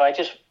 But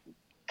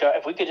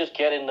if we could just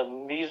get in the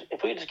music,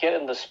 if we could just get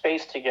in the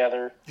space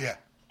together,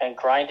 and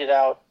grind it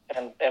out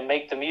and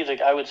make the music,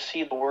 I would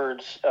see the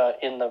words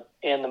in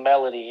the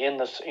melody.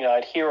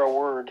 I'd hear a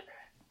word,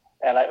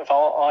 and if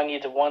all I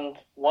needed one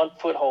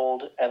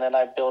foothold, and then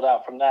I build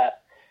out from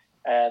that.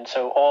 And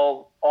so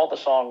all the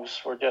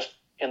songs were just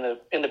in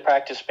the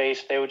practice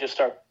space. They would just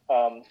start.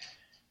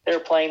 They were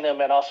playing them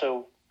and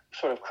also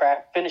sort of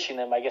finishing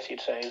them, I guess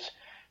you'd say.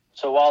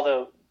 So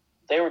while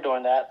they were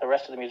doing that, the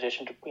rest of the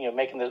musicians,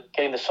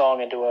 getting the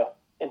song into a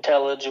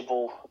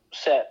intelligible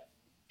set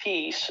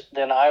piece,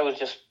 then I was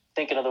just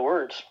thinking of the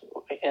words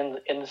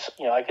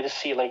I could just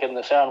see like in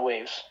the sound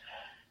waves,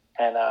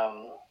 and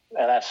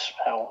that's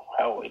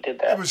how we did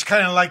that. It was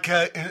kind of like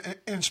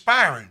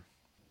inspiring,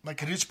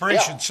 like an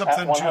inspiration,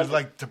 something to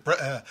like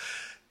to.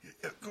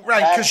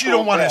 Right, because you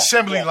don't want an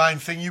assembly line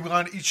thing. You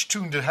want each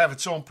tune to have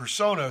its own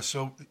persona,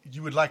 so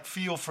you would like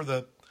feel for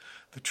the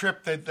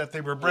trip that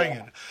they were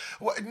bringing.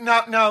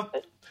 Yeah. Now,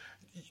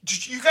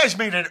 did you guys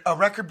made a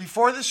record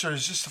before this, or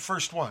is this the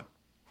first one?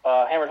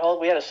 Hammered Hulls,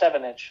 we had a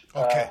 7-inch.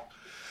 Okay.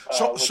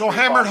 So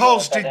Hammered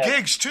Hulls did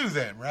gigs too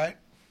then, right?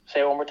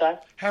 Say it one more time?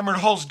 Hammered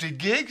Hulls did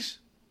gigs?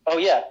 Oh,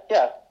 yeah.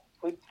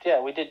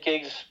 We did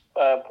gigs,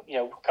 a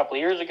couple of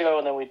years ago,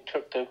 and then we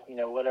took the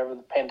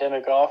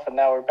pandemic off, and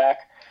now we're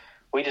back.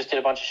 We just did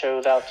a bunch of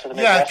shows out to the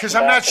Midwest. Yeah, because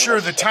I'm not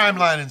sure the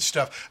timeline and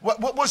stuff.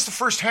 What was the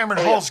first Hammered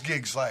Hulls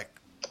gigs like?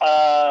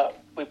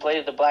 We played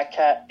at the Black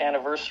Cat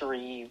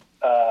anniversary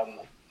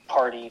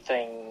party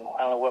thing.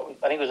 I don't know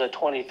I think it was a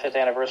 25th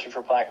anniversary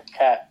for Black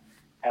Cat,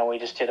 and we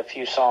just did a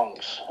few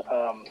songs.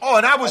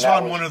 And I was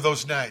on one of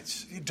those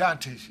nights.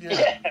 Dante's,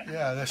 yeah,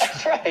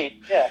 that's right.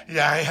 Yeah,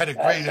 yeah, I had a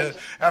great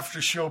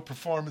after show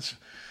performance.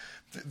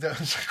 That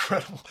was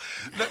incredible.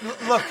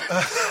 Look,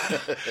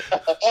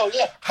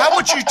 how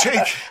would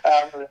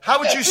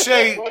you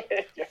say?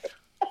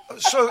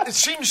 So it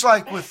seems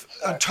like with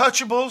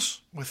Untouchables,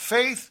 with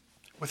Faith,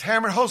 with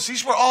Hammered Hulls,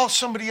 these were all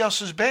somebody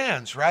else's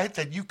bands, right?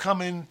 That you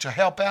come in to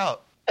help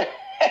out.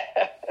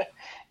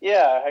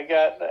 Yeah,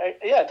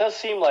 it does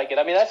seem like it.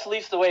 I mean, that's at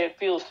least the way it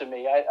feels to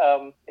me.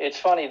 It's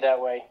funny that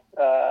way.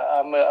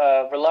 I'm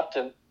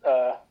reluctant.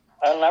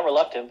 I'm not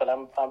reluctant, but I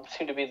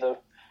seem to be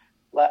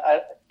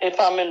if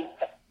I'm in,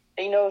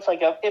 it's like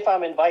if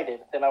I'm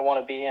invited, then I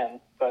want to be in,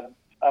 but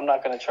I'm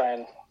not going to try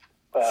and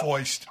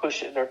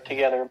push it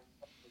together.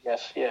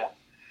 Yes, yeah.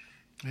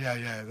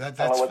 Yeah. That's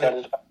what that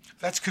is about.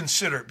 That's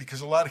considerate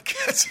because a lot of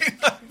cats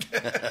ain't like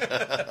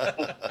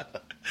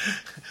that.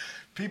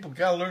 People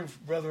gotta learn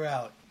from brother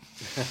Alec.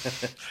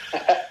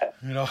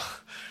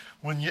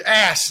 When you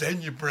ask,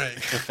 then you bring.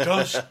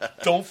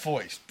 Don't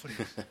foist,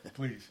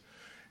 please.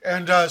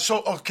 And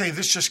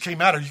this just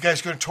came out. Are you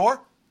guys going to tour?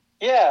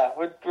 Yeah,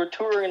 we're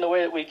touring the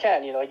way that we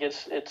can.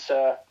 It's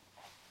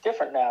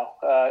different now.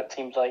 It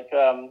seems like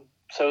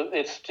so.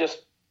 It's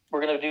just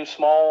we're going to do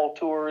small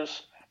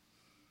tours.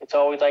 It's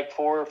always like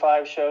 4 or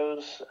 5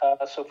 shows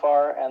so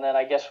far, and then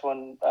I guess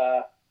when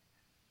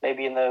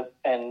maybe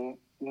in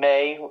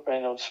May,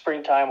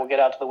 springtime, we'll get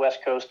out to the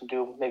West Coast and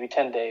do maybe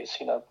 10 days.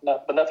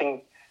 But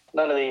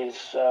none of these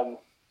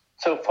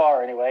so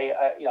far anyway.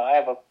 I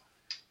have a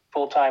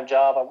full-time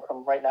job.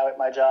 I'm right now at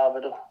my job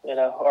at an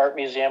art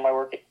museum. I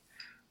work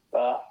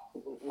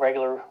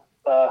regular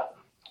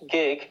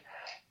gig,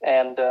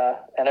 and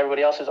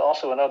everybody else is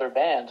also in other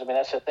bands. I mean,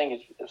 that's the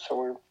thing.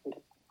 So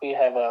we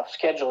have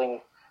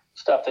scheduling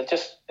stuff that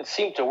it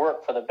seemed to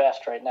work for the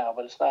best right now,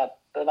 but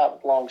they're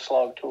not long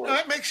slog tours. No,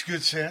 that makes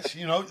good sense.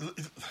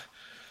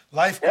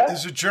 Life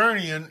is a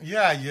journey, and you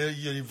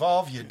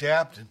evolve, you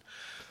adapt, and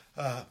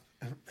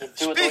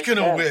speaking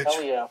of which,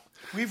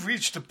 we've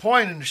reached a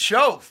point in the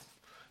show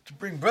to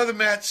bring Brother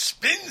Matt's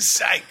spin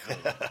cycle.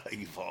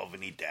 Evolve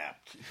and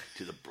adapt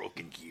to the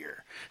broken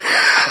gear.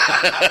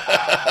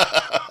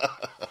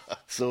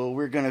 So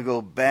we're going to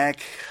go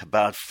back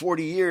about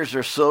 40 years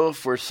or so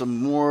for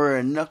some more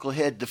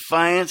knucklehead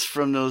defiance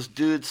from those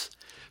dudes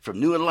from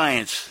New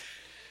Alliance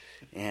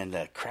and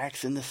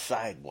Cracks in the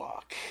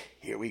Sidewalk.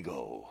 Here we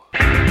go.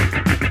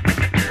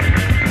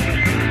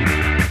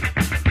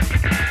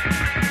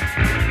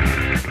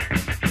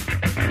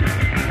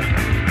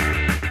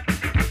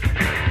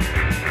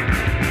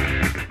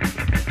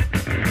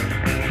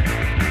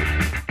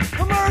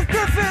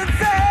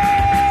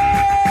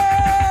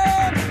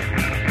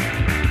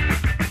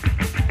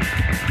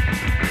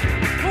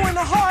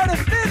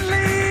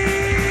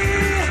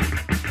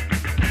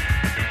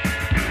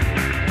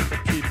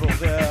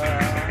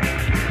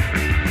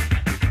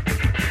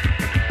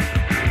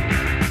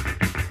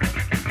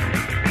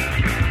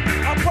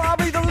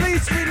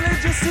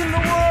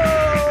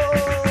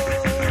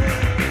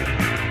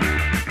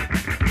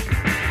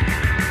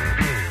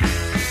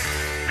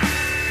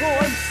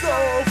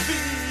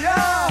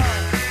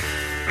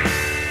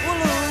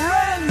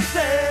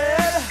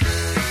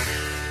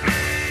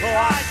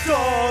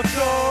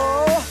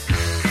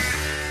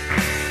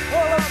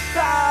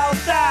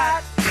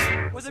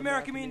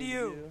 America mean to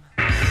you?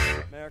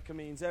 America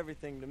means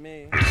everything to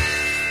me.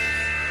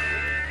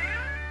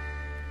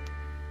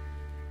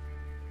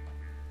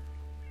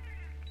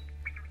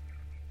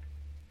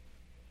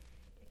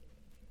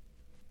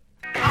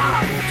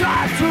 I'm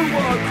tied to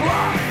a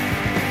clock,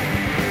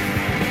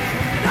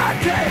 and I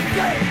can't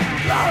get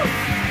close.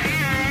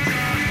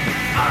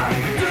 I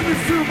do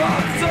this to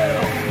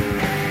myself,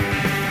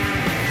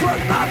 put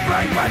my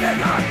brain right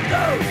in her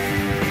nose.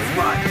 It's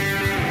right,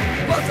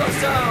 what's the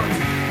sound?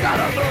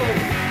 Gotta move,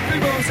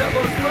 people have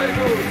those play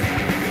moves.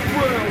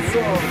 Real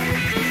song.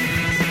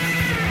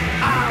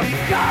 I've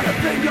gotta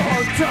take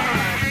your time,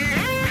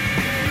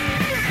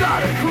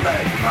 gotta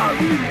collect my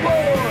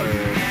reward.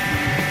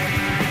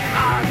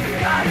 I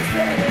gotta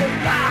stay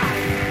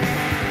alive.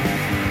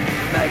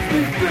 Makes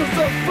me feel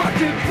so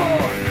fucking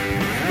bored.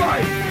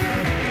 Right,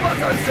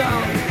 what's our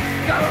sound?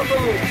 Gotta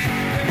move,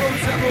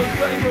 moves and moves,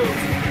 play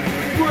moves.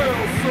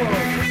 Real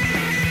song.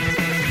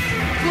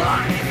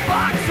 Clock,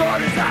 box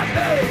orders I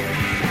made.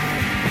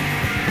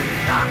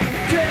 I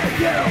can't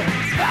get them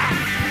back.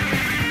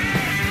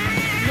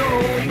 No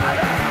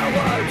matter how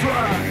I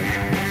try,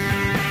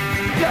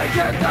 can't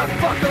get that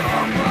fucker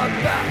off my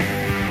back.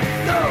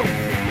 No.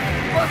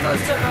 What's the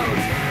sound?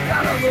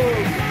 Gotta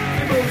move.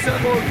 He moves and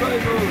moves, play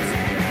moves.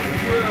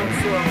 Real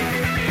slow.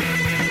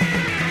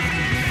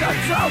 That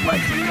sound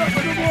wakes me up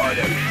in the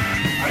morning.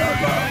 I don't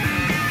know.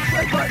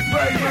 Make my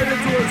brain right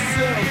into a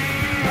cell.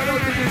 I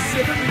don't do this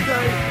shit every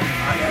day.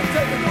 I ain't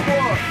taking no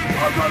more.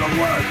 I'll go to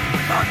work.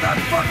 Knock that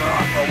fucker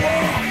off the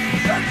wall.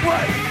 Then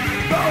wait.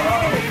 Go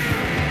home.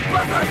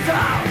 What's the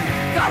sound?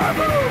 Gotta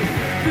move.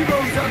 He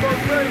moves and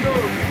moves, play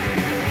moves.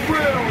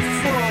 Real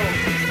slow.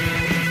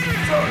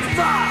 So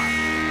stop.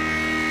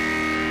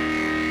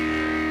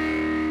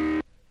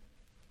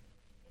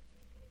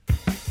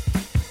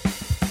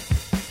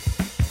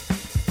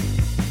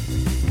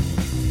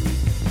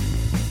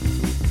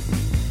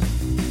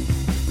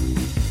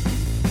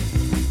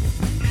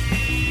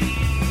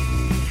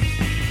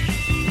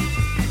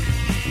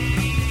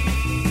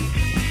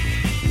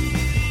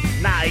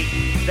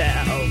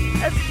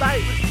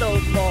 Light was no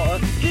more,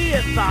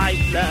 deified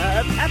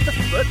love at the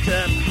foot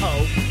of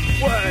hope.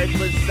 Word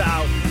was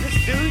out, this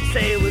dude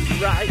say it was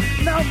right.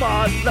 No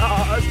more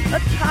laws, a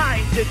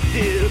time to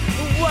do.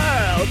 The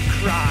world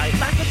cried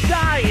like a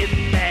dying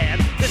man.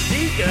 The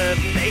League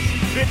of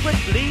Nations gripped with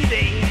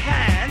bleeding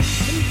hands.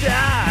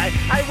 And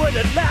I would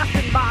have laughed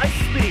in my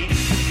sleep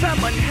if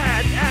someone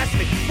had asked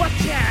me, what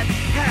chance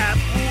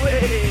have we?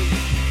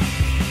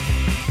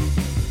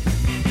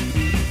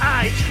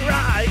 I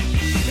tried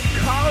to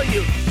call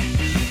you,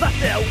 but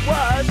there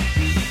was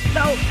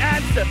no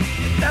answer.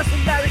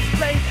 Nothing that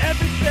explained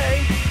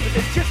everything. Was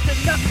it just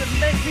enough to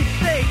make me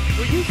think?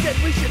 Well, you said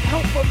we should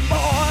hope for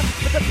more,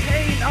 but the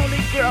pain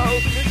only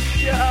grows to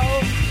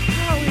show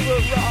how we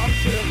were wrong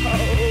to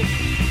hope.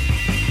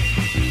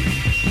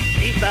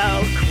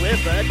 People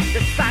quivered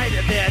the sight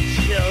of their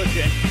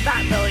children,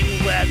 not knowing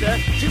whether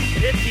to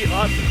pity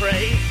or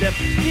praise them.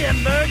 The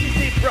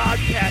emergency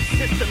broadcast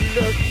system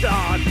looked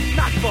on,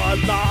 not for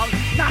long,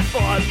 not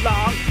for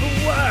long. The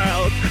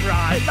world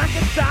cried like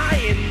a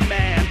dying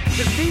man.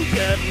 The League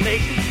of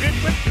Nations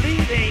gripped with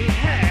bleeding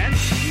hands.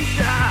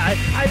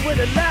 I would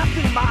have laughed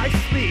in my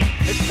sleep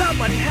if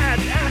someone had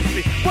asked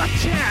me, what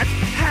chance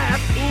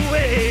have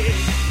we?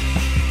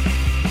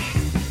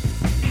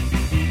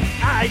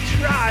 I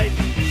tried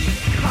to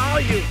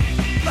call you,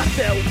 but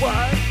there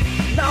was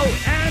no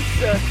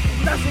answer.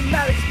 Nothing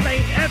that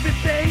explained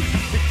everything.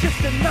 It's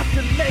just enough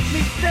to make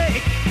me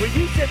think. Well,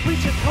 you said we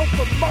should hope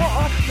for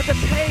more, but the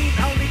pain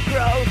only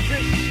grows to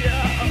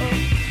show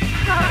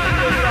how we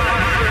were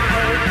wrong to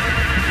hope.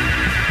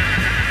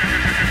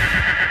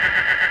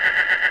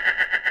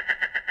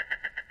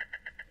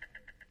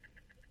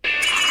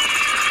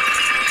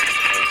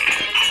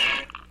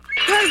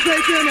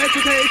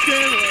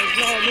 Education was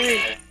on me.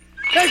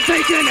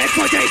 Education,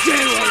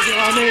 exploitation was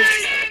on me.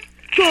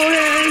 Go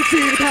ahead and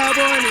see the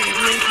cowboy in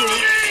the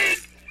scene.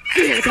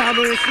 See the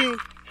cowboy scene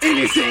in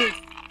the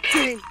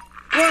scene.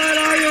 What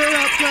are your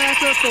upclass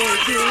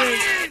authorities doing?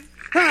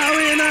 How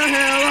in the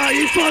hell are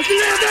you supposed to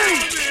live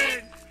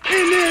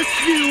in this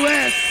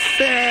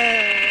USA?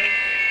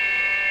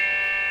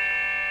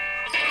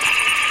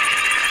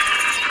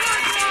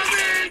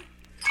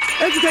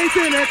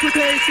 Education,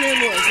 exploitation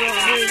was on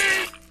me.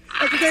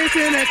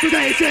 Education,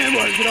 exploitation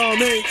wasn't on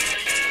me.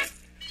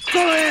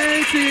 Go ahead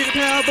and see the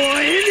cowboy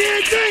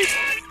Indian seat.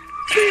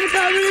 See the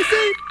cowboy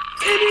seat,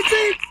 Indian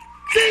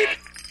seat.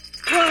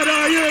 What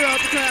are your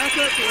upper class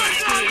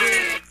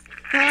authorities?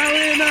 How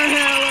in the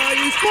hell are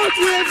you supposed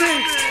to live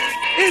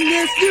in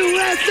this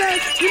USA,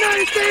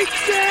 United States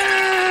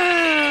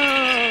town?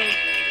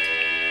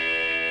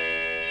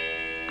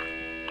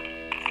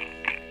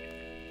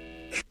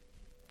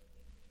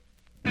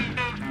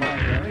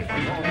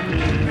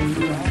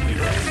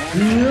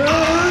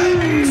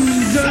 I'm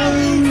so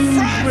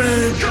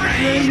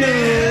frustrated.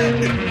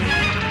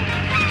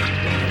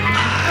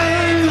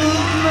 I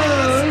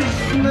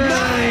lost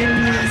my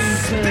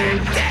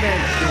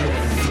perspective.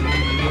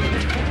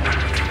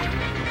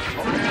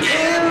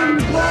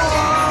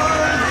 Impossible.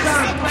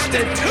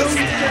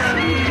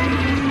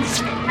 friends.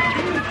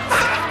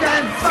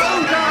 Fucking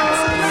photos.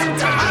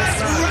 Let's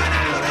run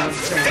out of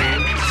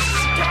things.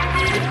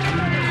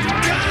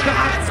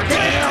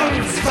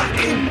 Goddamn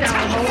fucking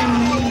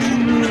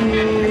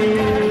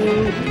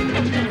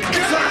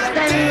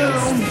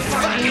goddamn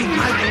fucking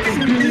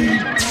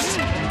hyperbeat.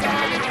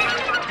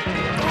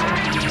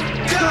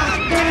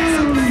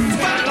 Goddamn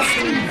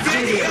fucking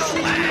video.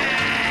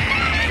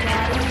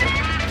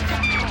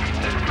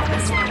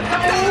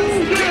 Don't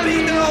give me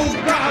no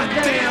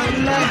goddamn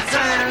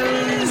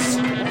lessons.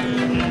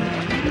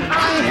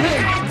 I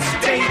hate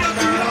state of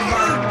the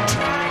art.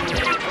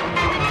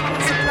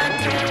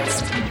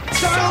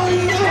 So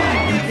more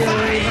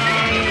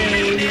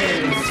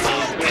in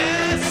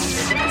focus.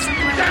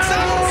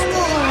 So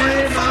more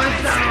if I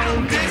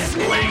found this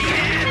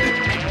land.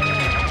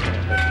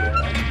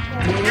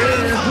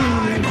 Will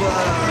anyone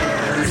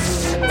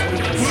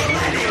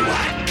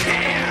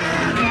care?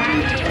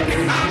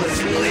 I was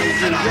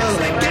leaving all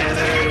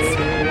together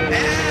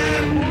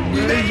and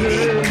maybe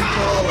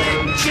call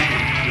it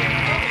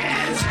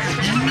jazz.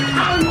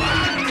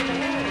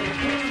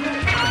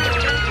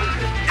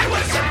 It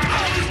was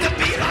supposed to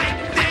be like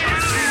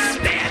this,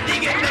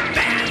 standing in the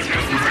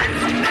bathroom for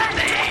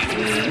nothing.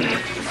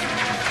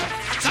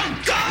 So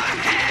go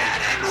ahead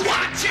and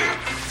watch your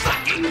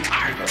fucking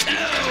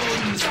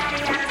cartoons.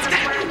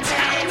 Then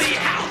tell me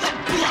how the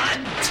blood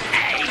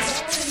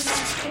tastes.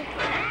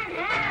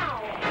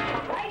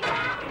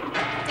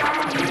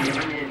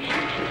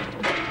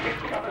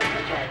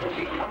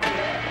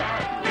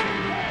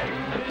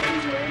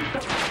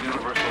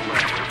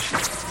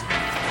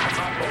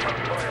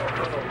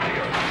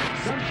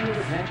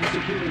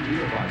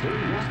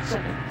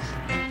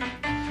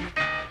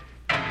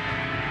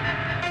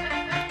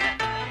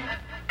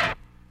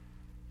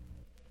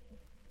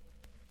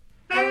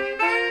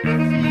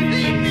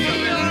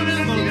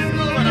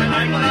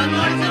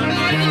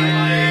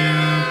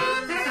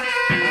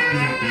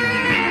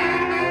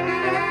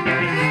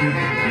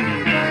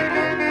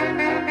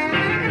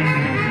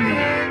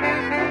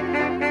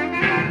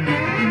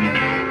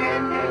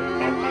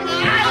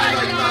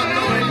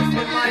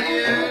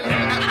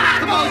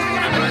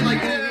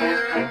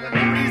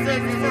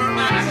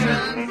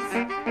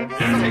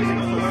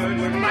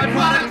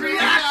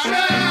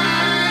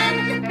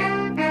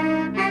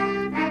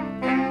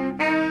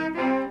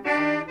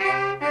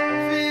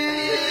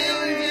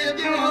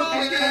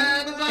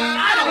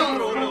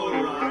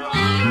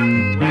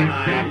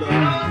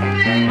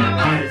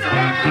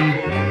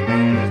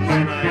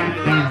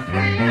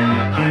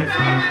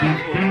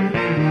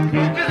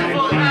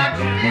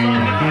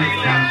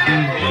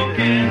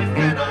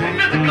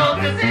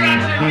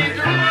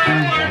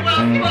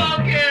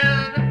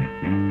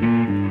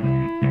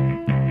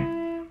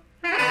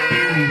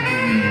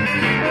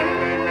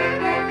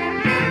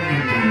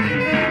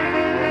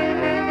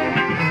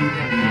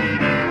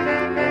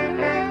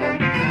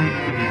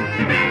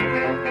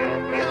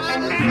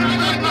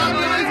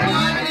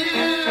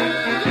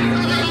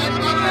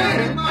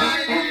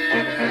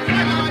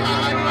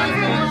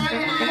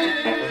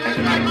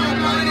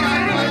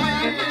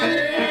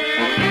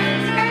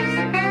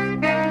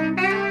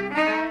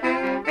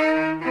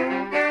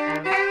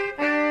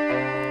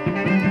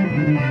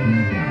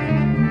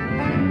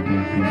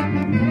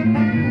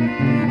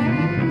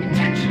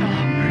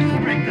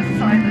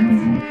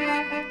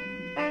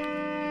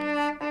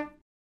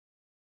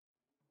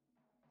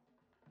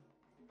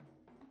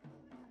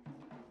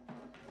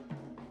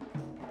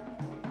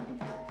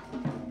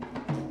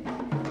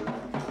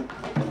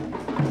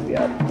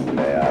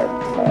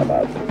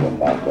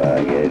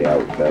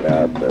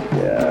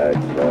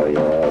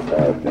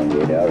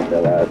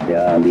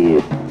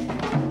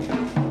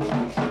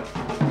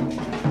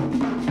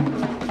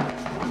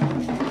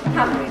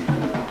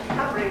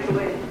 Hammery who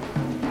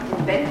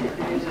invented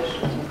the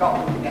musicians and got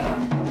them together.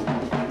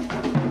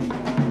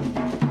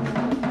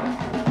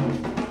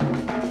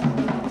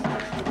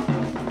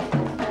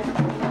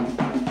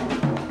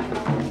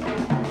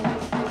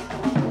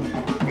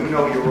 You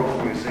know your own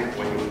music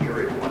when you hear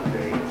it one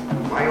day.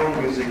 My own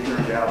music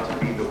turned out to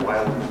be the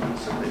wild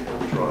roots of the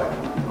hill tribe,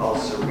 Al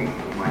Serene,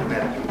 whom I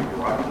met through the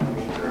Iraqi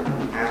painter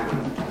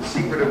Hamlin. The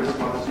secret of his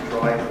mother's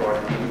tribe,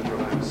 guarded even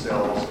from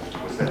themselves,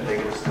 was that they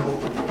were still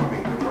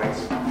performing the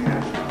rites of the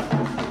man.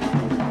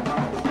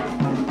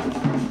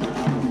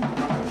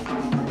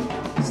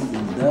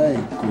 Stendai,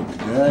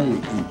 Kukrai,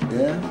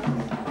 Inter,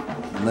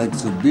 like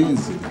the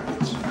beans in the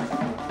kitchen.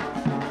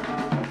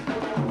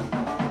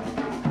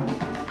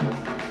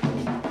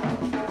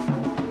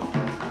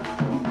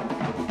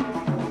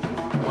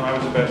 When I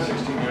was about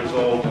 16 years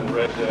old and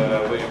read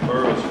William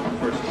Burroughs for the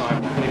first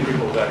time, many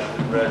people have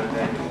actually read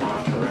anything on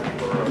or any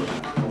Burroughs.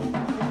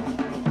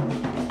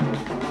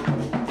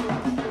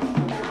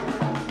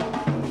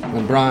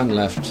 When Brian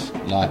left,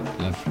 light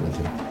left with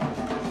him.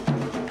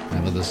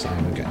 Never the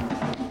same again.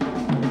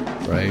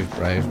 Brave,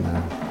 brave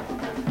man.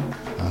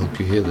 I hope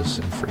you hear this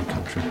in free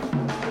country.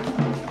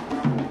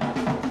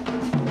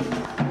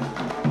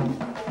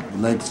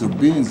 Like the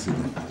beans in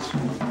the kitchen.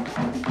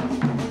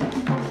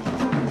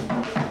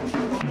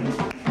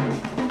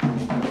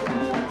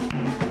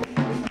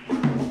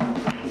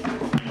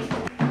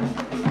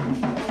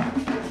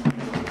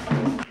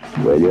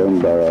 William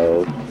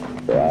Burroughs,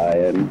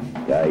 Brian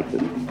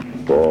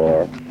Dyson,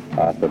 4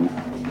 Autumn,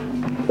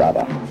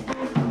 Sabbath.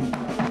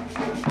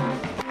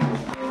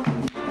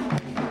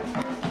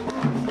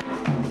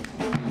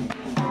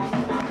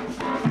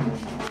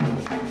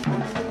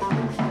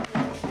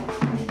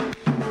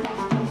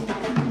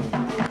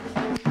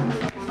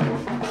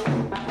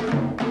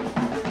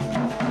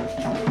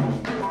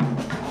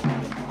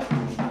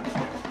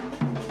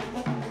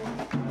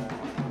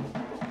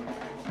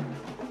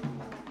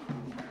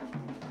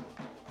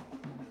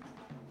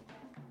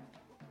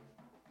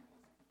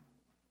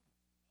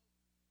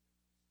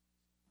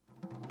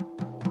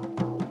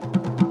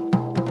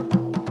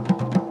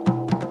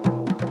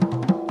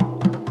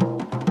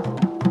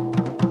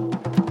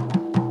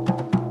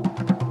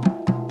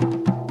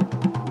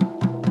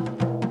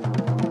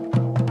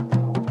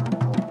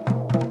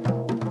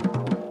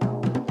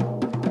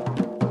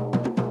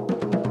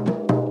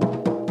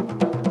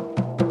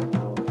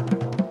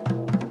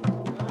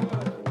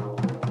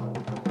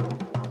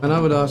 And I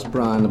would ask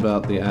Brian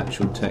about the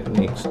actual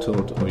techniques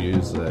taught or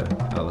used there,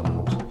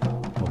 lament,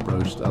 or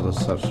broached other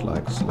such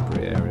like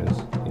slippery areas.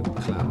 He would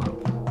clam up.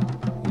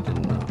 He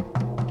didn't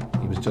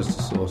know. He was just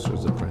a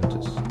sorcerer's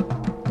apprentice.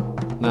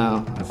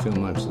 Now, I feel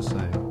much the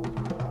same.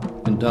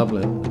 In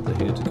Dublin, at the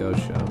Here to Go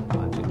show,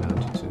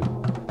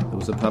 1992, there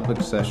was a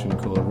public session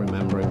called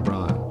Remembering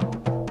Brian,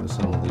 where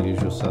some of the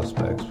usual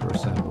suspects were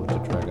assembled to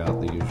drag out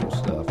the usual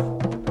stuff.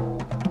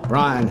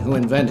 Brian, who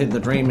invented the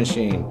dream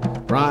machine.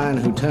 Brian,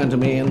 who turned to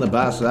me in the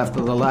bus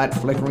after the light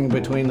flickering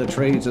between the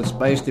trees had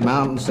spaced him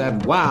out and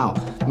said, "Wow,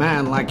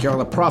 man, like you're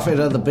the prophet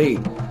of the beat.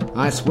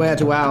 I swear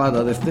to Allah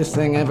that if this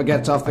thing ever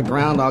gets off the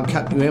ground, I'll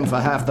cut you in for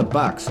half the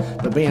bucks.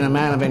 For being a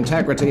man of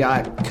integrity,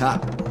 I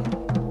cut."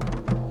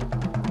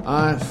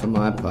 I, for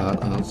my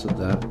part, answered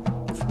that,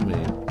 for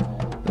me,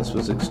 this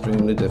was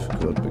extremely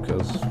difficult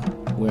because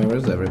where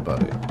is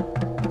everybody?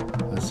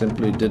 I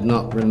simply did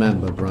not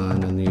remember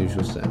Brian in the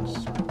usual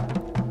sense.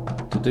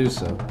 To do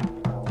so,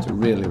 to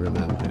really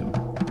remember him,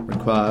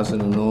 requires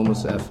an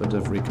enormous effort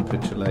of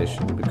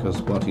recapitulation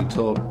because what he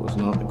taught was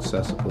not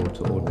accessible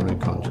to ordinary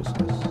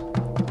consciousness.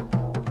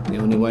 The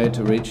only way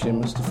to reach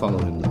him is to follow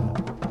him there.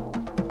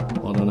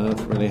 What on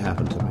earth really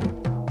happened to me?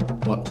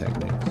 What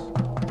techniques?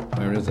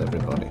 Where is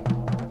everybody?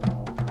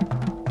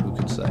 Who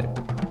can say?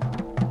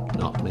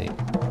 Not me.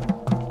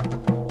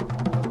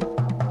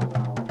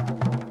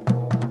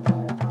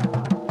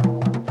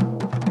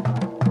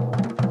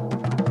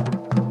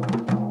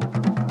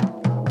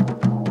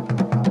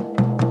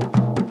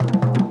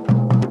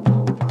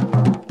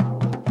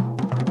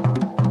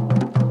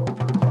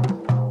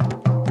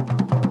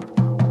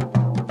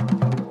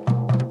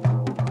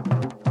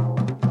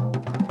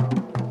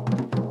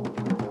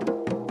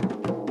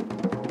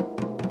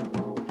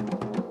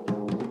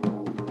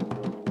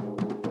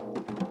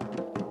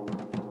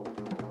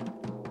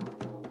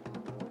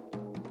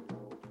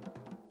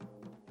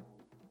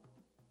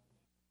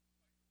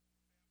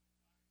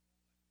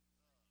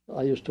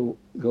 I used to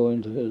go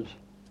into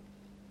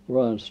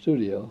Brian's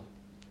studio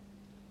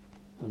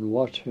and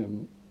watch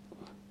him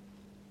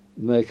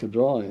make a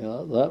drawing.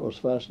 That was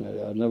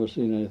fascinating. I'd never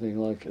seen anything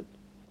like it.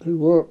 He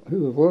was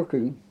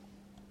working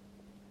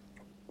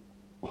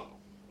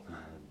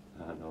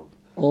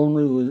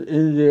only with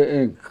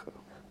India ink,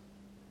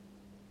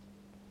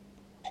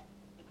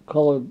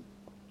 colored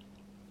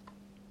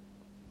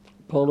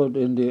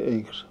India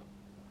inks.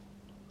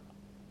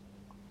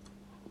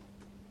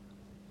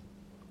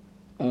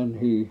 And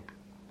he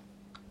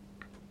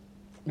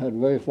had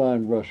very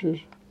fine brushes.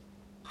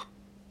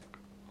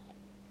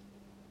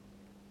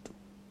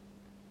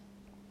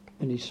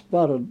 And he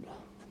spotted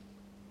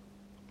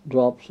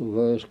drops of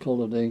various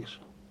colored inks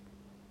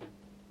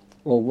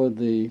over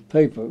the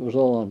paper. It was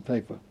all on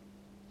paper.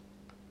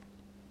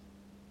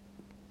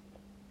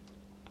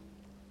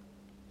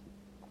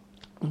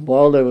 And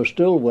while they were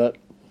still wet,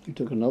 he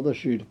took another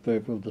sheet of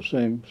paper of the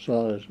same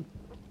size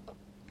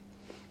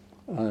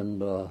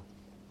and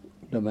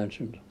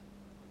dimensioned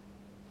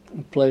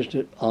and placed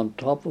it on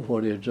top of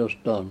what he had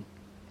just done,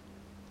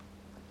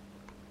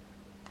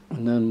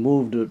 and then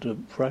moved it a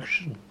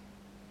fraction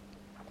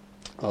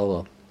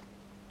of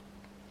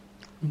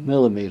a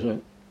millimeter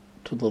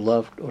to the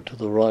left or to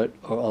the right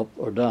or up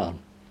or down.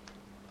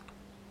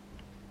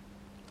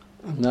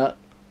 And that,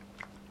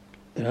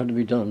 it had to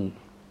be done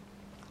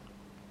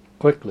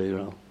quickly,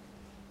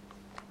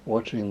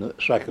 watching the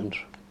seconds.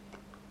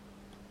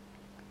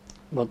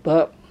 But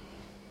that,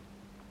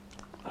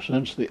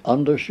 since the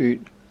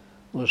undersheet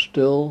was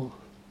still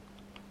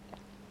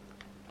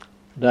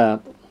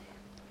damp,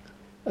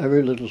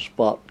 every little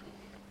spot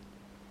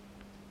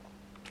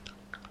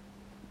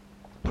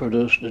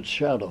produced its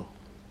shadow,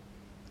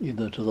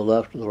 either to the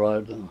left or the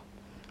right, and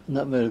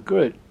that made it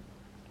great.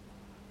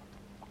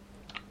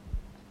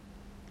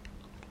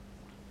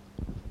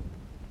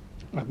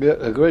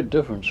 A great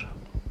difference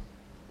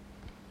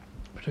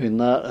between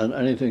that and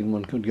anything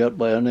one could get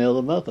by any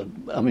other method.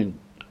 I mean,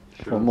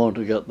 for one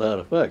to get that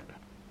effect,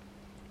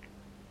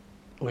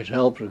 which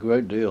helps a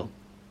great deal,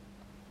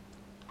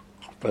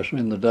 especially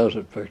in the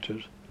desert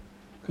pictures.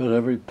 Because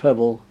every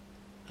pebble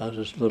has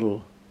its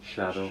little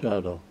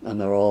shadow, and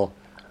they're all,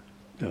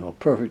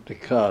 perfectly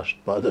cast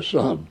by the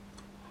sun.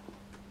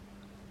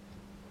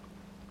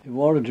 He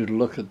wanted you to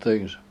look at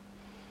things,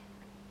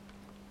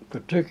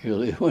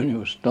 particularly when you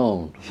were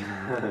stoned.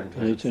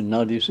 And he said,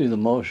 now do you see the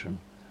motion?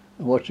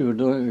 And what you were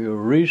doing, you were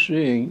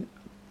re-seeing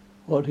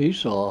what he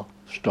saw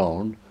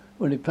stoned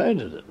when he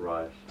painted it.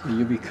 Right. And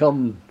you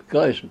become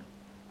Geisen.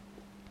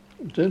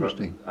 It's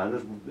interesting. And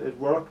it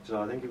worked.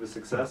 I think it was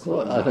successful.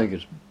 Well, I think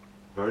it's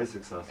very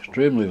successful.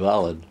 Extremely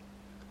valid,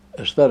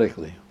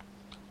 aesthetically.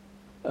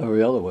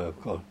 Every other way,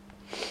 of course.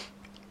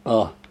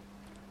 Oh,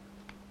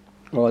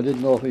 I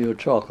didn't offer you a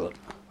chocolate.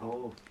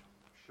 Oh,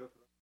 sugar.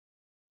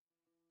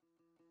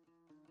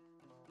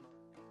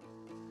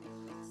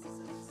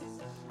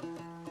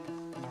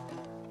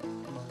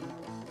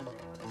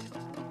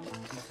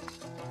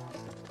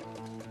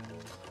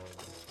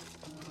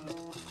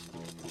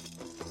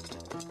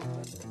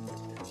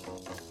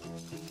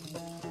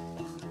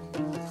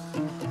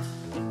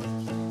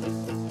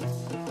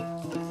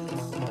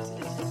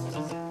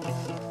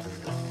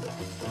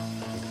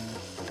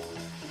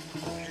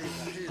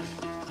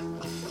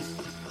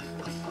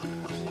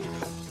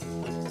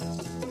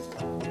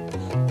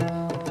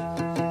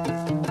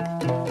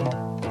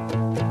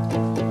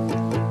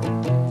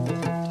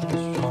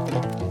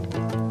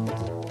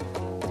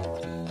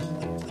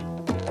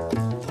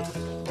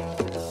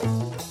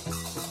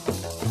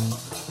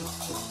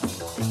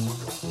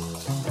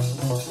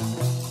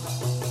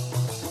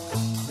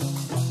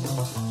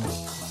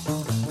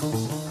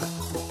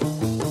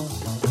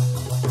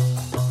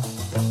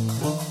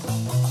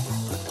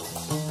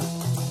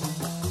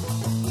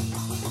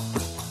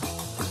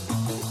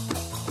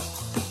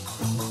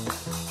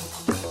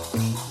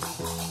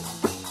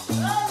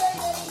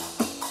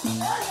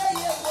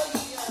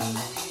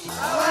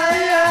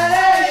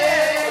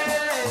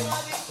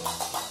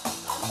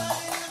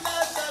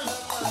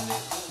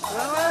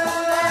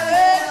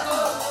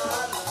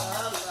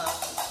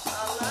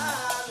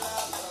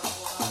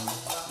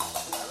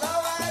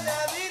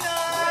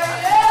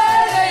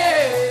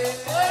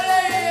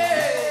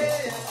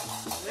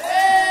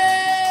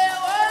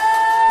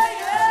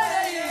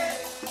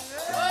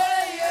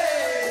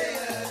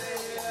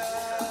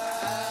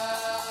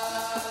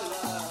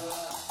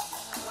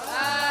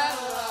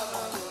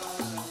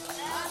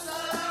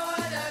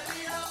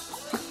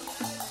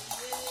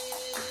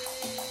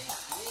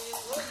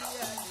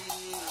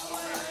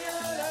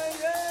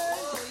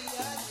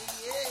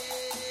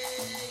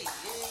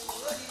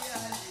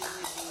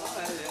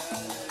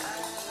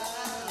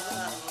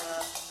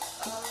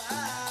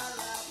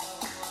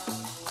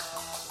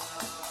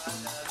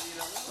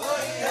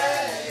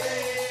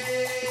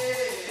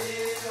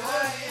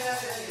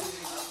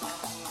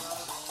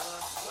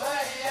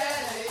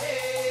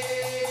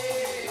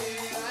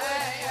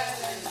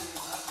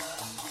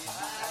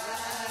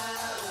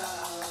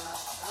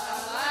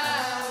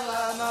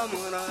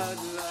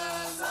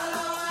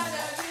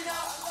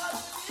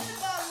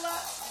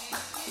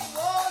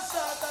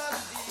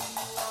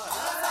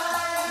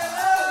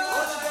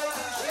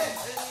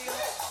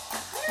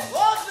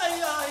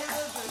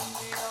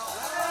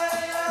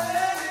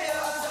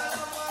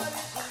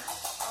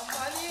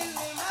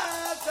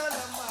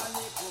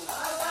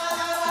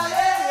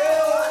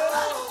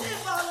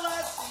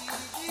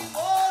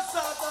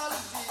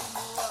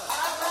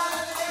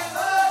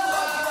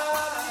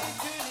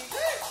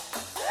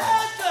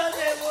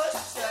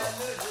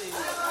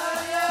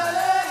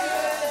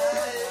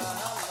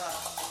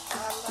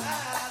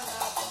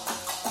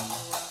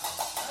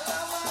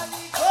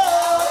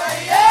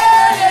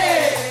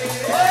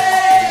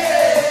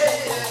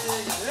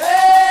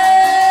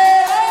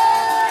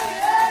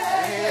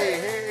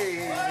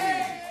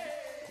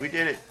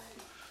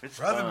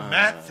 Brother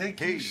Matt,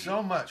 thank you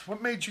so much.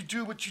 What made you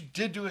do what you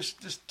did to us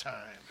this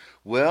time?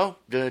 Well,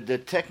 the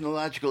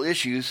technological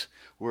issues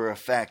were a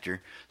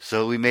factor,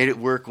 so we made it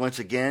work once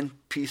again,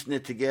 piecing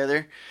it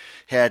together.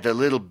 Had a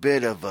little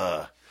bit of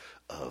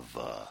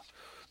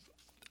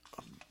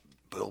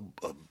Bill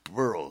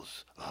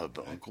Burroughs,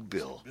 Uncle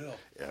Bill,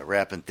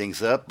 wrapping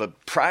things up.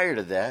 But prior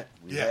to that,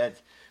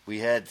 we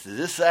had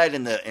this side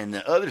and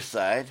the other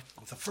side.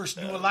 The first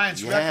New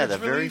Alliance records Yeah, the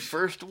release. very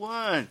first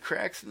one,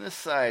 Cracks in the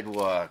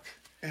Sidewalk.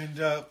 And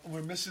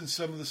we're missing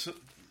some of the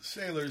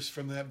sailors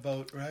from that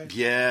boat, right?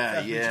 Yeah, In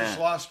fact, we just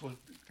lost one,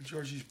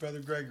 Georgie's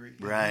brother Gregory.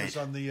 Right. He was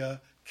on the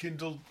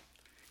Kindled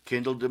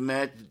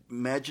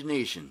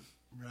Imagination.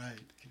 Right,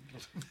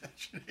 Kindled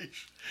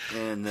Imagination.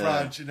 And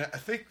Project. And I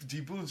think D.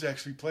 Boone's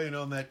actually playing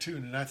on that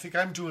tune, and I think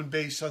I'm doing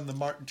bass on the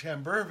Martin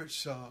Tamburovich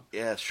song.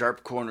 Yeah,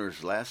 Sharp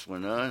Corners, last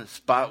one, huh?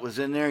 Spot was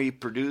in there. He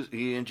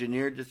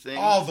engineered the thing.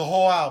 Oh, the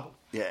whole album.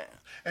 Yeah.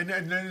 And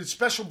then it's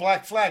Special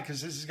Black Flag,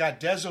 because this has got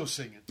Dezo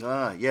singing.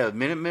 Yeah,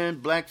 Minutemen,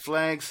 Black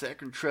Flag,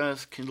 Second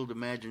Trust, Kindled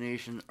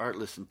Imagination,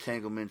 Artless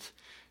Entanglements,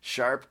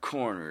 Sharp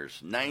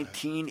Corners,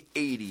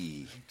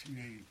 1980.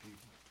 1980, people.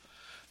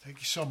 Thank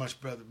you so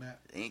much, Brother Matt.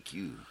 Thank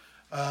you.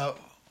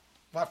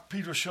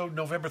 Pedro Show,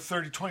 November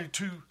 30,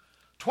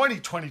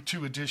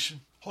 2022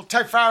 edition. Hold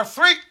tight for hour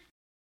 3.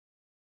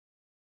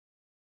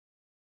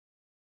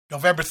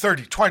 November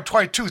 30,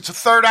 2022. It's the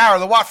third hour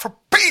of the Watt for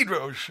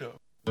Pedro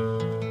Show.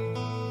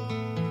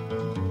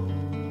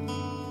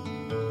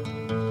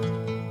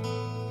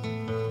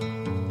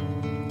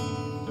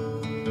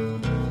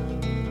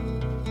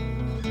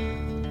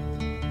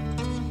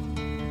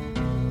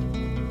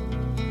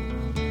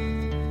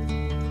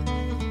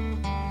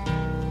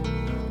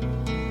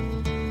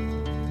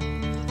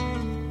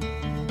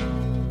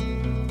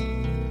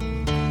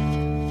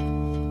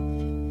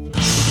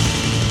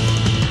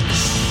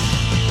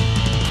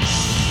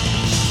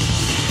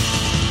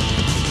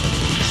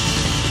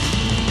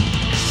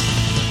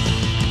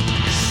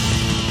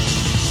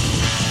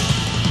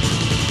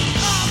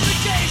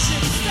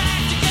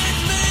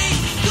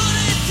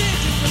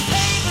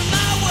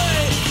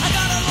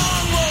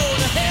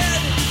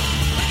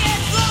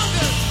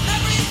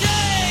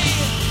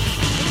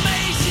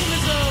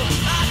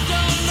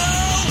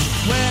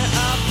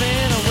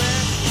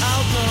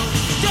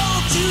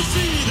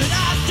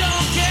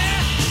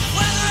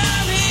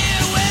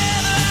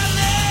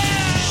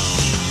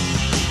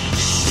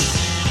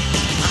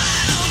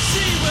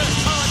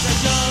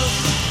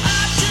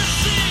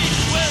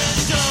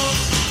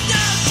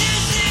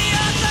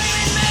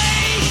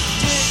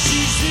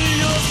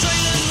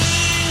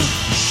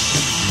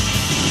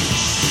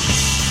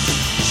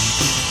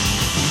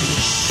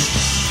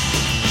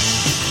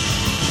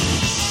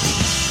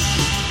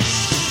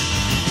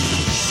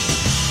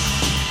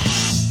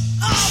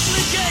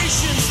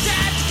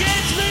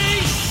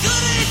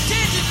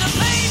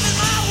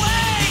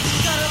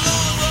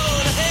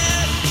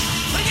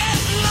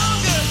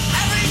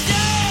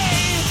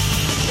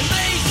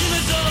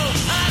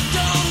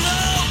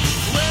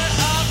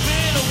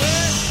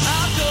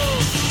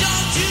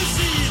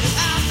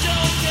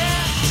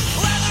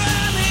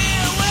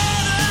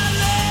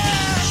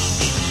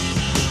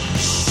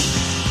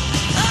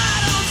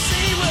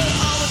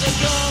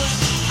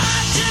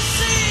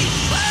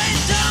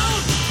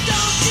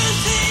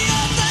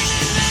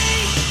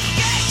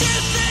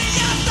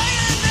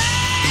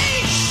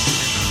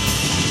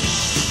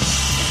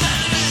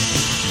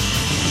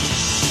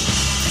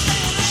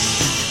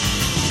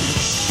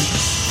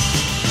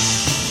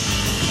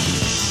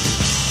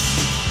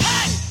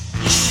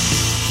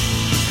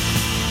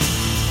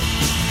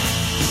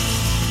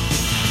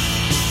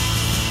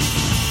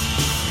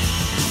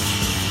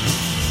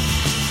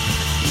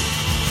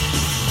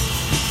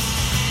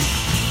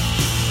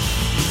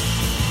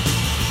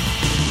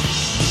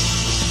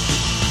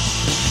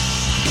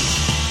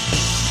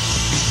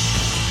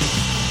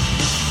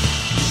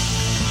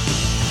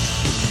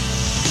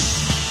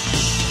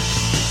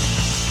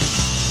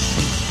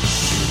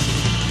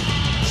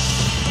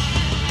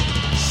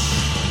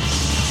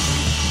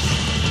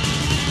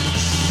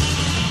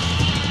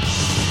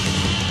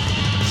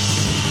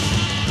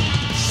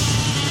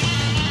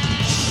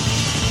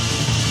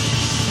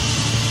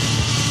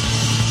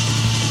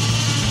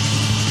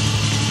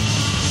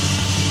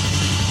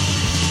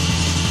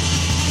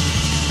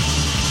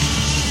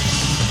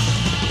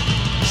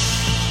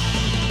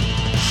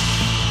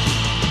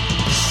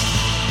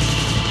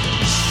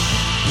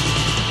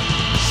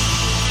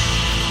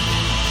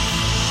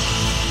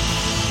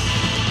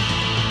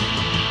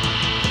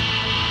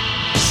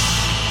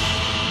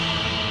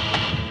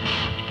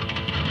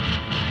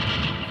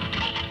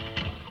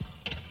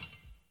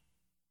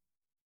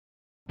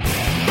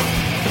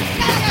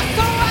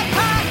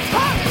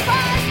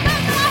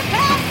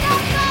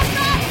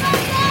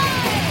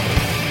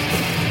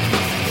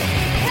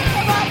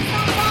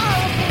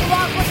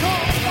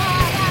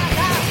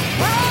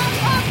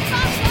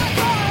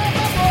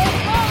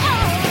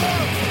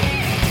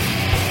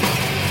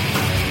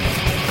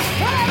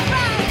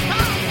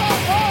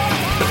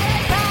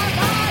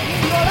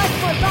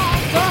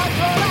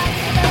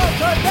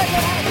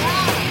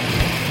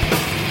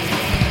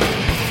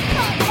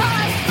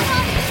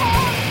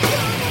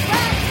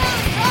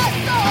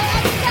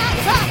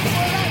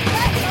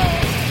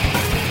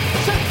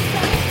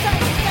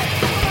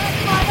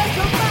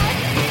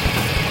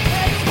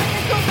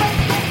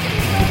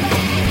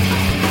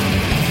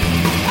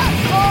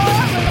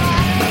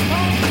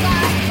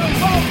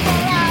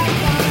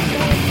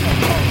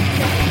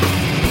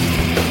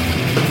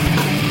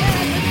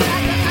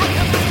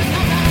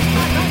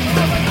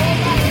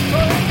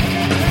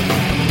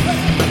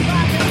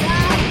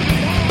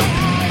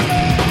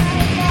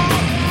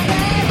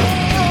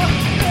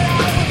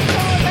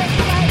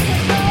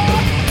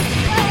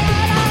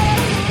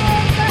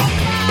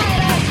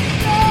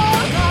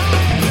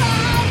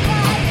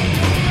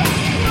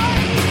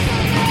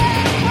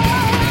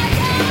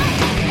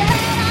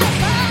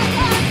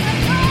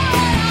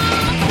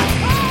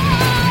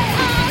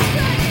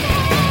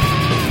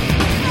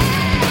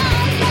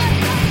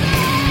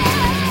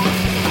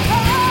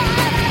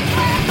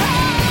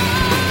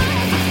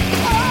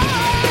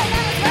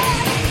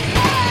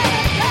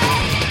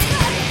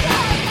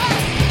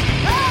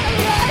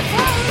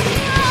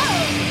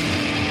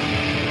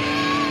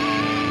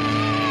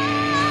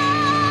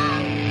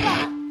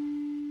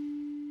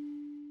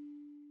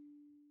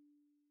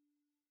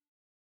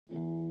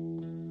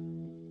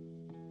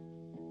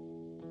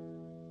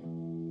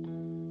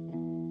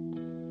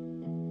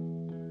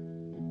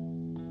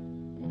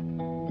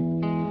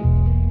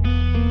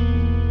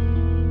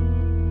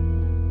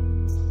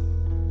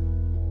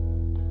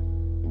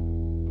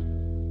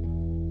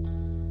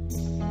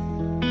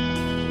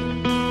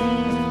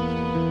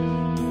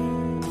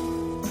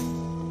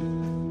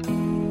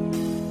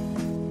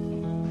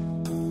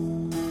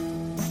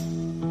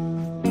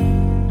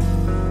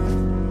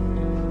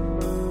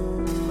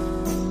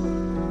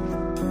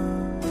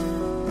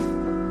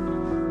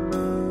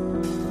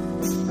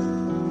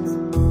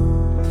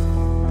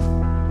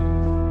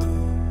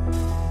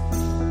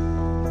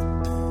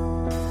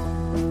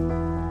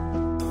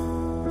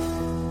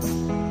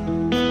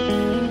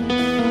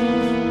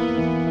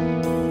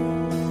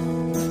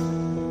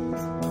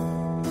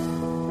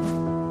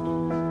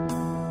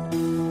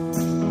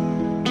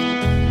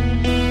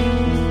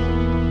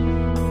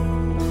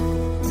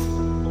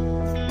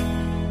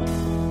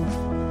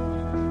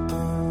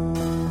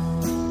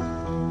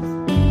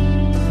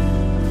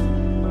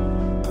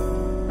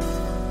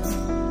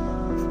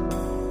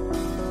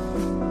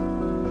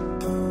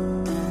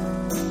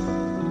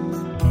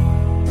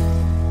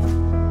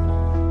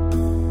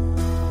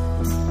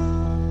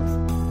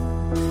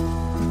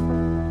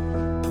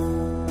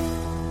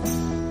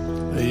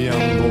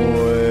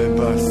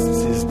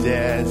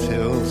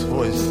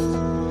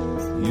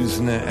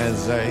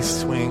 they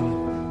swing.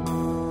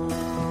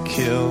 He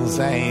kills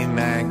a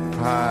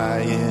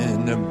magpie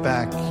in the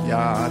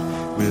backyard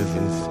with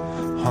his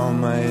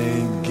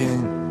homemade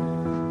gun.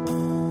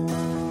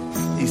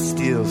 He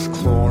steals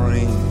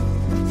chlorine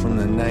from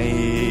the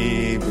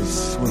neighbor's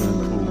swimming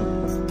pool.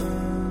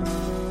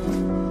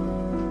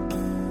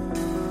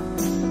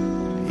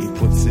 He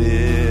puts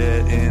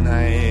it in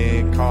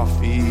a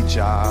coffee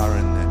jar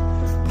and then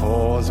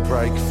pours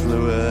brake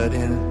fluid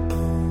in it.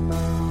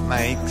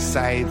 Makes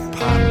a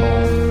pipe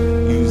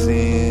bomb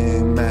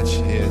using match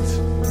heads,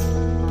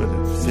 but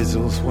it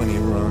fizzles when he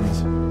runs.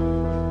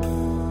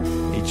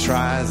 He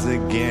tries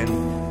again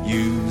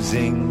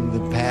using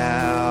the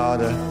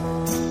powder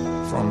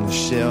from the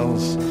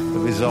shells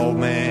of his old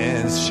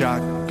man's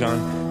shotgun,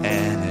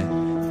 and it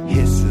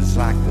hisses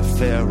like the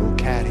feral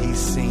cat he's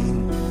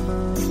seen,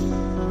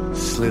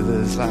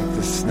 slithers like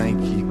the snake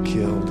he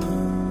killed.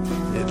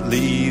 It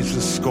leaves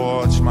a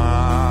scorch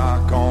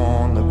mark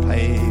on the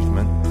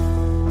pavement,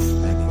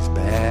 and he's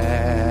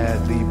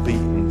badly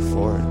beaten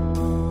for it.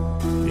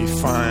 He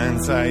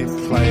finds a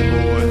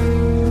playboy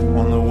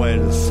on the way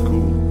to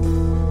school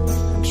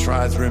and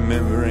tries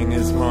remembering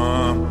his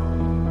mom.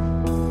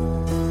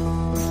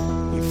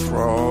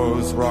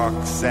 Throws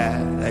rocks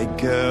at a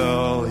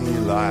girl he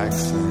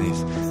likes and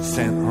he's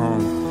sent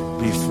home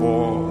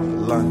before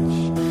lunch.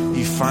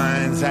 He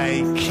finds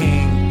a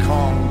King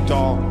Kong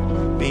doll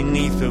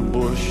beneath a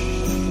bush.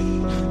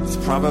 It's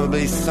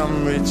probably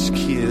some rich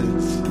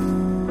kid's,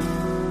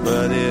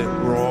 but it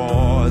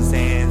roars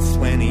and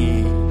when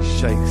he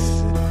shakes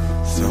it,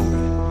 so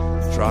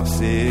he drops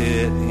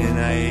it in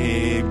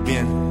a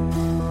bin.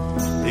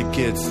 It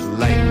gets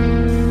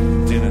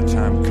late, dinner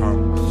time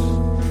comes.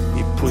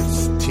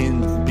 Puts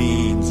tinned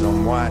beans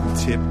on white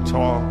tip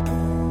top.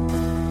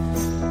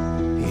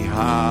 He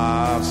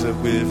halves it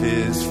with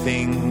his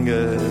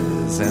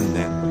fingers and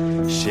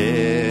then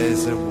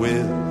shares it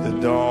with the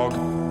dog.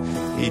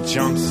 He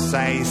jumps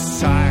a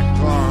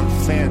cyclone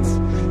fence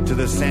to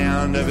the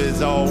sound of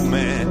his old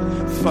man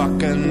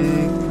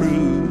fucking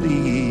through the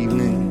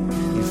evening.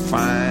 He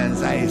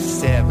finds a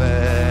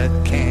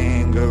severed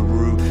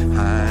kangaroo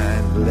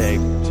hind leg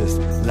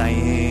just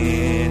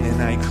laying in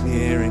a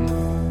clearing.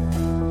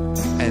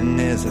 And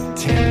there's a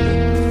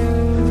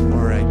tendon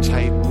or a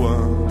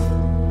tapeworm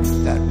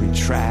that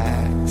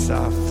retracts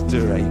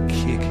after a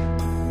kick.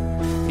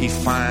 He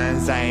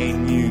finds a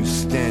new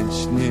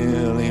stench,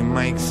 nearly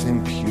makes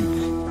him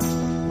puke.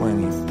 When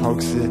he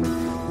pokes it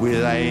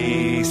with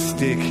a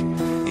stick,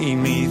 he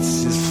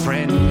meets his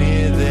friend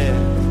near there,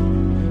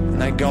 and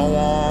they go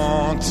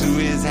on to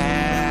his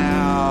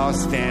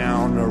house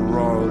down the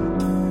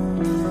road.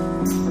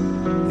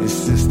 His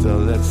sister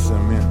lets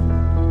him in.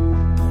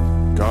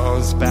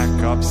 Goes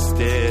back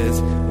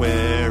upstairs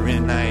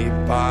wearing a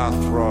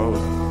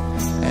bathrobe,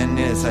 and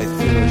there's a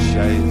filler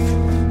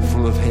shave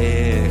full of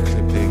hair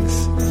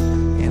clippings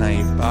in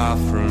a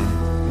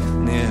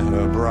bathroom near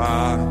her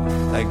bra.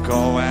 They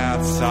go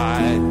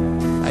outside,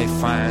 they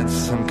find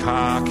some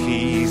car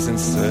keys and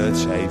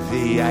search a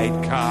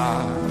V8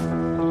 car.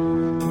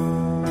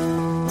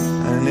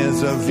 And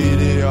there's a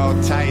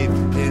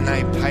videotape in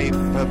a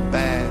paper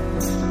bag.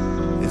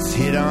 It's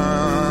hid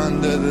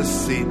under the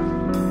seat.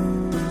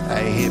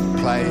 They hit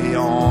play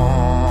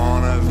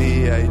on a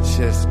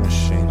VHS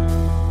machine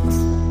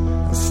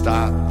and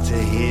start to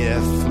hear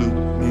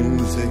flute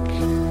music.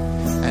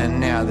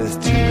 And now there's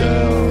two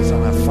girls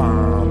on a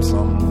farm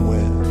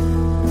somewhere,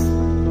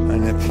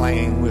 and they're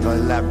playing with a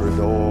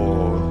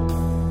Labrador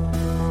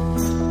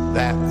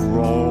that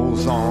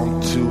rolls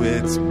onto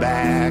its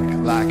back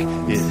like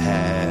it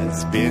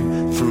has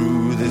been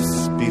through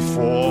this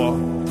before.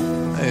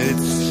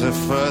 It's the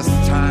first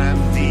time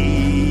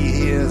Dee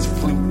hears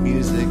flute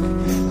music,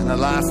 and the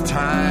last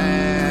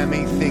time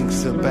he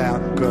thinks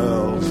about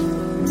girls.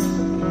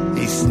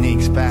 He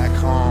sneaks back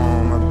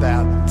home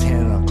about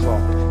 10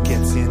 o'clock,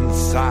 gets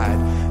inside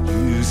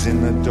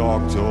using the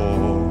dog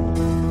door.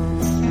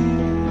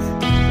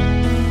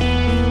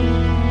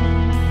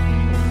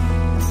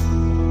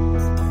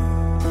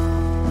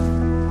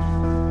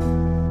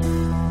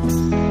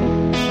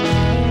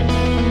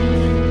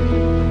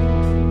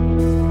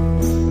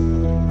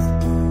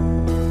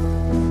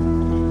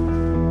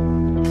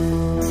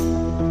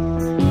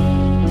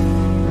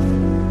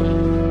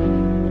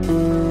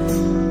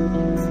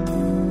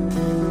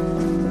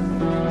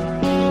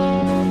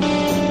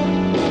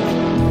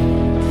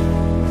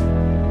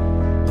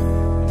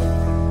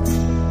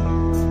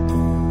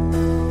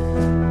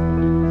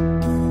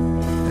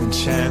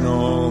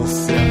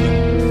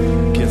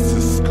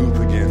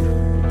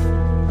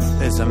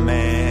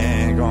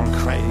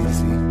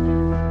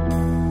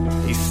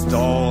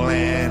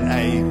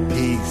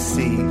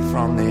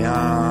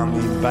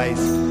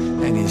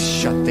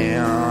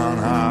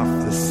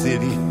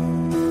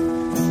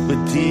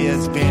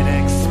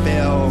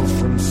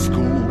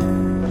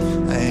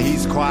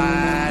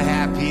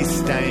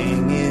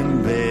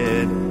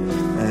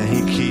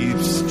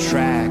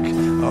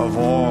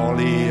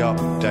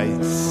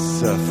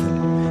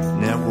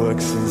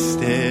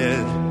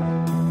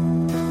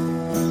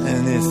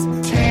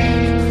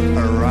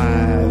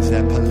 arrives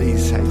at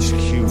police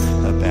HQ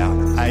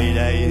about 8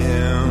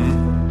 a.m.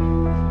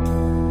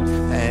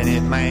 And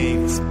it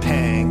makes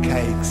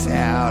pancakes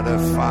out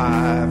of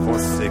 5 or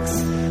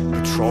 6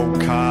 patrol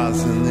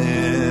cars and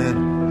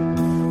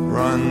then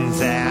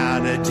runs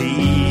out of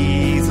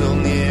diesel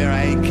near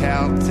a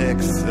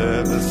Caltech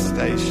service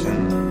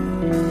station.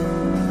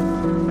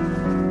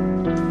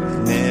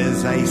 And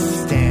there's a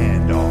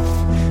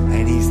standoff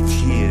and he's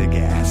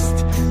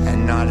tear-gassed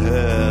and not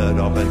heard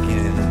of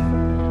again.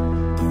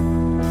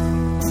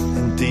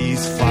 And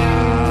Dee's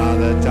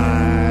father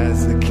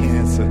dies of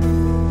cancer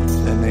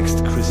the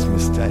next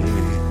Christmas Day.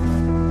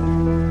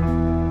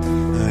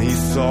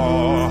 He's so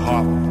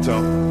hopped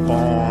up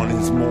on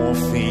his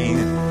morphine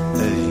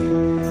that he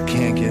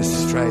can't get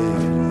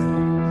straight.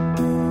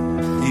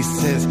 He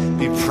says,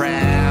 be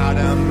proud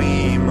of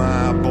me,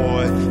 my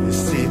boy. You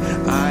see,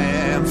 I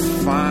am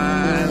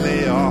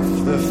finally off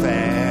the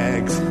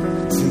fags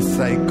since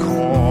they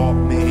caught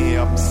me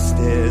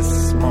upstairs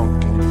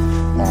smoking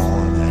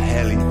on the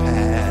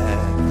helipad.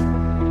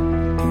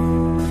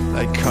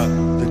 They cut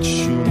the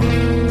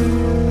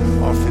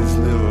tumor off his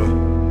liver,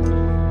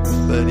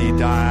 but he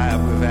died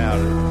without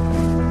it.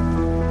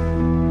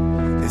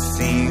 It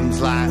seems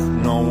like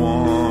no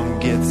one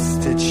gets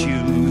to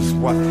choose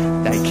what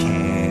they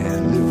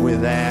can live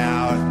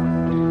without.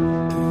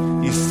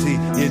 You see,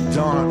 it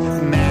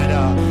don't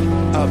matter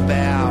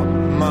about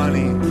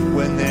money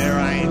when there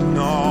ain't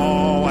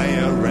no way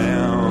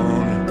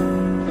around,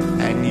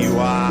 and you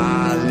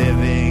are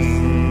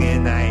living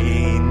in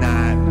a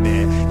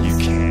nightmare you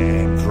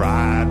can't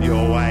bribe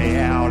your way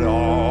out of.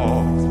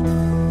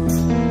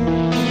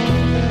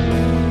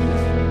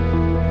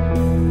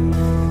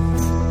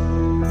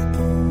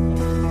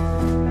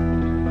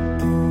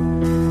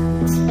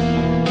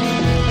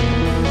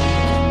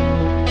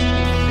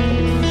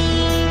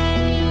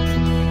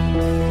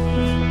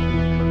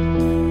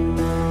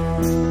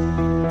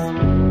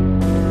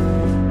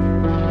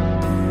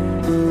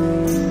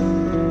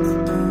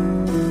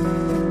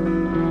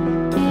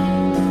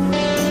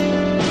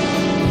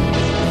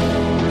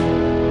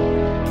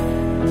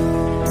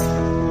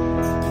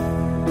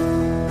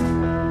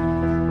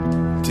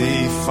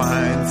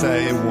 Finds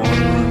a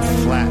one-room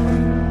flat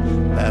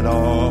that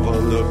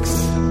overlooks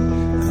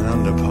an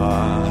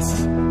underpass,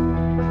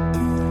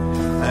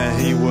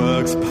 and he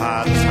works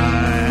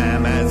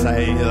part-time as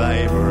a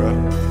laborer.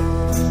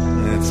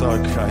 And it's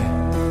okay,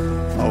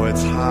 oh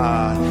it's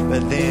hard,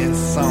 but then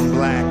some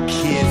black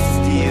kid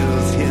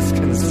steals his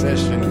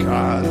concession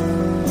card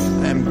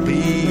and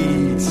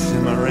beats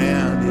him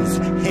around his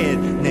head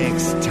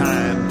next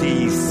time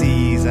he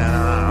sees an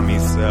army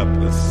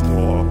surplus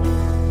store.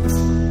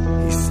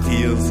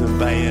 Steals a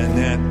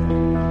bayonet,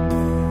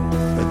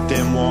 but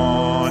then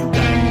one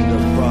day the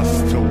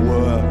bus to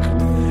work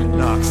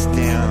knocks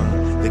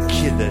down the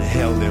kid that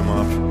held him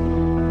up,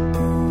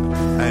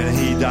 and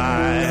he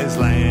dies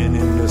laying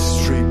in the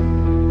street.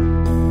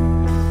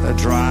 The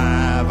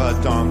driver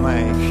don't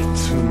make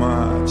too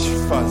much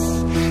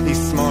fuss. He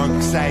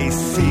smokes a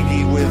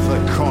ciggy with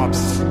the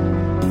cops,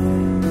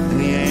 and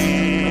the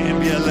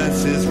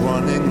ambulance is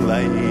running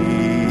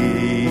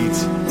late,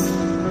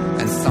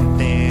 and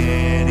something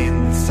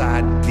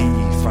inside D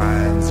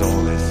finds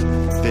all this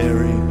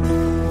very,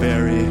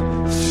 very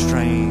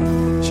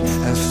strange.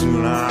 And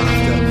soon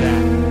after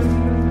that,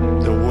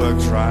 the work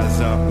dries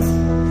up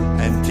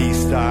and D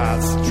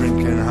starts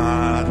drinking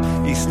hard.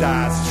 He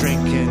starts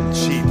drinking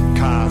cheap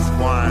cask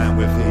wine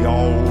with the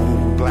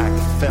old black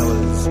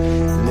fellas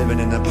living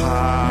in the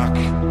park.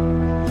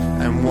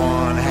 And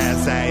one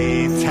has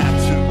a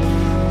tattoo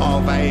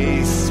of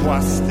a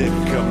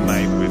swastika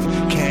made with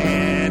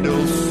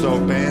candles,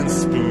 soap and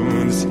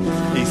spoons.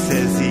 He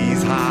says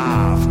he's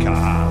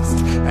half-caste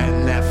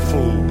and that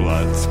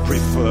full-bloods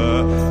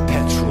prefer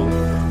petrol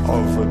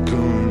over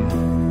goon.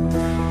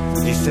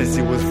 He says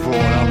he was brought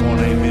up on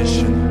a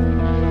mission,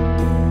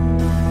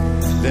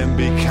 then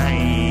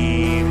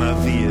became a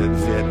Viet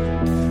vet.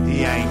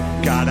 He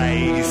ain't got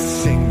a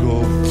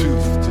single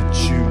tooth to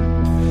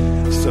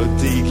chew, so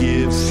D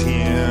gives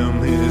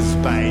him his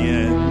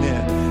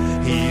bayonet.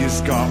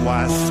 He's got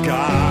white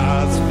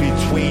scars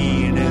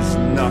between his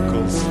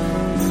knuckles,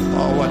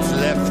 or what's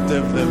left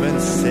of them,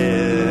 and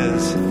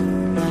says,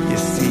 you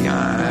see,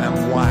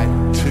 I'm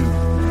white too.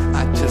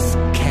 I just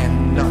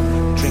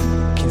cannot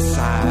drink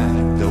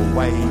inside the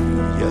way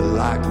you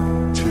like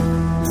to.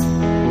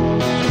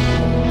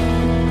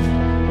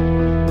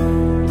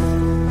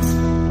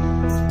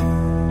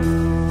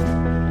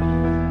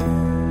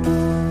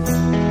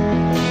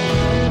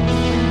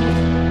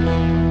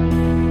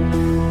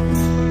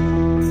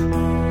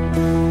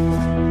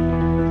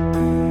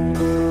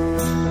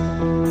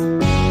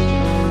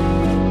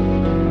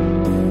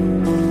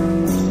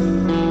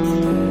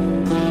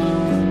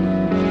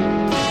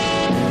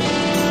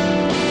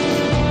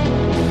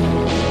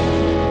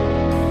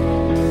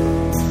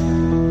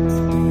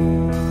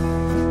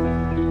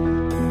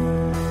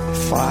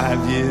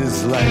 5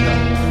 years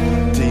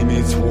later, D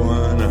meets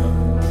Warner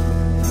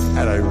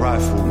at a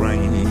rifle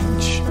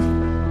range.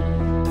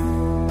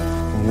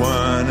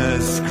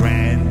 Werner's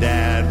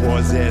granddad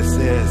was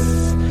SS,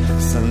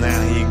 so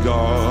now he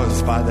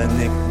goes by the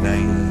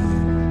nickname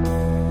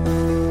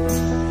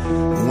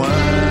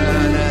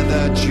Werner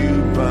the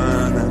Jew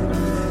burner.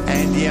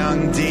 And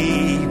young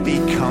D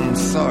becomes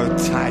so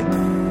tight,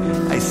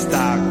 they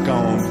start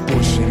going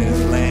bush in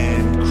his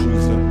Land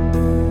Cruiser.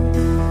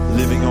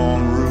 Living on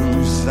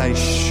roofs, they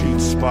shoot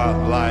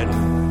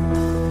spotlighting.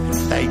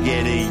 They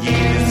get a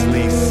year's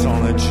lease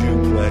on a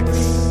duplex.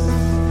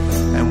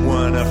 And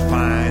Werner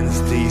finds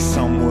D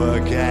some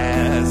work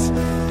as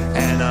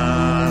an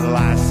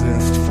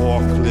unlicensed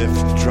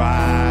forklift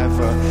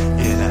driver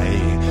in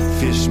a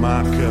fish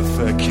market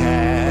for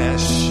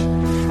cash.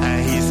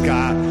 And he's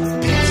got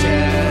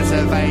pictures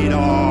of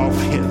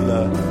Adolf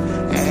Hitler,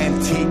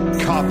 antique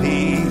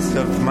copies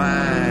of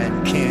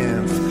Mein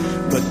Kampf,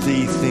 but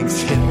D thinks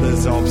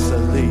Hitler's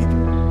obsolete,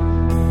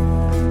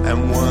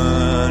 and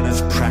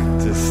Werner's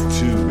practiced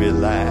to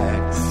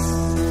relax.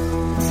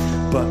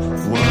 But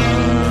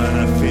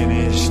Werner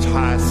finished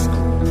high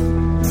school,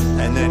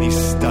 and then he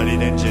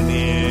studied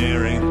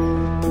engineering.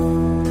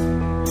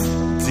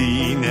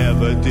 D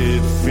never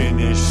did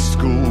finish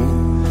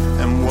school,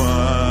 and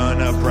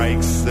Werner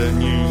breaks the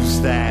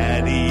news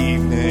that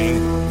evening.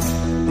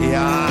 The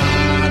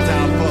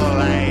RAAF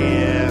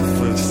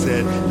have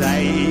said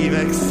they've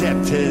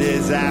accepted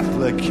his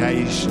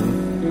application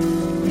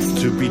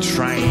to be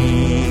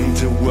trained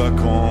to work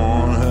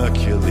on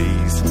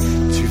Hercules,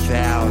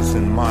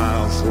 2,000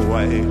 miles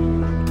away.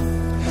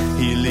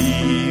 He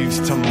leaves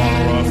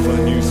tomorrow for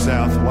New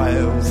South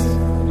Wales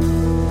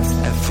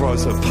and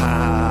throws a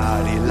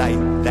party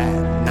late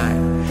that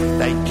night.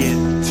 They get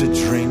to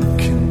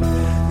drinking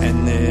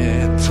and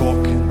they're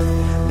talking,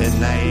 then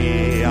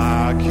they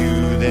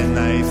argue, then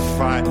they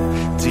fight.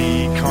 D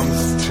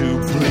comes to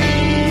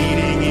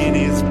bleeding in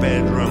his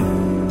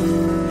bedroom,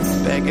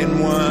 begging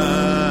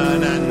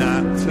Werner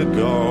not to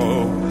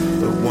go.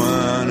 But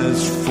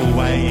Werner's full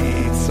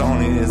weight's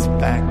on his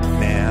back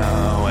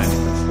now, and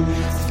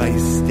he's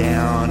face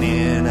down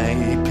in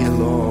a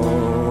pillow.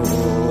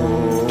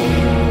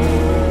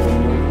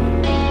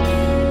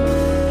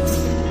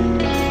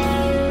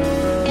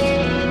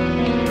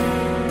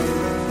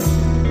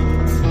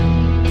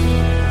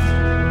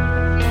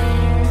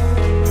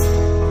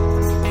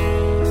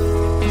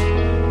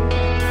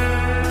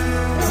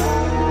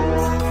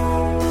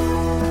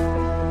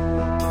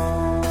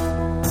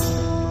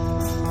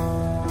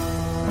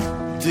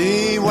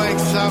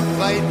 Up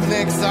late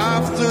next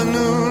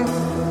afternoon,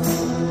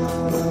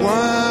 but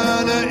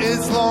Werner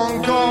is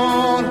long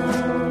gone.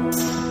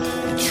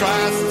 He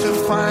tries to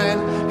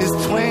find his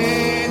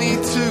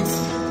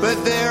 22, but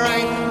there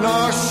ain't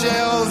no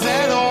shells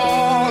at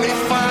all. He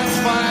finds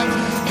 5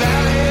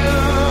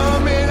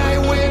 Valium in a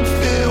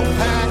Winfield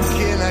pack,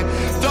 in a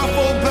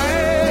duffel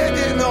bag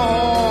in the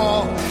hall.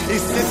 He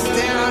sits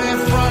down in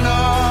front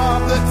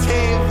of the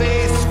TV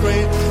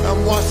screen and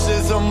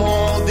washes them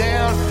all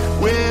down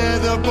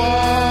with a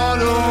bottle.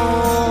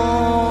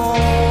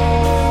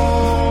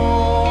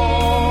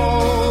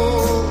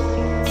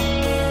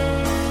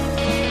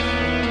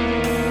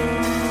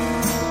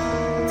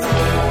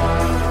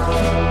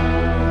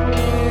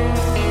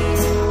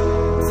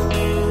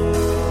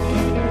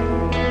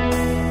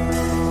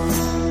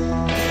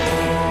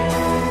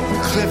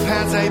 Cliff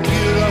has a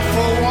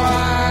beautiful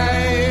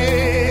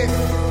wife.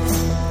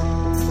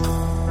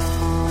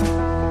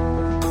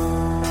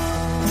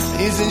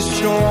 He's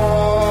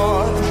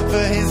insured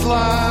for his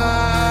life.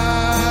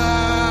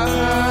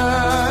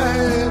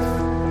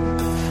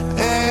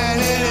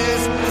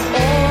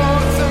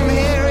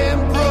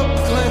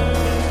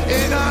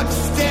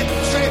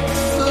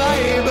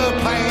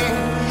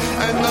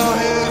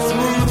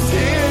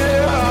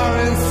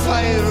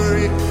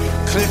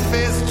 Cliff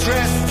has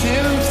dressed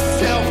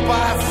himself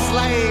by a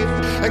slave,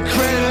 and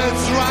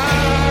credits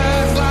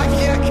rise like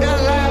you're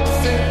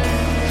collapsing.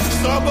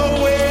 So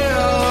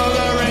beware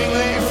the ring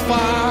leaves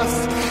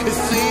fast. It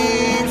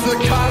seems the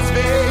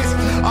Cosbys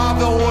of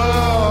the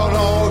world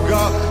all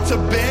go to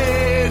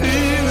bed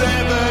in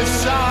leather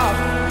sharp,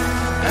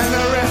 and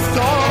the rest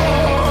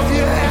of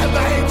you have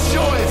a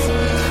choice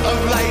of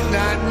late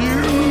night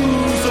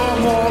news or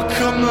more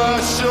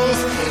commercials.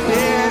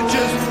 Yeah,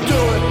 just do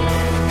it.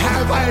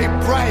 Have a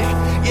break.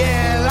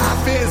 Yeah,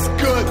 life is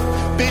good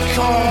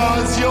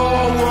because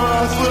you're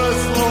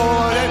worthless,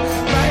 Lord. And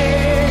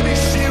maybe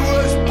she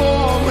was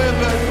born with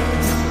it,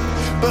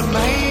 but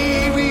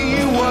maybe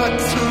you were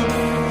too.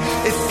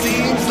 It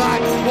seems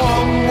like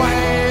one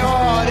way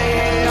or the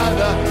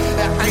other,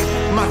 there ain't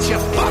much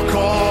of fuck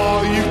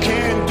all you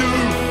can do.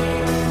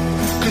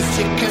 'Cause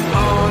you can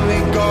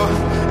only go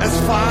as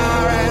far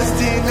as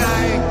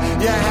denying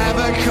you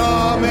haven't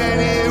come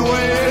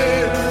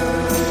anywhere.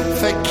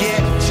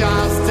 Forget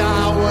Charles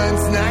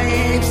Darwin's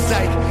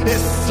namesake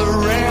is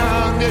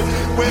surrounded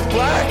with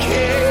black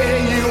hair.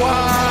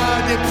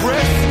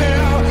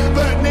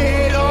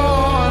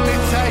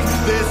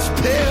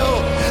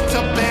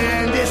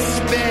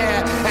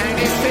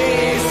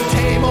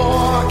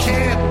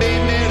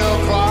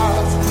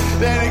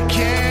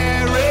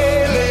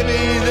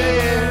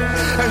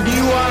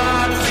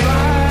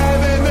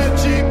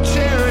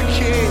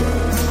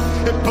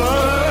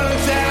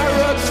 burns our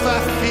roots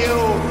for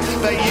fuel.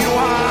 But you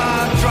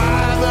are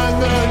driving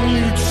the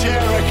new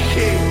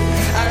Cherokee,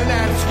 and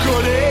that's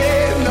good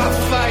enough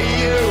for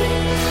you.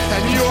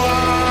 And you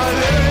are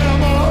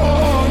them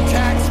own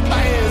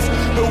taxpayers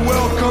who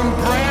welcome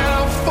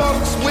brown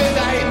folks with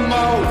a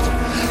moat,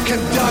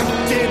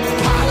 conducted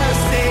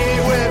policy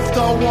with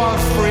the one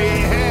free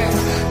hand,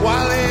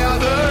 while the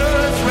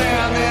others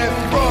round their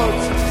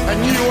throats. And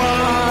you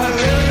are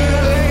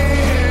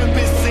living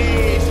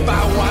besieged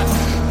by what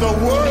the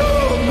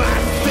world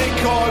might think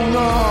or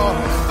know,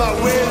 but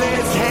with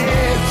its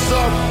head so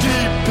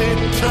deep in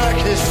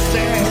Turkish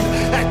sand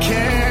that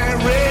can't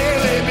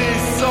really be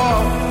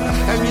solved.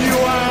 And you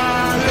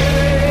are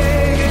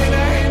living in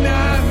a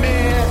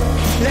nightmare.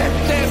 Let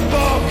them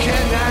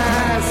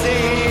balkanize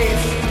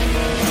these.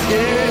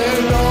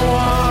 Yeah, no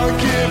one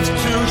gives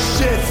two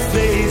shits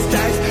these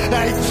days.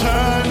 They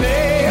turn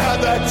the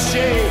other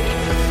cheek.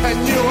 And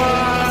you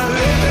are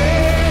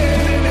living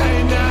in a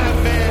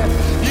nightmare.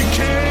 You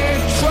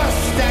can't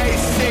trust a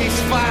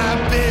ceasefire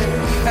bid.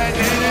 And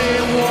any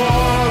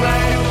war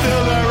they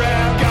build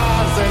around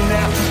Gaza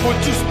now will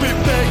just be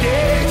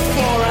begging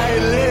for a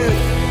lid.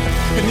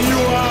 And you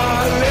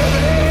are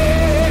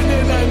living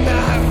in a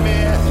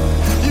nightmare.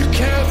 You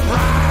can't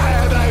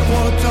bribe, they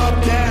won't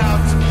opt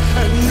out.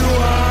 And you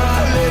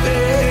are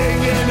living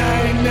in a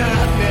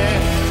nightmare.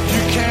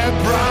 You can't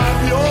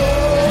bribe your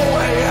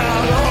way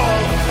out of.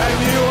 And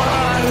you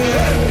are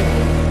living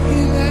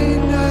in a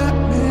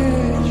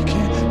nightmare. You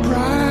can't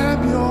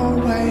bribe your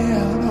way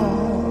out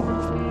of.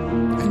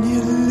 And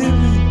you're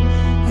living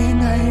in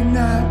a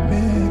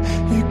nightmare.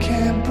 You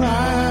can't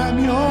bribe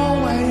your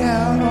way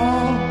out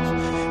of.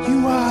 You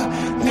are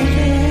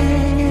living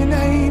in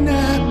a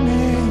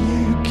nightmare.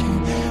 You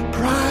can't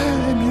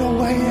bribe your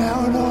way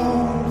out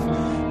of.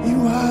 You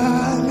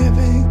are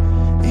living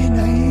in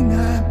a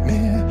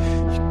nightmare.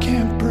 You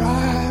can't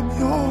bribe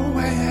your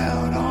way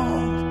out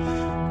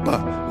of.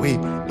 But we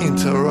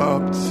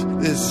interrupt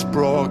this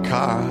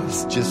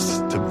broadcast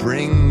just to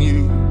bring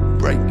you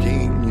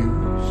breaking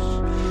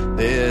news.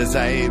 There's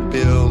a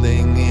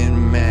building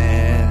in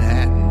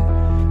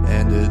Manhattan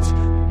and it's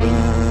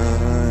burning.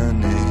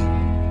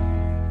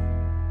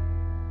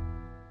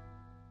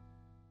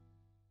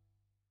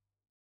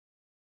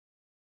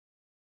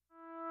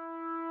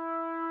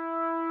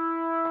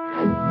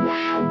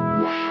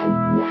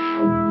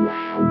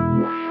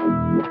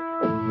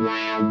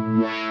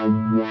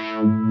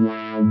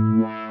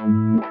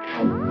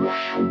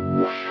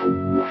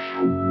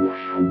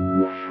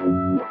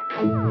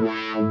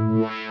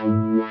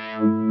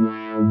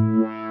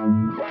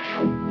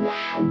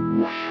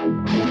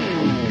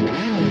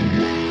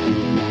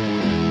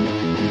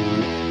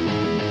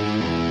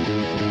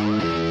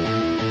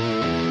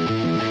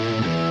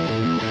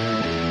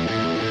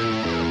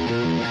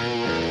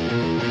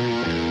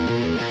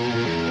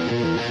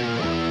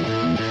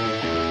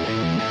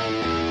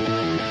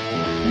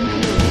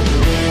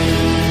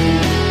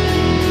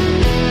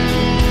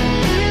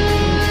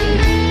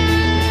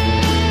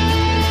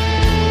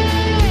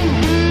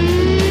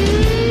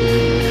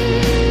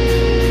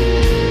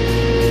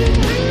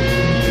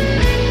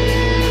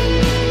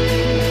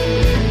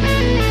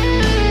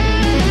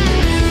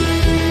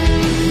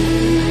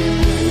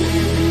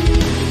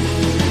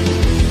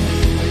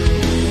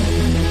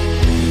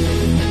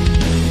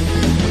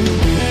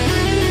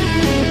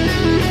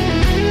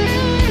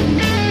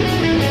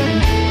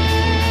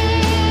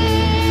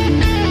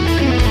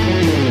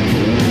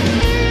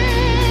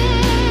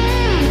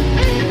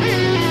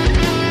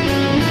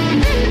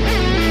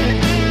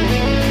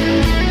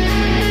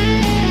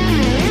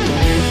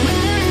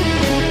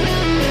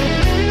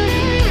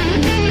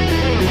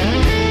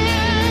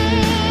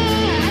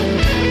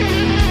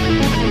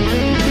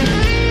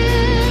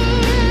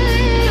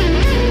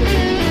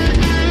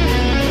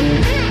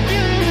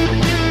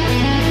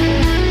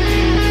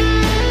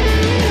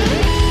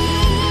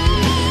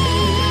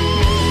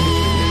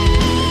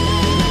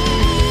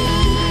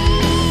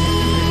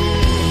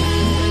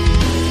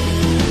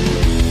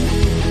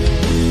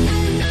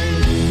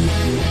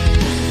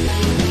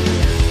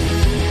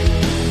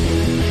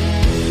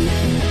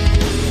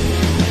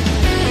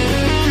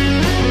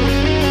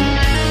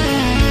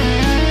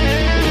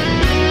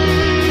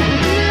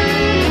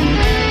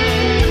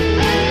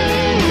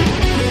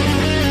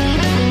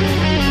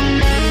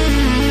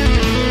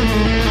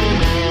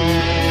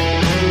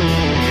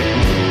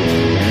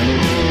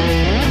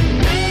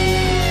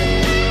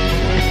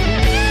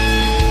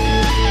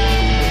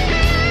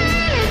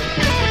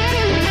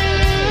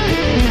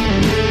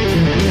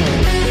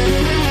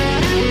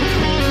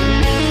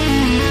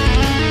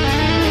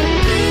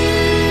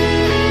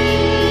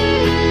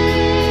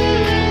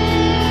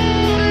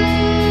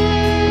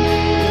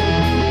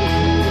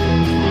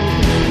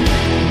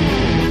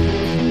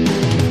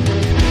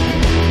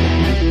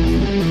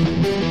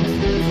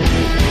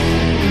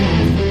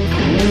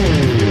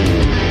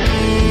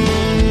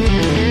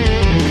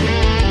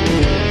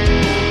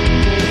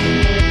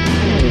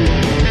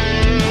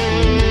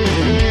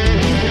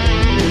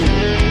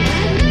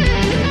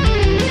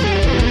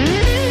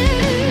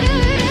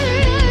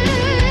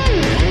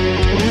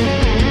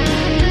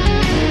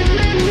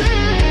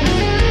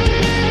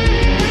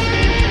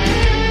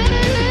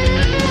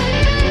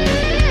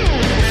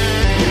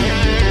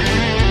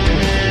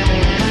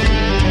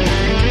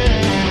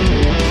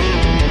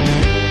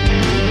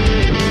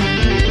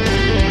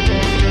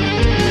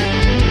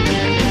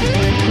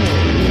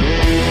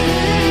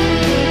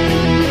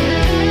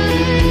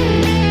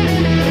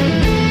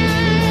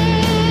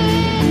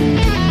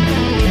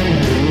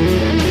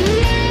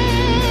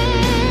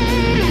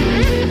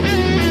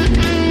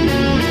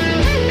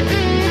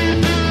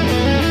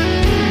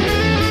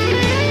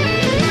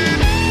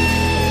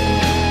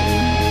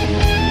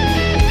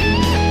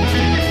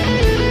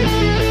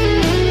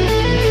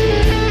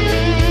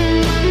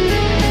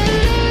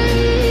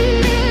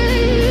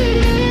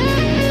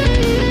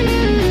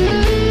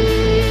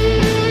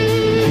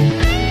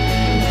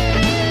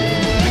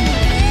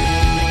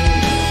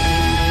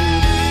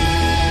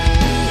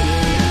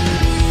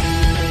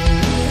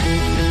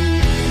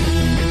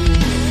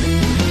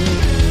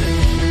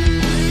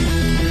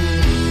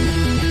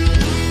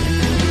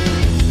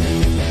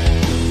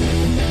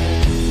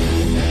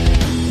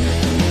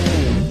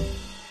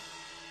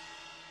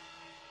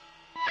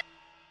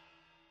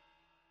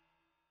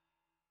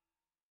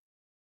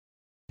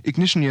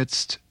 Ignition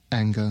jetzt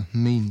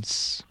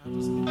Angermeans.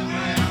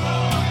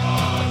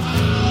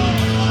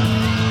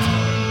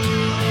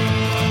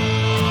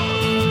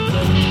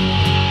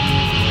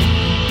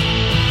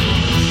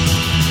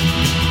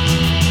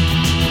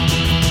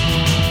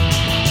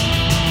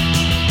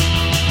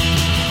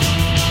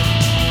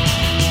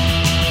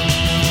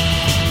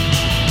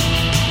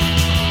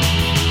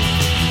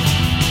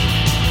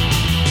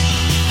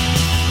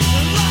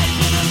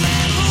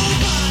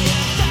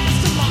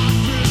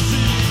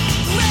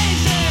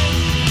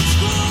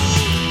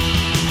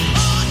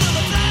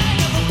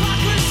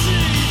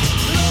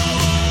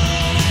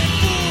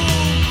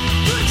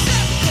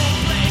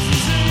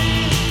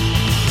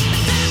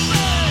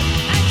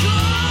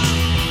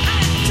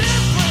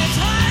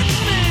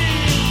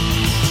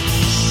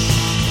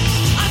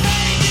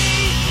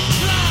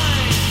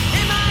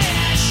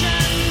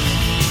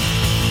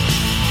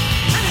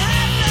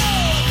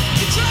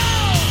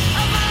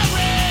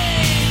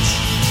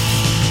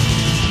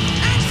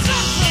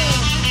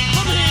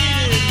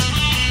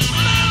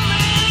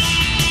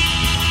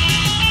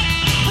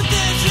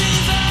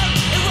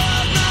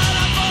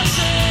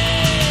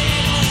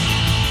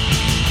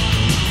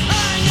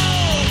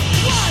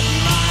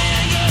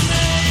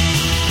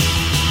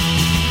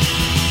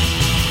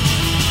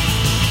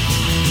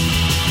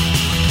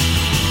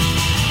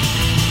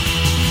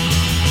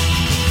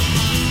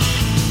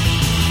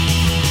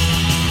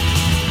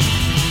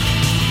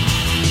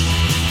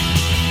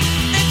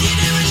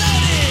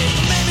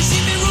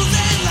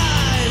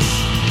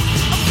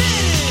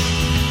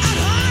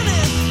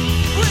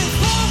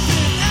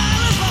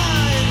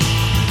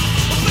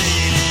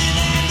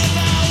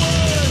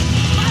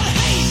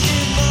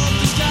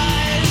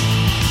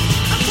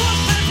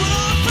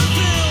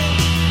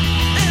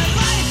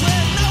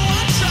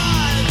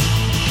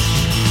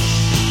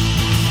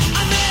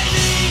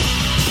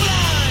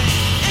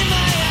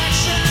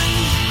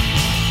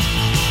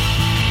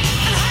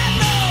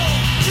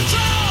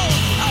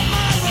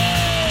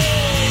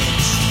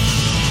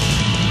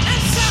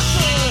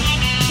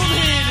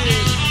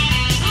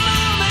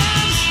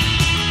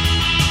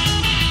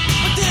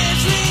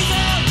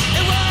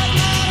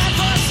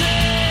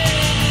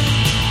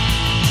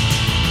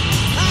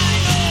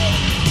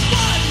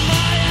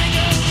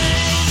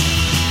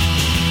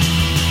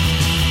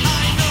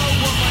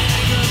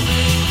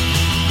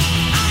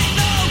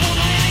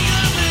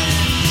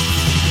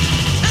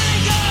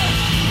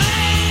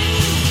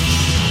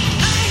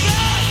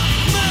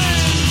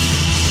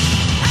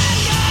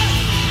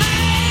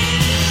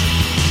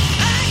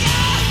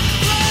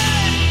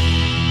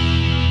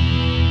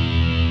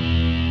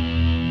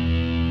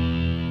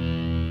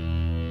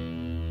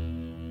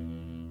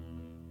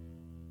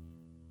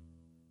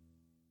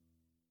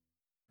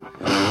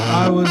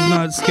 I was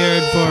not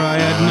scared, for I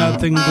had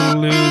nothing to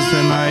lose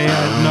and I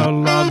had no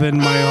love in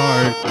my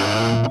heart.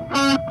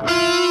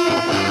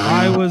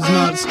 I was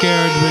not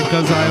scared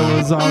because I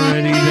was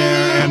already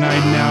there, and I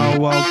now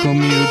welcome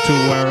you to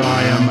where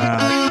I am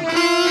at.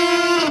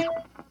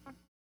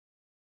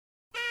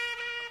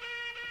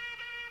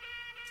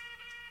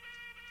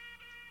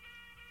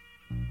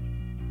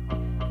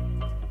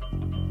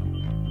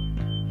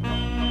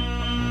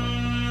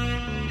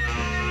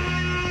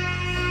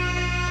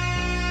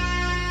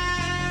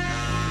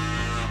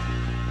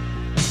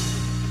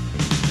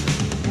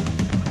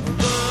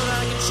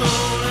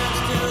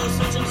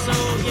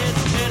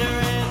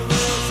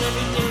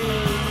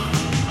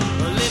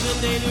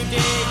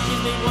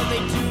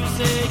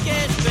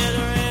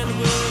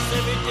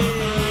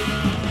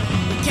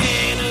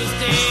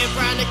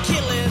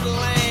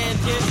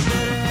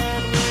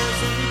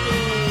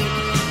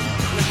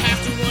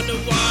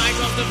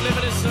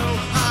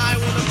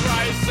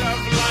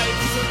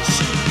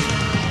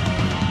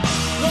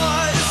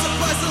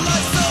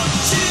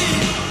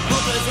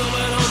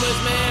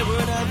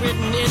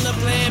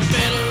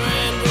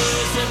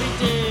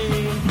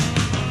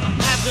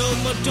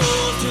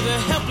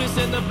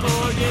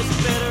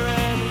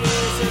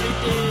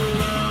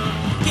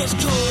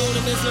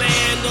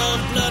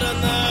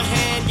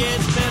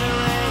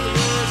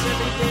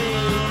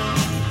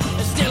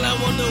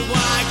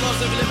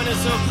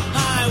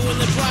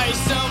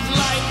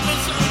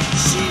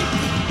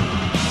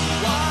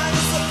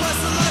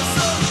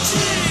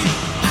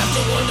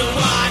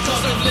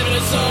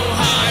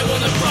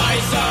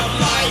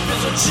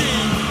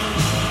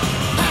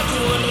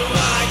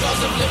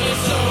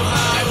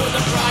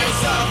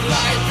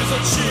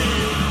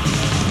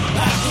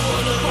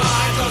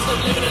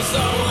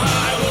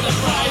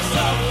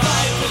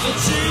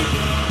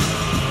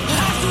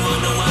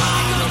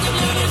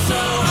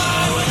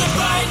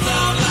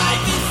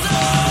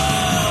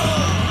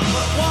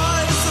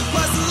 Why is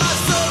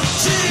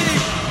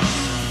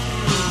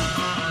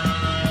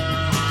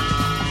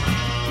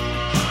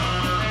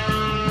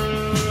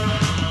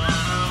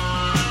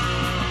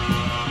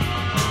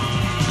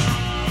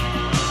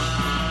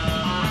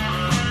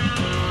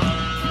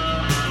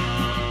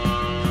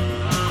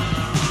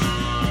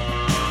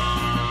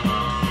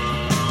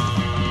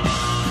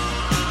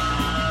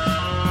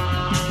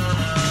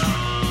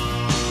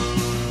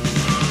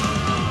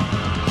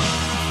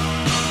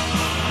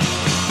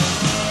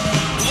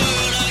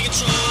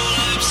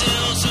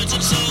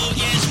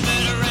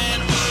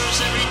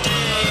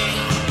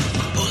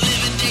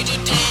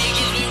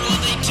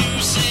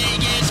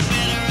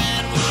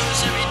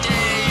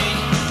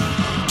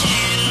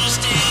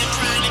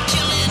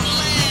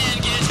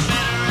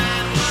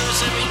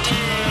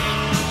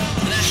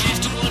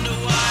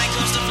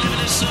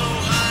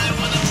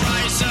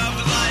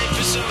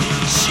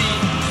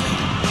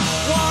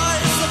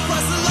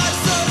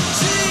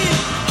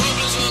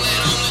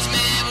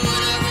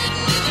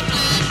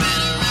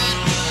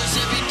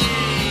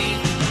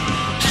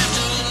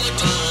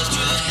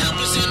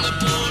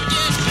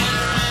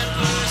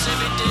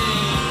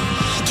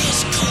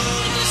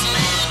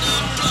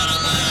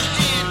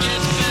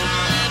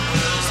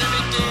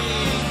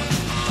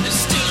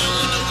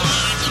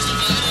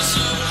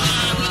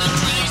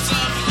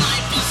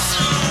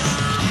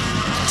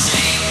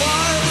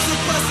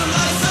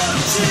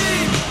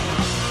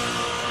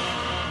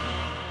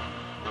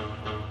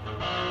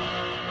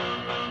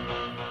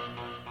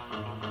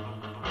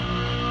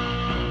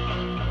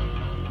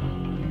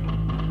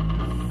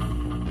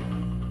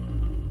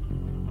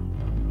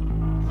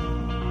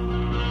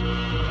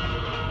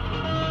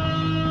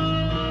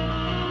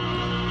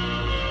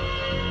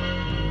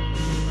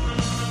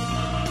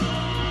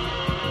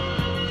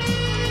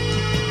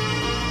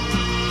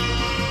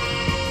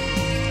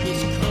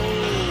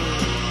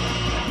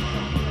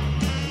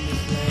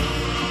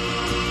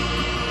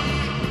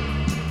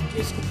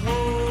ask of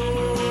home.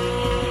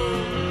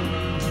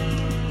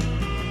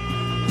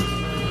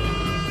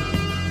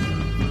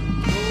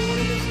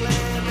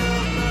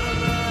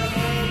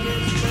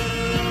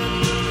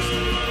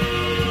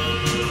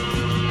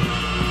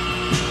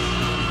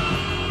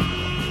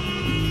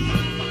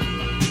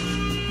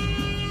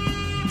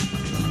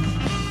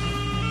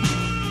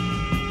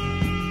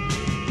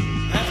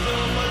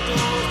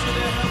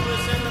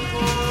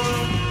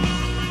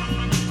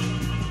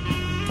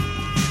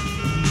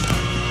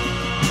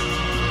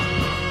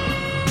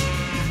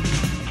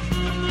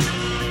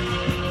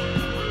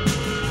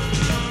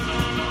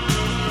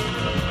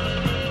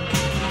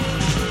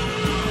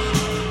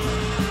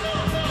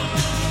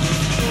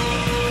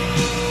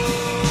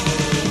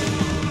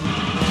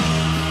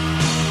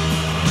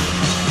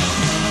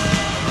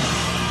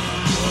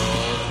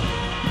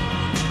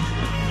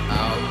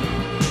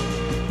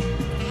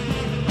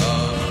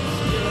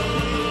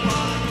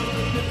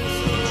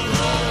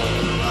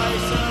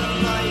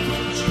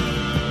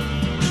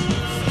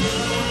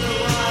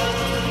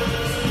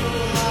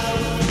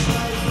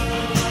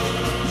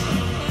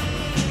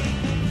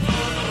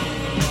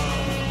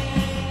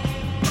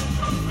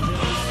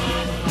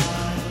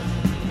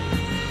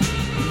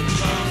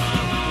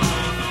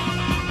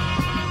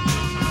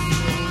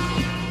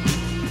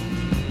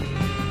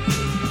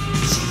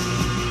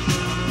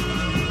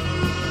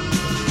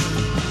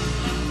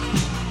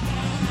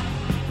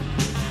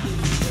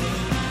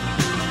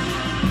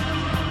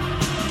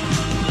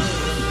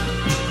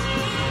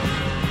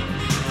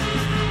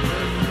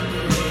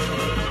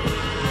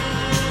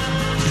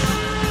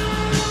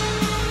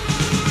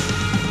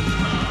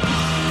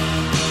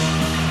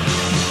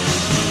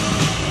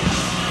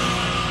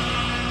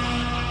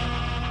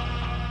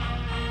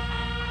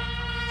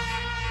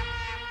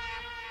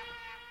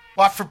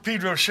 Watt for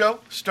Pedro Show.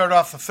 Start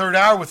off the third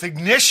hour with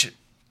Ignition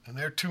and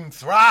their tune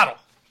Throttle.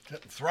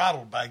 Getting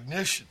throttled by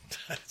Ignition.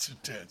 That's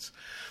intense.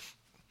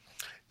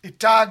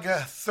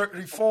 Itaga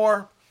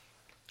 34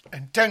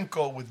 and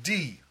Tenko with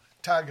D.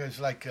 Itaga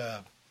is like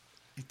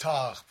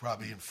etage,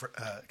 probably,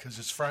 because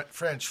it's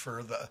French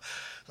for the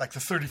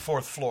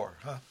 34th floor.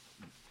 Huh?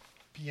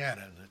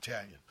 Piano in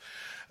Italian.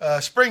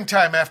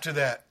 Springtime after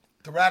that.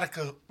 The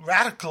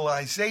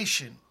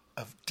radicalisation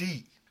of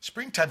D.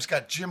 Springtime's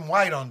got Jim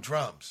White on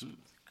drums.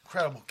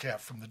 Incredible cat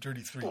from the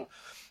Dirty Three.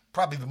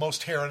 Probably the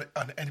most hair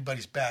on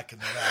anybody's back in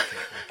the racket.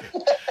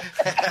 Okay.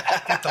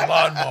 Get the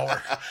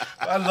lawnmower.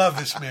 I love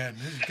this man.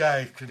 This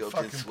guy can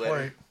fucking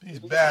play. He's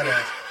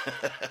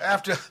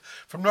badass.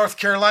 From North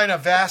Carolina,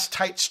 Vast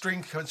Tight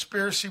String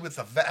Conspiracy with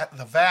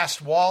the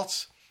Vast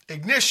Waltz.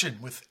 Ignition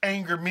with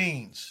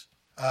Angermeans.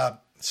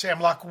 Sam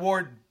Locke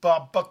Ward,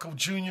 Bob Buckle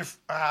Jr.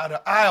 out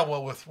of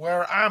Iowa with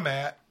Where I'm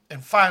At.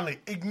 And finally,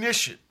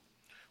 Ignition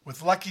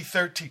with Lucky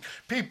 13.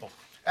 People,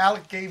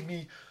 Alec gave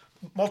me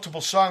multiple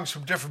songs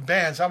from different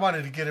bands. I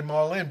wanted to get him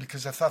all in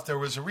because I thought there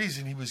was a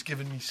reason he was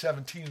giving me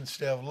 17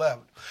 instead of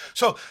 11.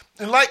 So,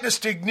 enlighten us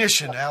to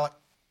Ignition, Alec.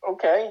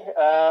 Okay.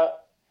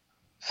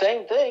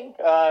 Same thing.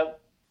 I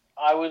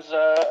was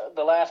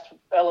the last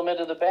element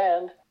of the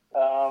band.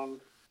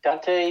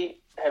 Dante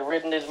had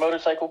ridden his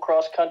motorcycle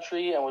cross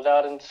country and was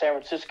out in San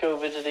Francisco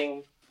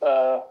visiting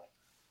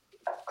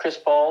Chris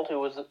Bald,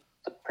 who was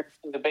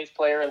the bass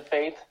player in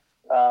Faith.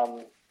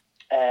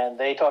 And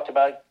they talked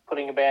about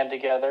putting a band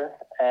together,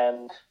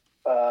 and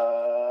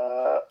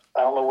I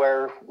don't know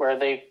where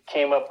they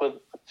came up with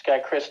this guy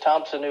Chris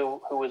Thompson,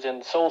 who was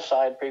in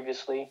Soulside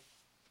previously,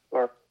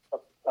 or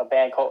a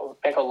band called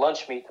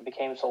Lunch Meat that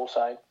became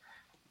Soulside.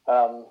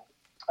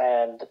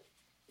 And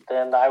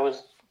then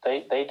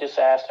they just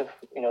asked if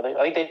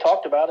I think they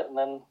talked about it, and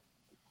then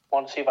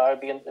wanted to see if I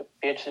would be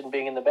interested in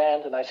being in the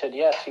band, and I said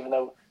yes, even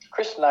though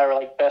Chris and I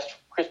were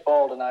Chris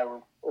Bald and I were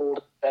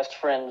old best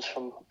friends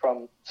from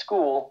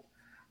school.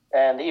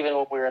 And even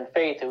when we were in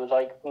Faith, it was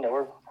like,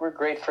 we're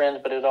great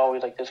friends, but it was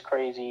always like this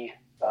crazy,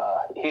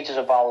 he's just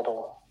a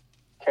volatile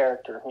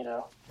character,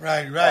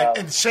 Right.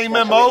 And same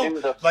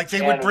MO? Like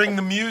they would bring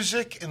the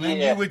music and then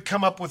you would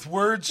come up with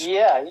words?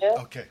 Yeah.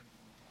 Okay.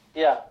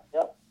 Yeah,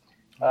 yep.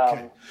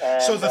 Okay.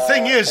 So the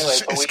thing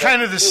is, it's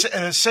kind of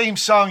the same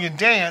song and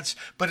dance,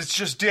 but it's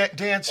just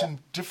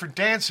different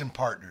dancing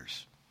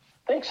partners.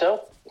 I think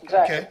so.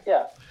 Exactly. Okay.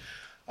 Yeah.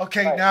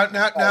 Okay,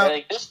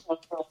 right.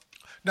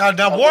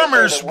 Now,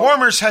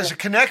 Warmers has a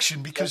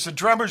connection because the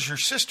drummer's your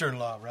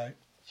sister-in-law, right?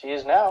 She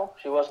is now.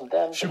 She wasn't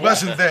then. She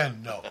wasn't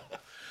then, no.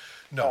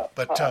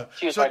 But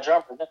she was my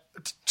drummer then.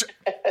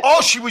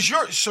 She was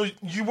yours. So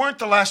you weren't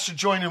the last to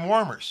join in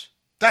Warmers.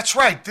 That's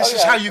right. This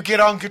is how you get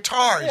on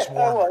guitar, is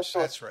Warmers.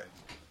 That's right.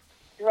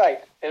 You're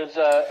right. It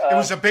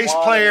was a bass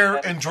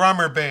player and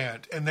drummer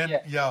band, and then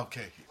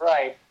okay.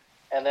 Right,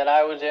 and then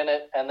I was in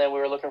it, and then we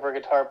were looking for a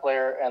guitar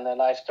player, and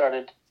then I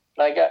started.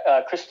 I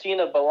got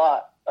Christina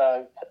Balat.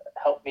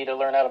 Helped me to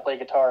learn how to play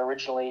guitar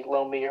originally,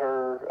 loaned me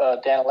her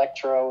Dan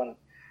Electro,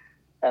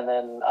 and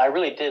then I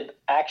really did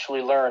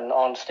actually learn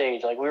on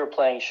stage. Like we were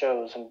playing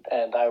shows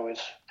and I was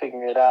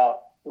figuring it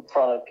out in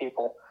front of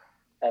people,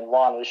 and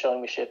Juan was showing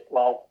me shit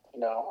while,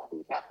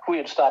 we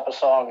would stop a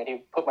song and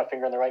he'd put my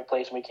finger in the right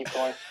place and we keep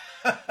going.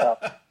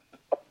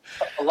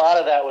 lot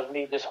of that was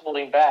me just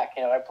holding back.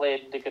 I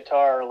played the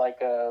guitar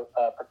like a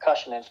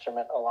percussion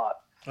instrument a lot.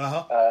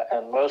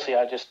 And mostly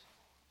I just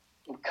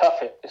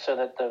cuff it so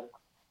that the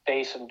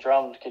bass and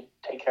drums could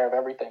take care of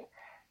everything.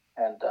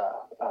 And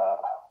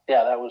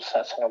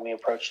that's how we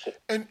approached it.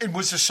 And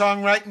was the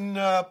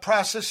songwriting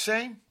process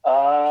same?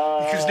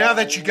 Because now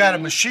that you got a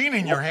machine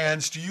in your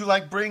hands, do you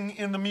like bring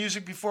in the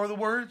music before the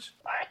words?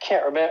 I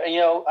can't remember.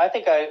 I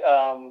think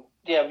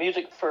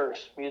music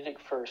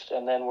first,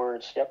 and then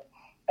words. Yep.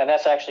 And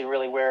that's actually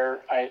really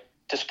where I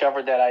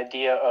discovered that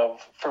idea of,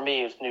 for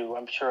me, is new.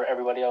 I'm sure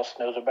everybody else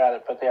knows about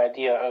it, but the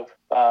idea of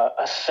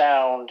a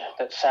sound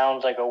that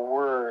sounds like a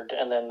word,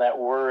 and then that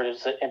word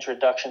is the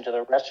introduction to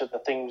the rest of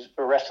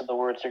the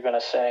words they're going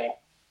to say.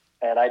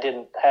 And I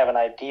didn't have an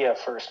idea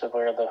first of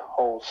where the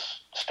whole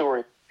story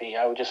would be.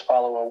 I would just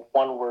follow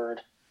one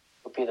word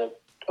would be the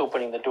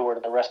opening the door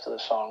to the rest of the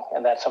song,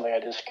 and that's something I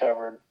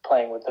discovered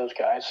playing with those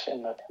guys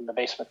in the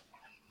basement.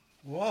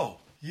 Whoa.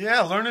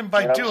 Yeah, learning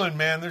by doing,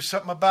 man. There's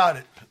something about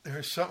it.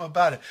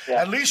 Yeah.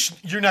 At least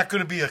you're not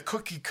going to be a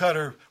cookie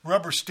cutter,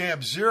 rubber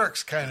stamp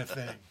Xerox kind of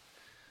thing.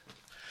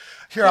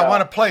 Here, I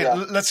want to play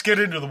it. Let's get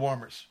into the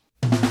warmers.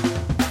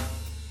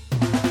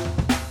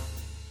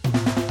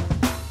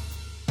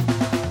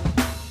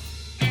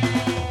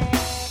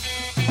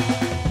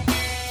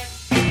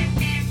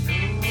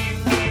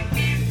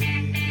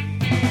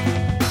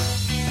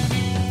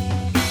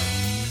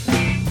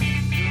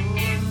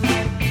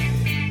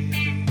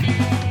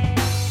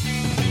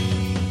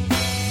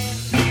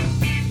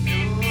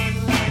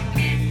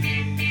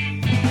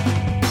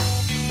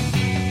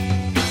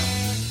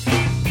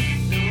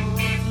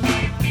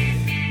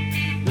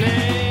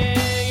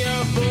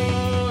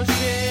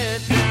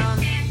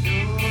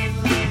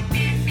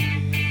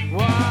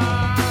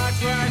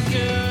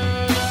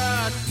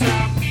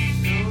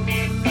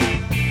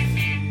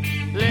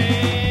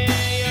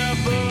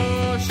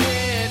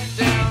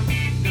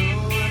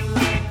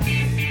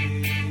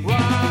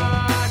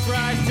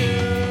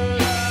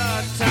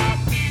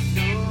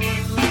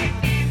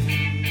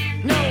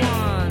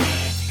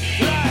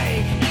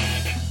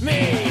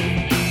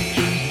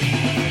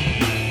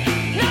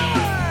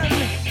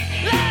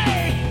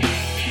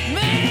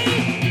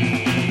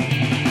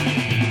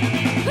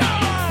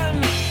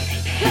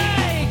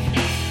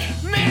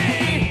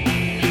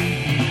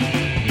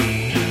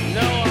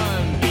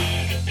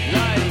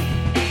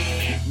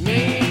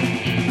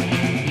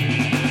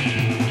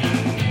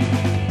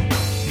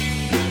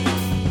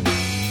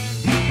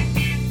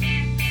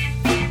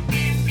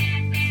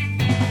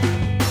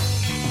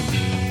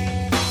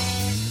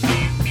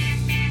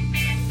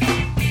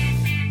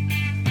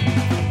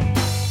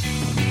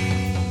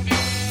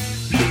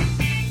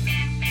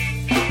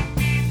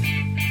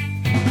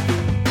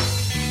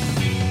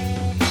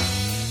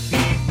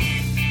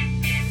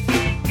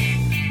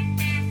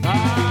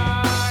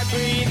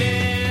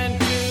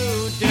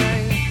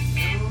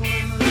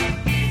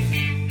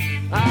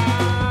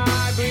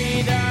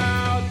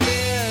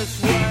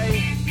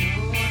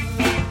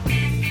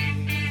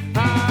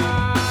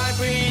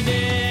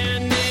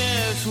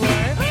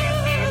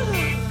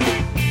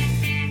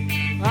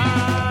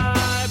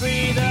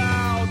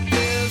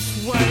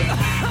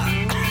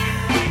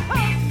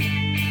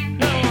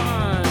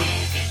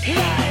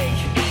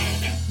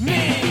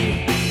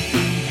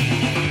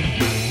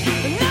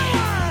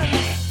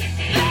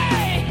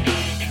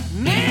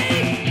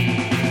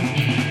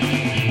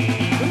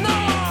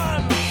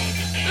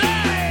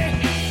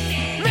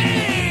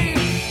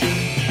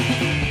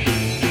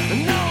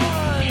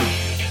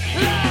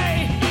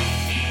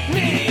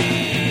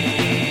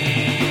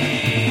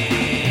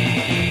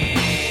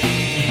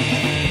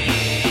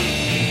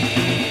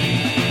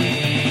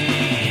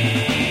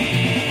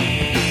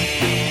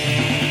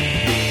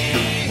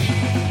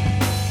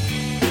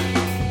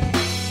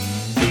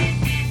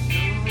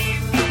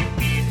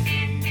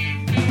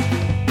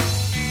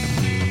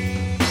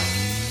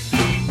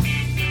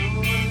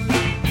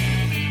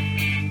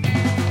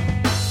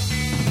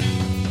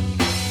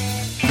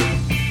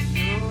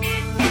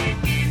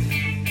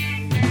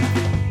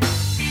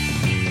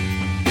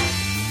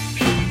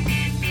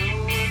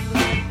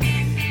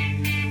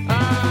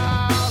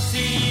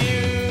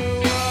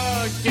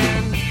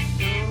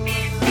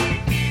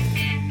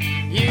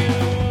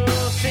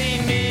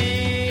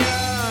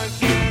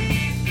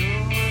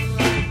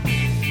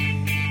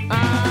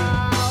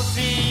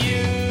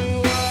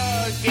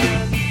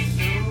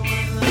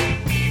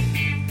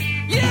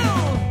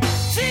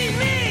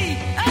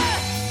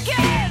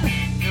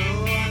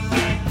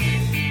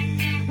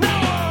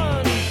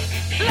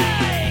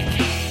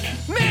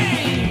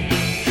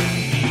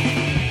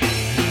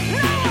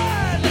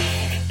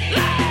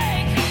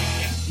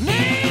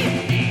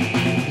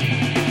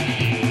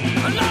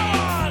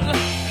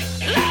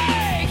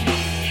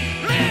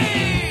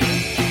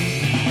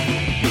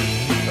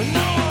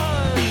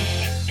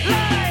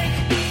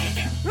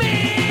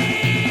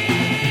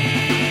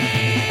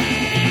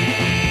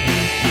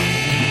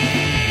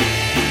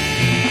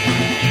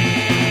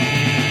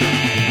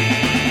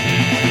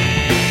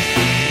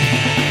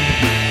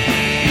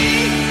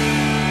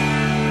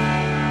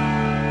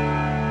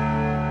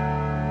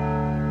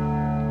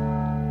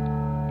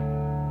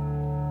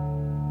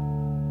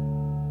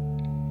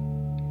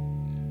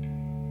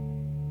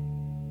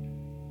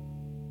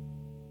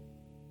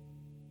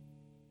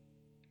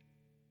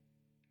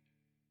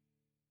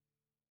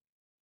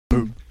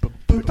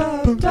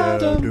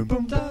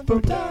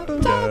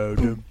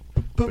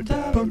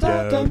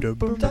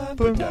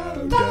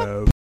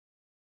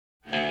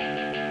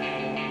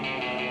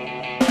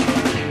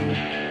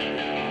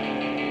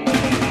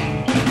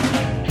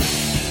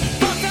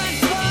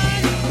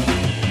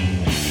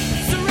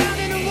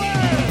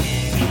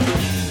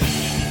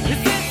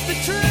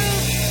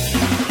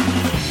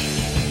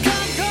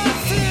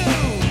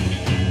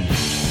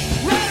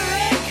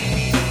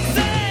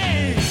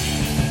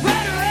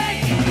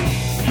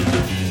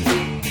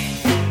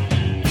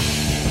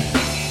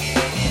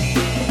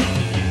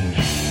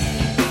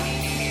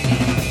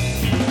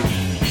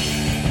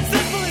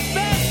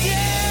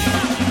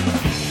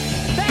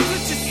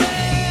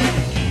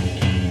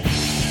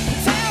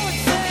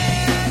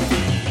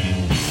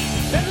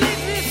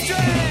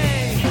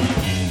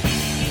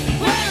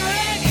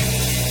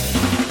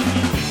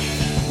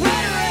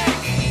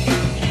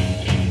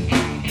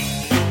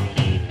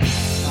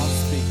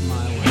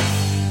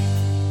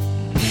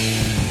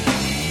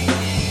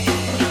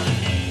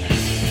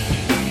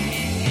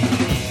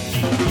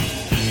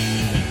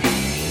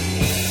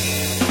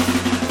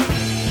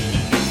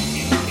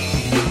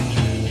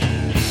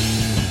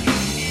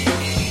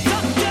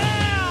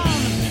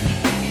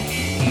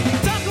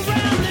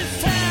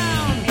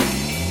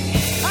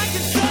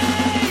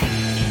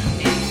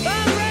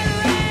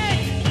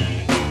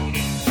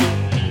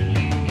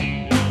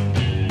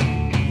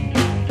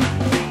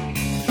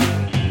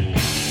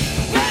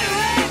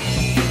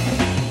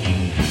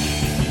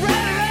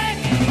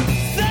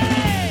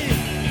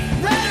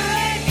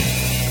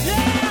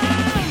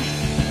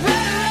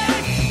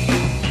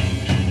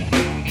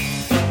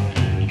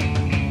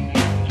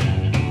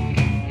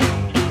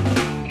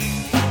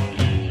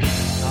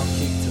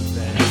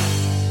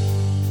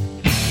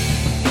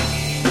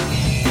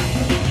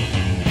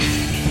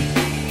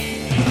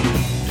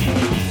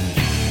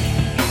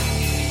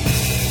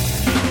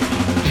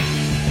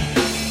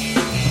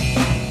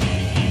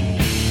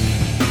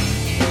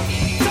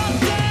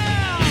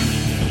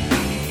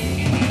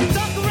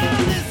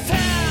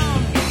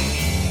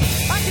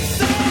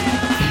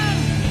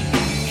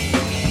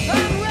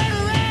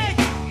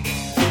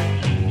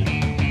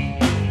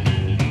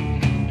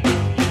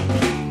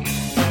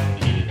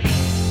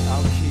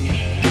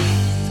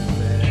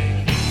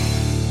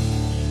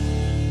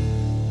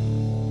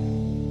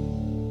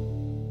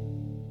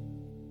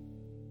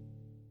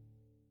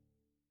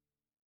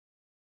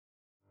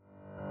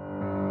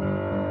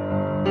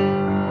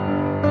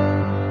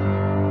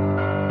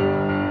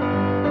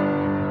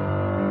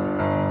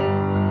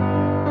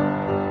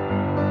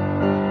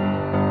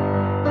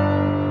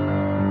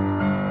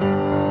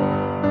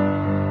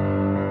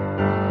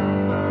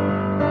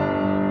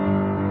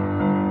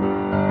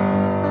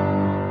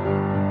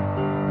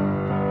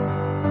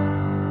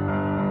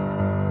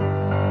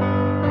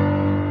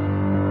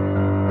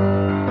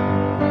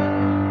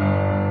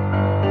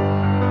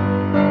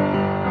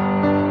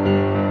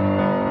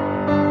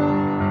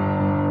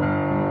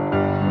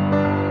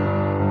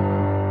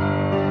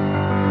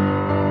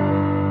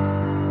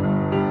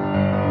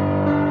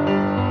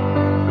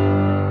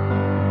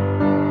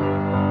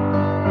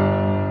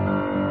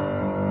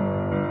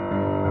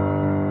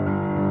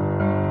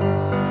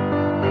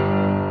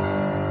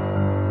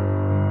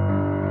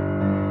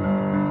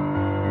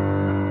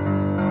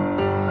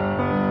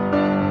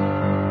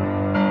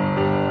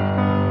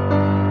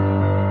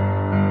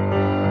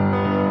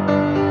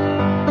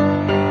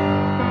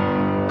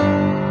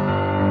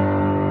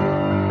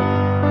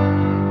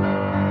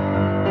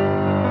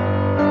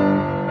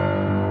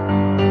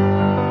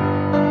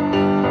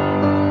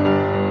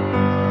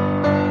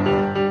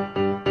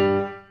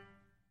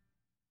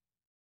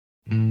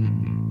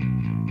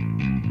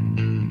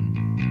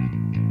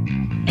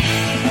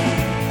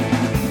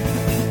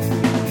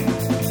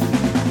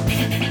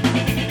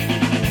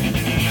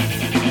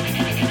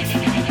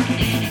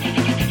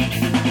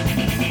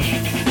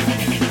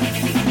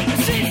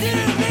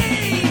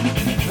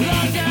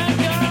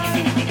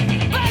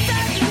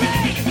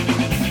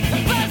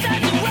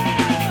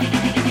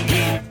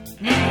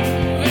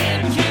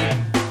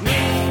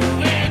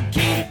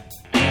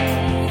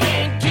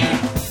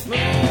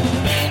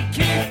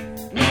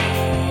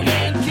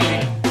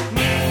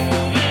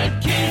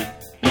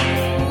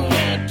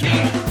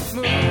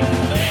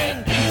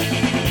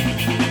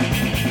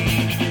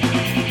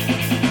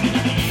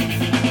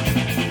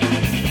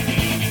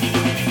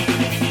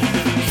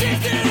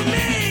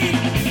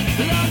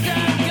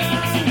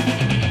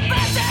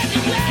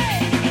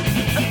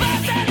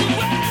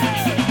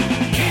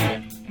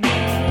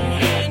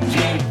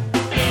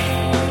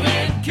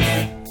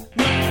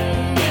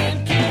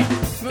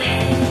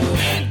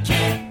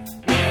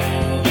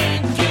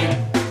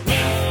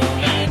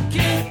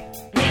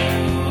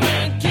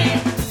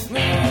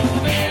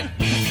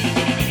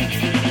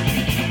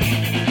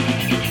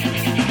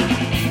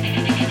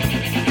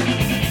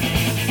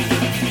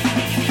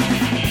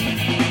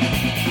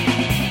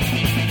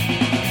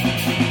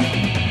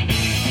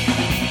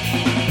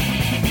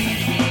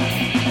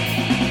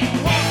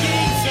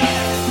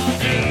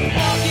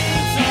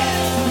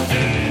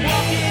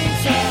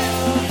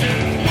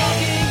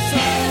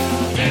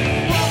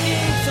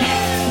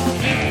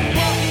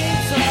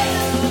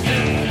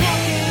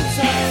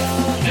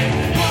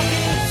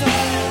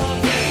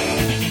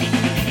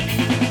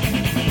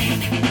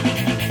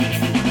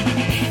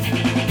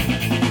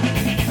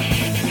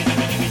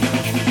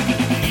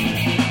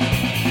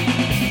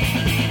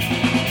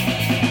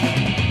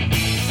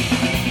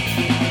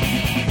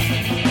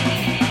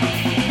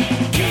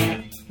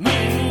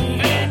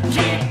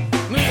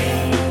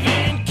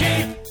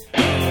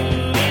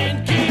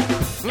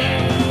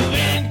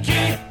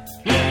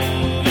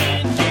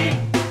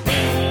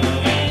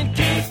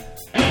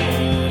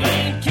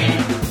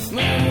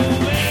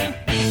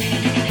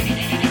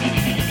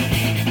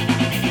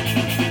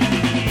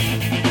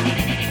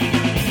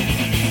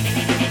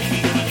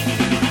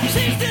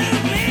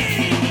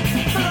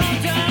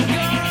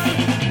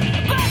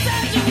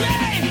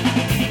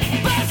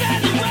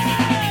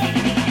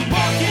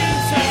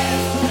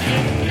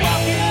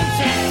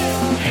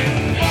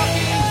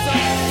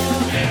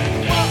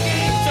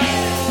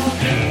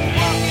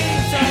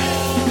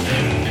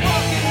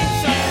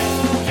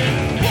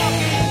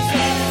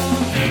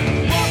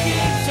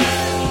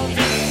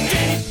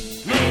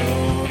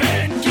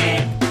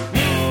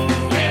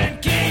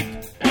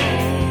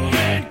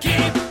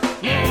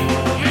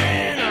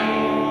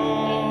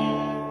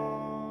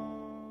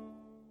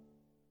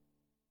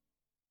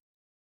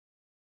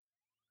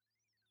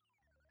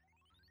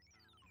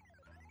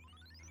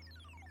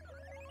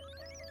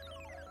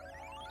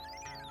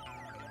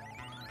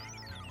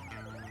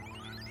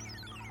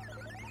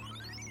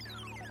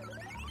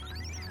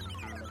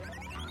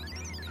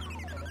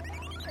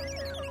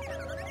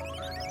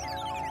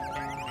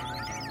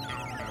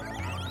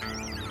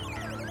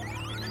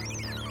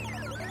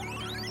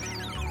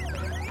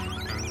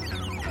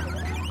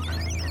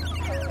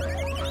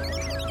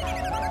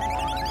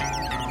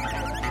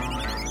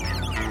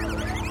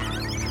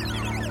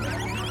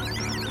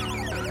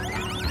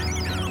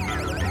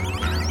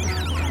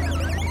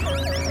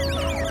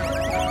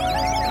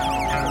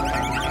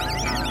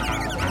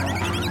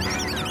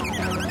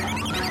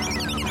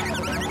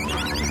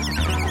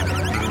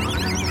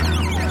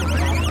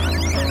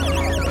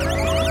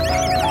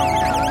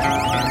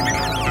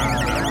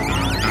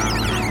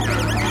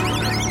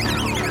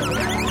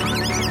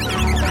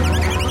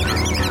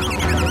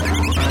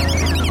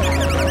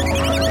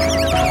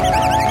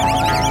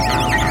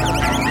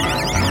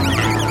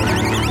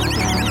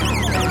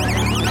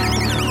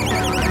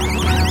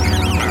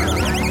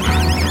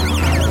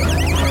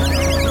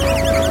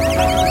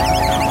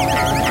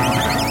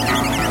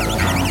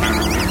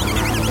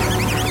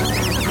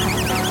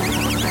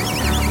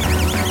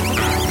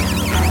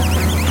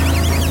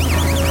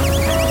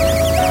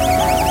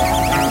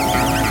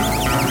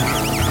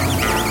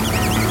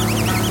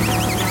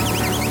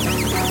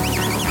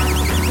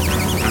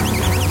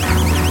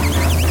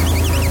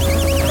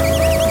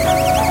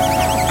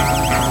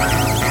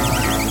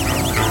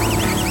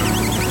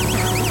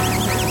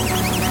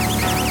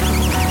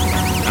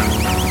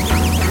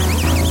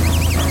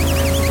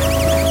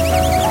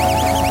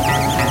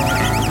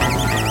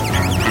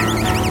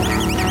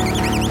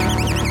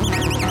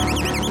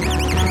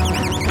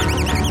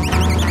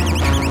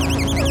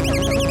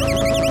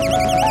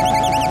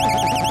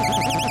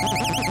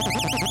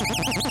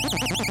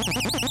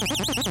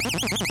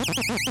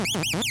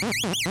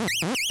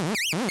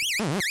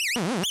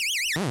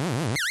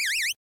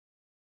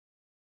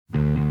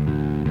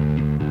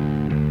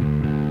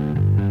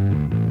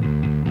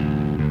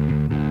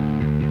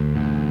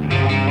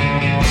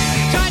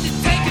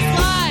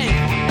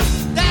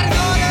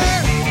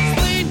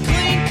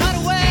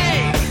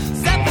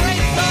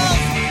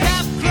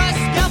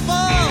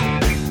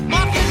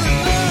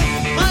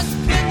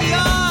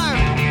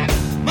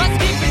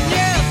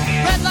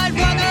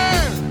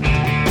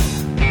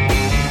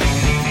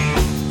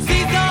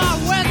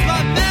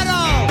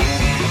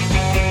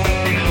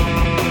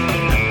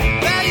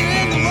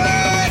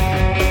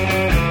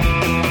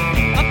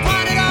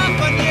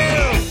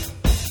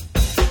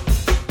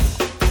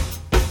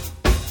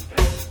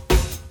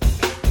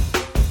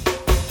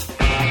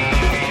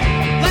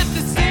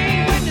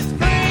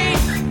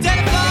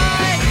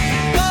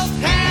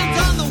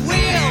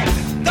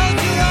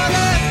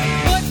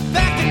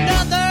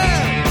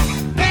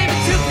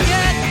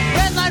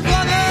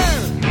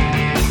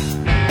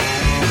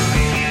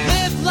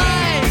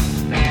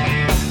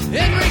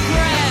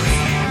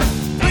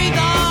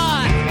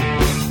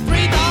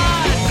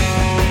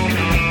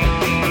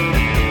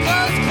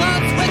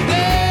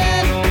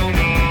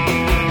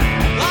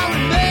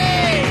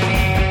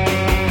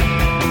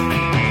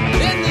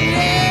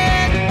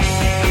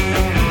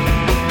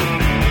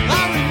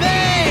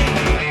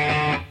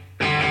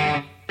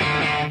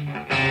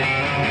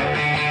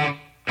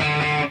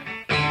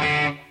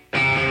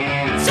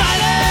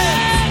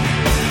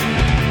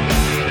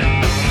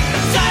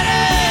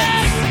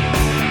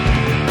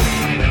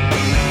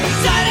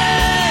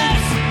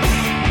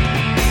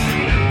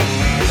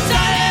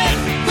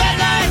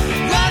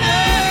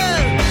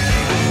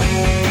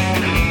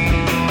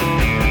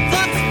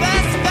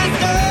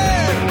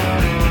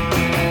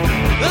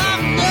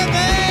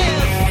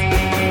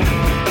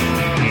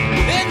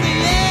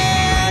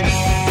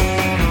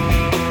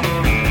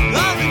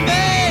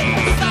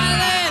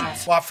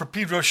 for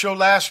Pedro Show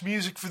last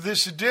music for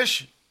this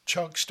edition.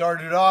 Chunk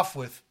started off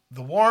with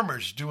The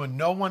Warmers doing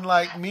No One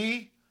Like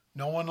Me,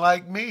 No One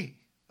Like Me.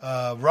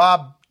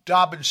 Rob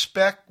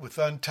Daubenspeck with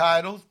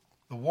Untitled.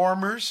 The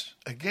Warmers,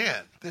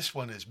 again. This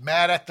one is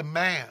Mad at the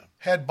Man.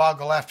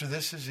 Headboggle after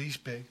this is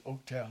East Bay,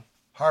 Oaktown.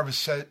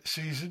 Harvest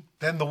season.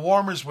 Then The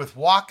Warmers with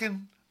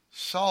Walkin'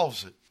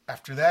 Solves It.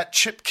 After that,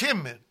 Chip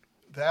Kinman,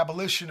 The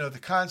Abolition of the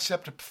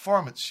Concept of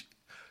Performance.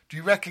 Do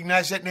you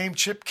recognize that name,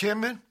 Chip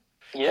Kinman?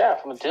 Yeah,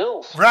 from the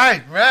Dills.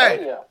 Right. Oh,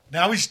 yeah.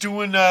 Now he's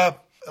doing a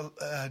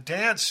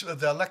dance,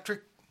 the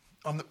electric,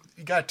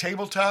 you got a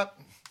tabletop?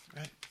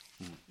 Right?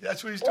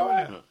 That's what he's doing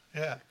now.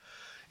 Yeah.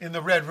 In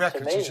the Red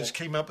Records, he just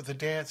came up with a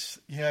dance.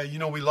 Yeah,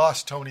 we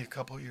lost Tony a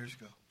couple of years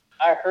ago.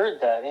 I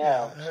heard that,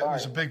 yeah. It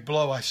was a big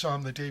blow. I saw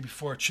him the day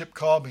before. Chip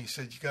called me. He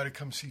said, you got to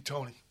come see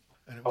Tony.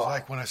 And it was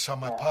like when I saw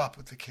my pop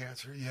with the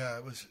cancer. Yeah,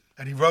 it was.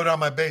 And he wrote on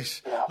my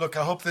bass, look,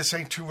 I hope this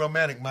ain't too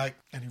romantic, Mike.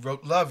 And he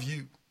wrote, love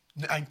you,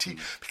 19.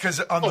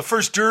 Because on the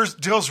first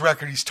Dills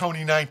record, he's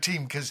Tony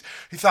 19, because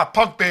he thought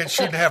punk bands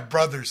shouldn't have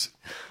brothers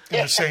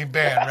in the same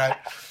band, right?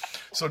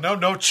 So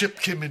no Chip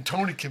Kinman,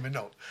 Tony Kinman,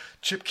 no.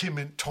 Chip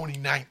Kinman, Tony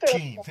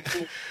 19.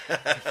 Hell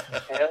yeah,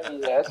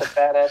 that's a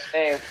badass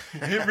name.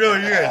 It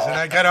really is. And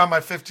I got on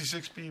my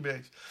 56B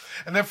bass.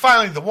 And then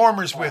finally, The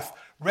Warmers with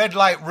Red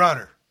Light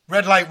Runner.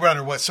 Red Light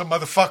Runner, what, some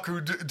motherfucker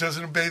who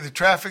doesn't obey the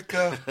traffic?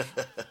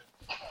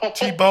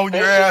 T-bone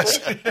your ass.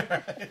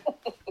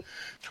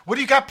 What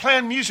do you got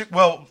planned music?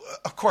 Well,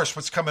 of course,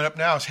 what's coming up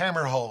now is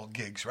Hammer Hole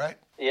gigs, right?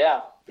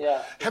 Yeah.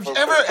 Have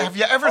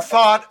you ever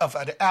thought of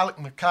an Alec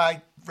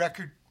Mackay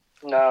record?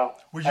 No.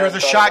 Where you're the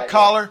shot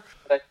caller?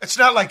 It's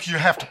not like you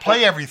have to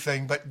play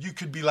everything, but you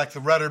could be like the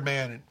rudder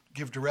man and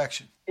give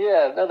direction.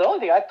 Yeah, no, the only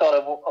thing I thought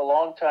of a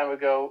long time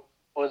ago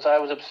was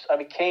I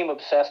became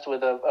obsessed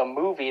with a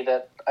movie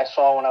that I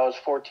saw when I was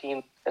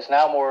 14. It's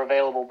now more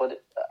available,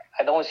 but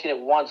I'd only seen it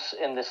once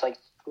in this like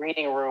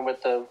screening room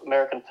at the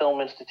American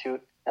Film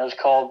Institute. And it was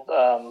called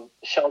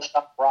Shell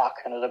Shock Rock,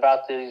 and it was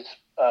about these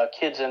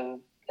kids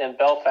in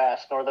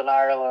Belfast, Northern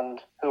Ireland,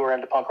 who were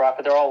into punk rock,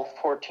 but they're all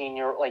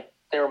 14-year-old, like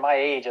they were my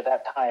age at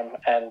that time,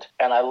 and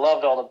I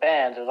loved all the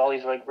bands. There's all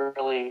these like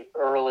really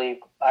early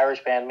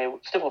Irish bands. Maybe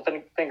Stiffle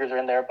Fingers are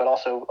in there, but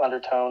also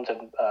Undertones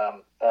and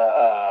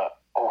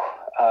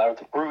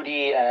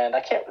Rudy, and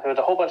there was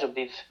a whole bunch of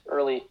these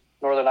early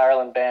Northern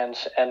Ireland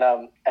bands, and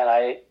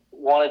I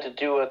wanted to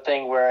do a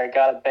thing where I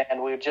got a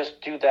band. We would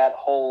just do that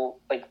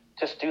whole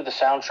just do the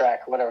soundtrack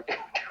or whatever,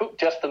 do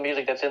just the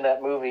music that's in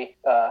that movie.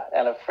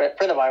 And a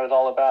friend of mine was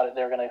all about it.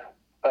 They're gonna,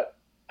 but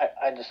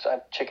I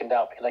chickened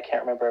out because I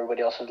can't remember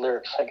everybody else's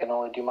lyrics. I can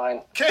only do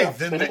mine. Okay,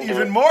 then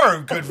even more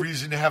good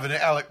reason to have an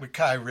Alec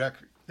Mackay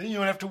record. Then you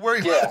don't have to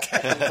worry about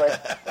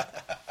that.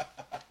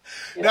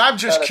 Now, I'm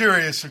just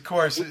curious, of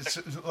course. It's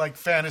like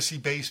fantasy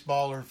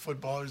baseball or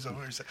football or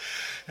something.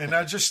 And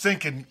I'm just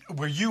thinking,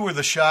 where you were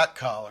the shot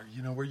caller,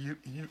 where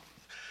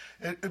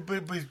it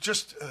would be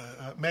just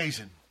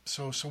amazing.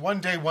 So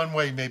one day, one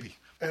way, maybe.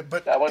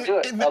 But I will do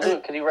it. I'll do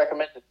it because you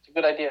recommended it. It's a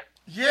good idea.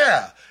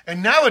 Yeah.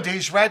 And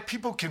nowadays, right,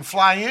 people can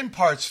fly in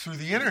parts through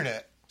the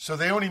internet. So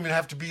they don't even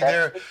have to be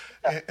there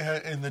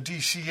in the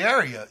D.C.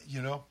 area,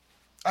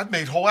 I've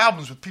made whole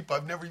albums with people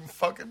I've never even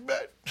fucking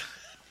met.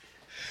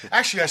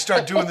 Actually, I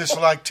started doing this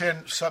like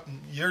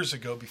 10-something years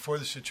ago before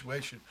the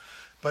situation.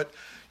 But,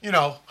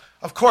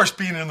 of course,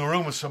 being in the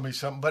room with somebody,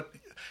 But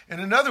in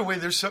another way,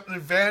 there's something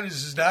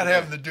advantages not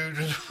having the dude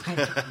in the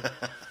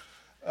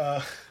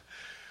room.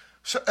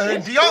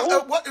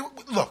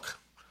 Look,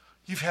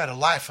 you've had a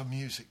life of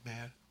music,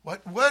 man.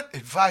 What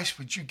advice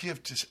would you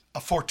give to a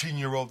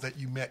 14-year-old that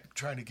you met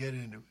trying to get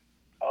into it?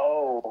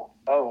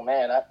 Oh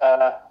man.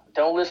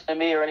 Don't listen to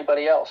me or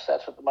anybody else.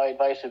 That's what my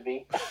advice would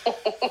be.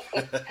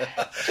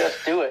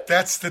 Just do it.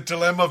 That's the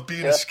dilemma of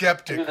being a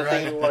skeptic,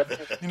 right?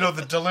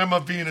 The dilemma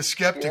of being a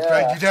skeptic,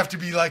 right? You'd have to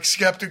be like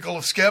skeptical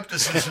of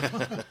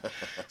skepticism.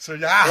 So,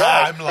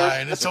 I'm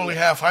lying. It's only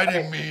half. I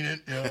didn't mean it.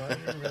 I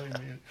didn't really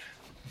mean it.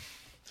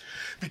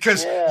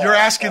 Because you're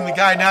asking the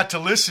guy not to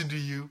listen to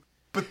you.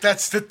 But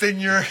that's the thing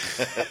you're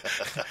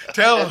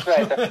telling him. That's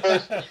right. The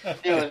first thing you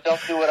do is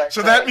don't do what I say.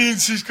 So that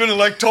means he's going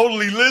to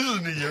totally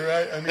listen to you,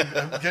 right? I mean,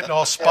 I'm getting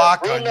all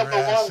Spock on your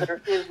ass.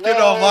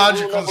 Getting all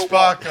logical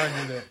Spock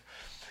on you there.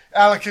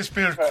 Alec, it's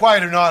been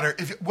quite an honor.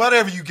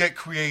 Whatever you get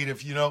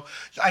creative,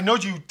 I know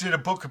you did a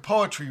book of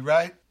poetry,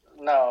 right?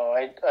 No,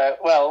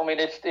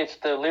 it's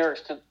the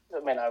lyrics to.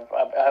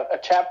 I've a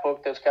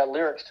chapbook that's got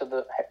lyrics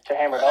to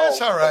Hammered Hole.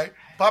 That's all right.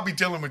 Bobby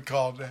Dylan would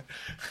call it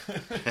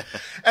that.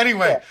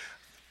 Anyway.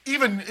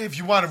 Even if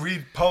you want to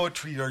read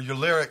poetry or your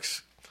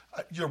lyrics,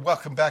 you're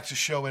welcome back to the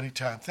show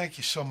anytime. Thank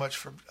you so much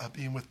for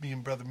being with me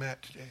and Brother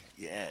Matt today.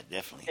 Yeah,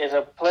 definitely. It's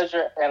a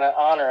pleasure and an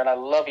honor, and I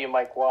love you,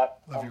 Mike Watt.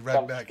 Love you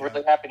right back. I'm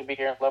really happy to be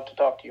here and love to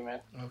talk to you, man.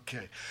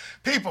 Okay.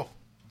 People,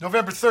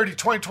 November 30,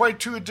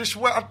 2022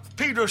 edition of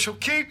Pedro Show.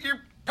 Keep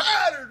your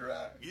pattern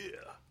right. Yeah.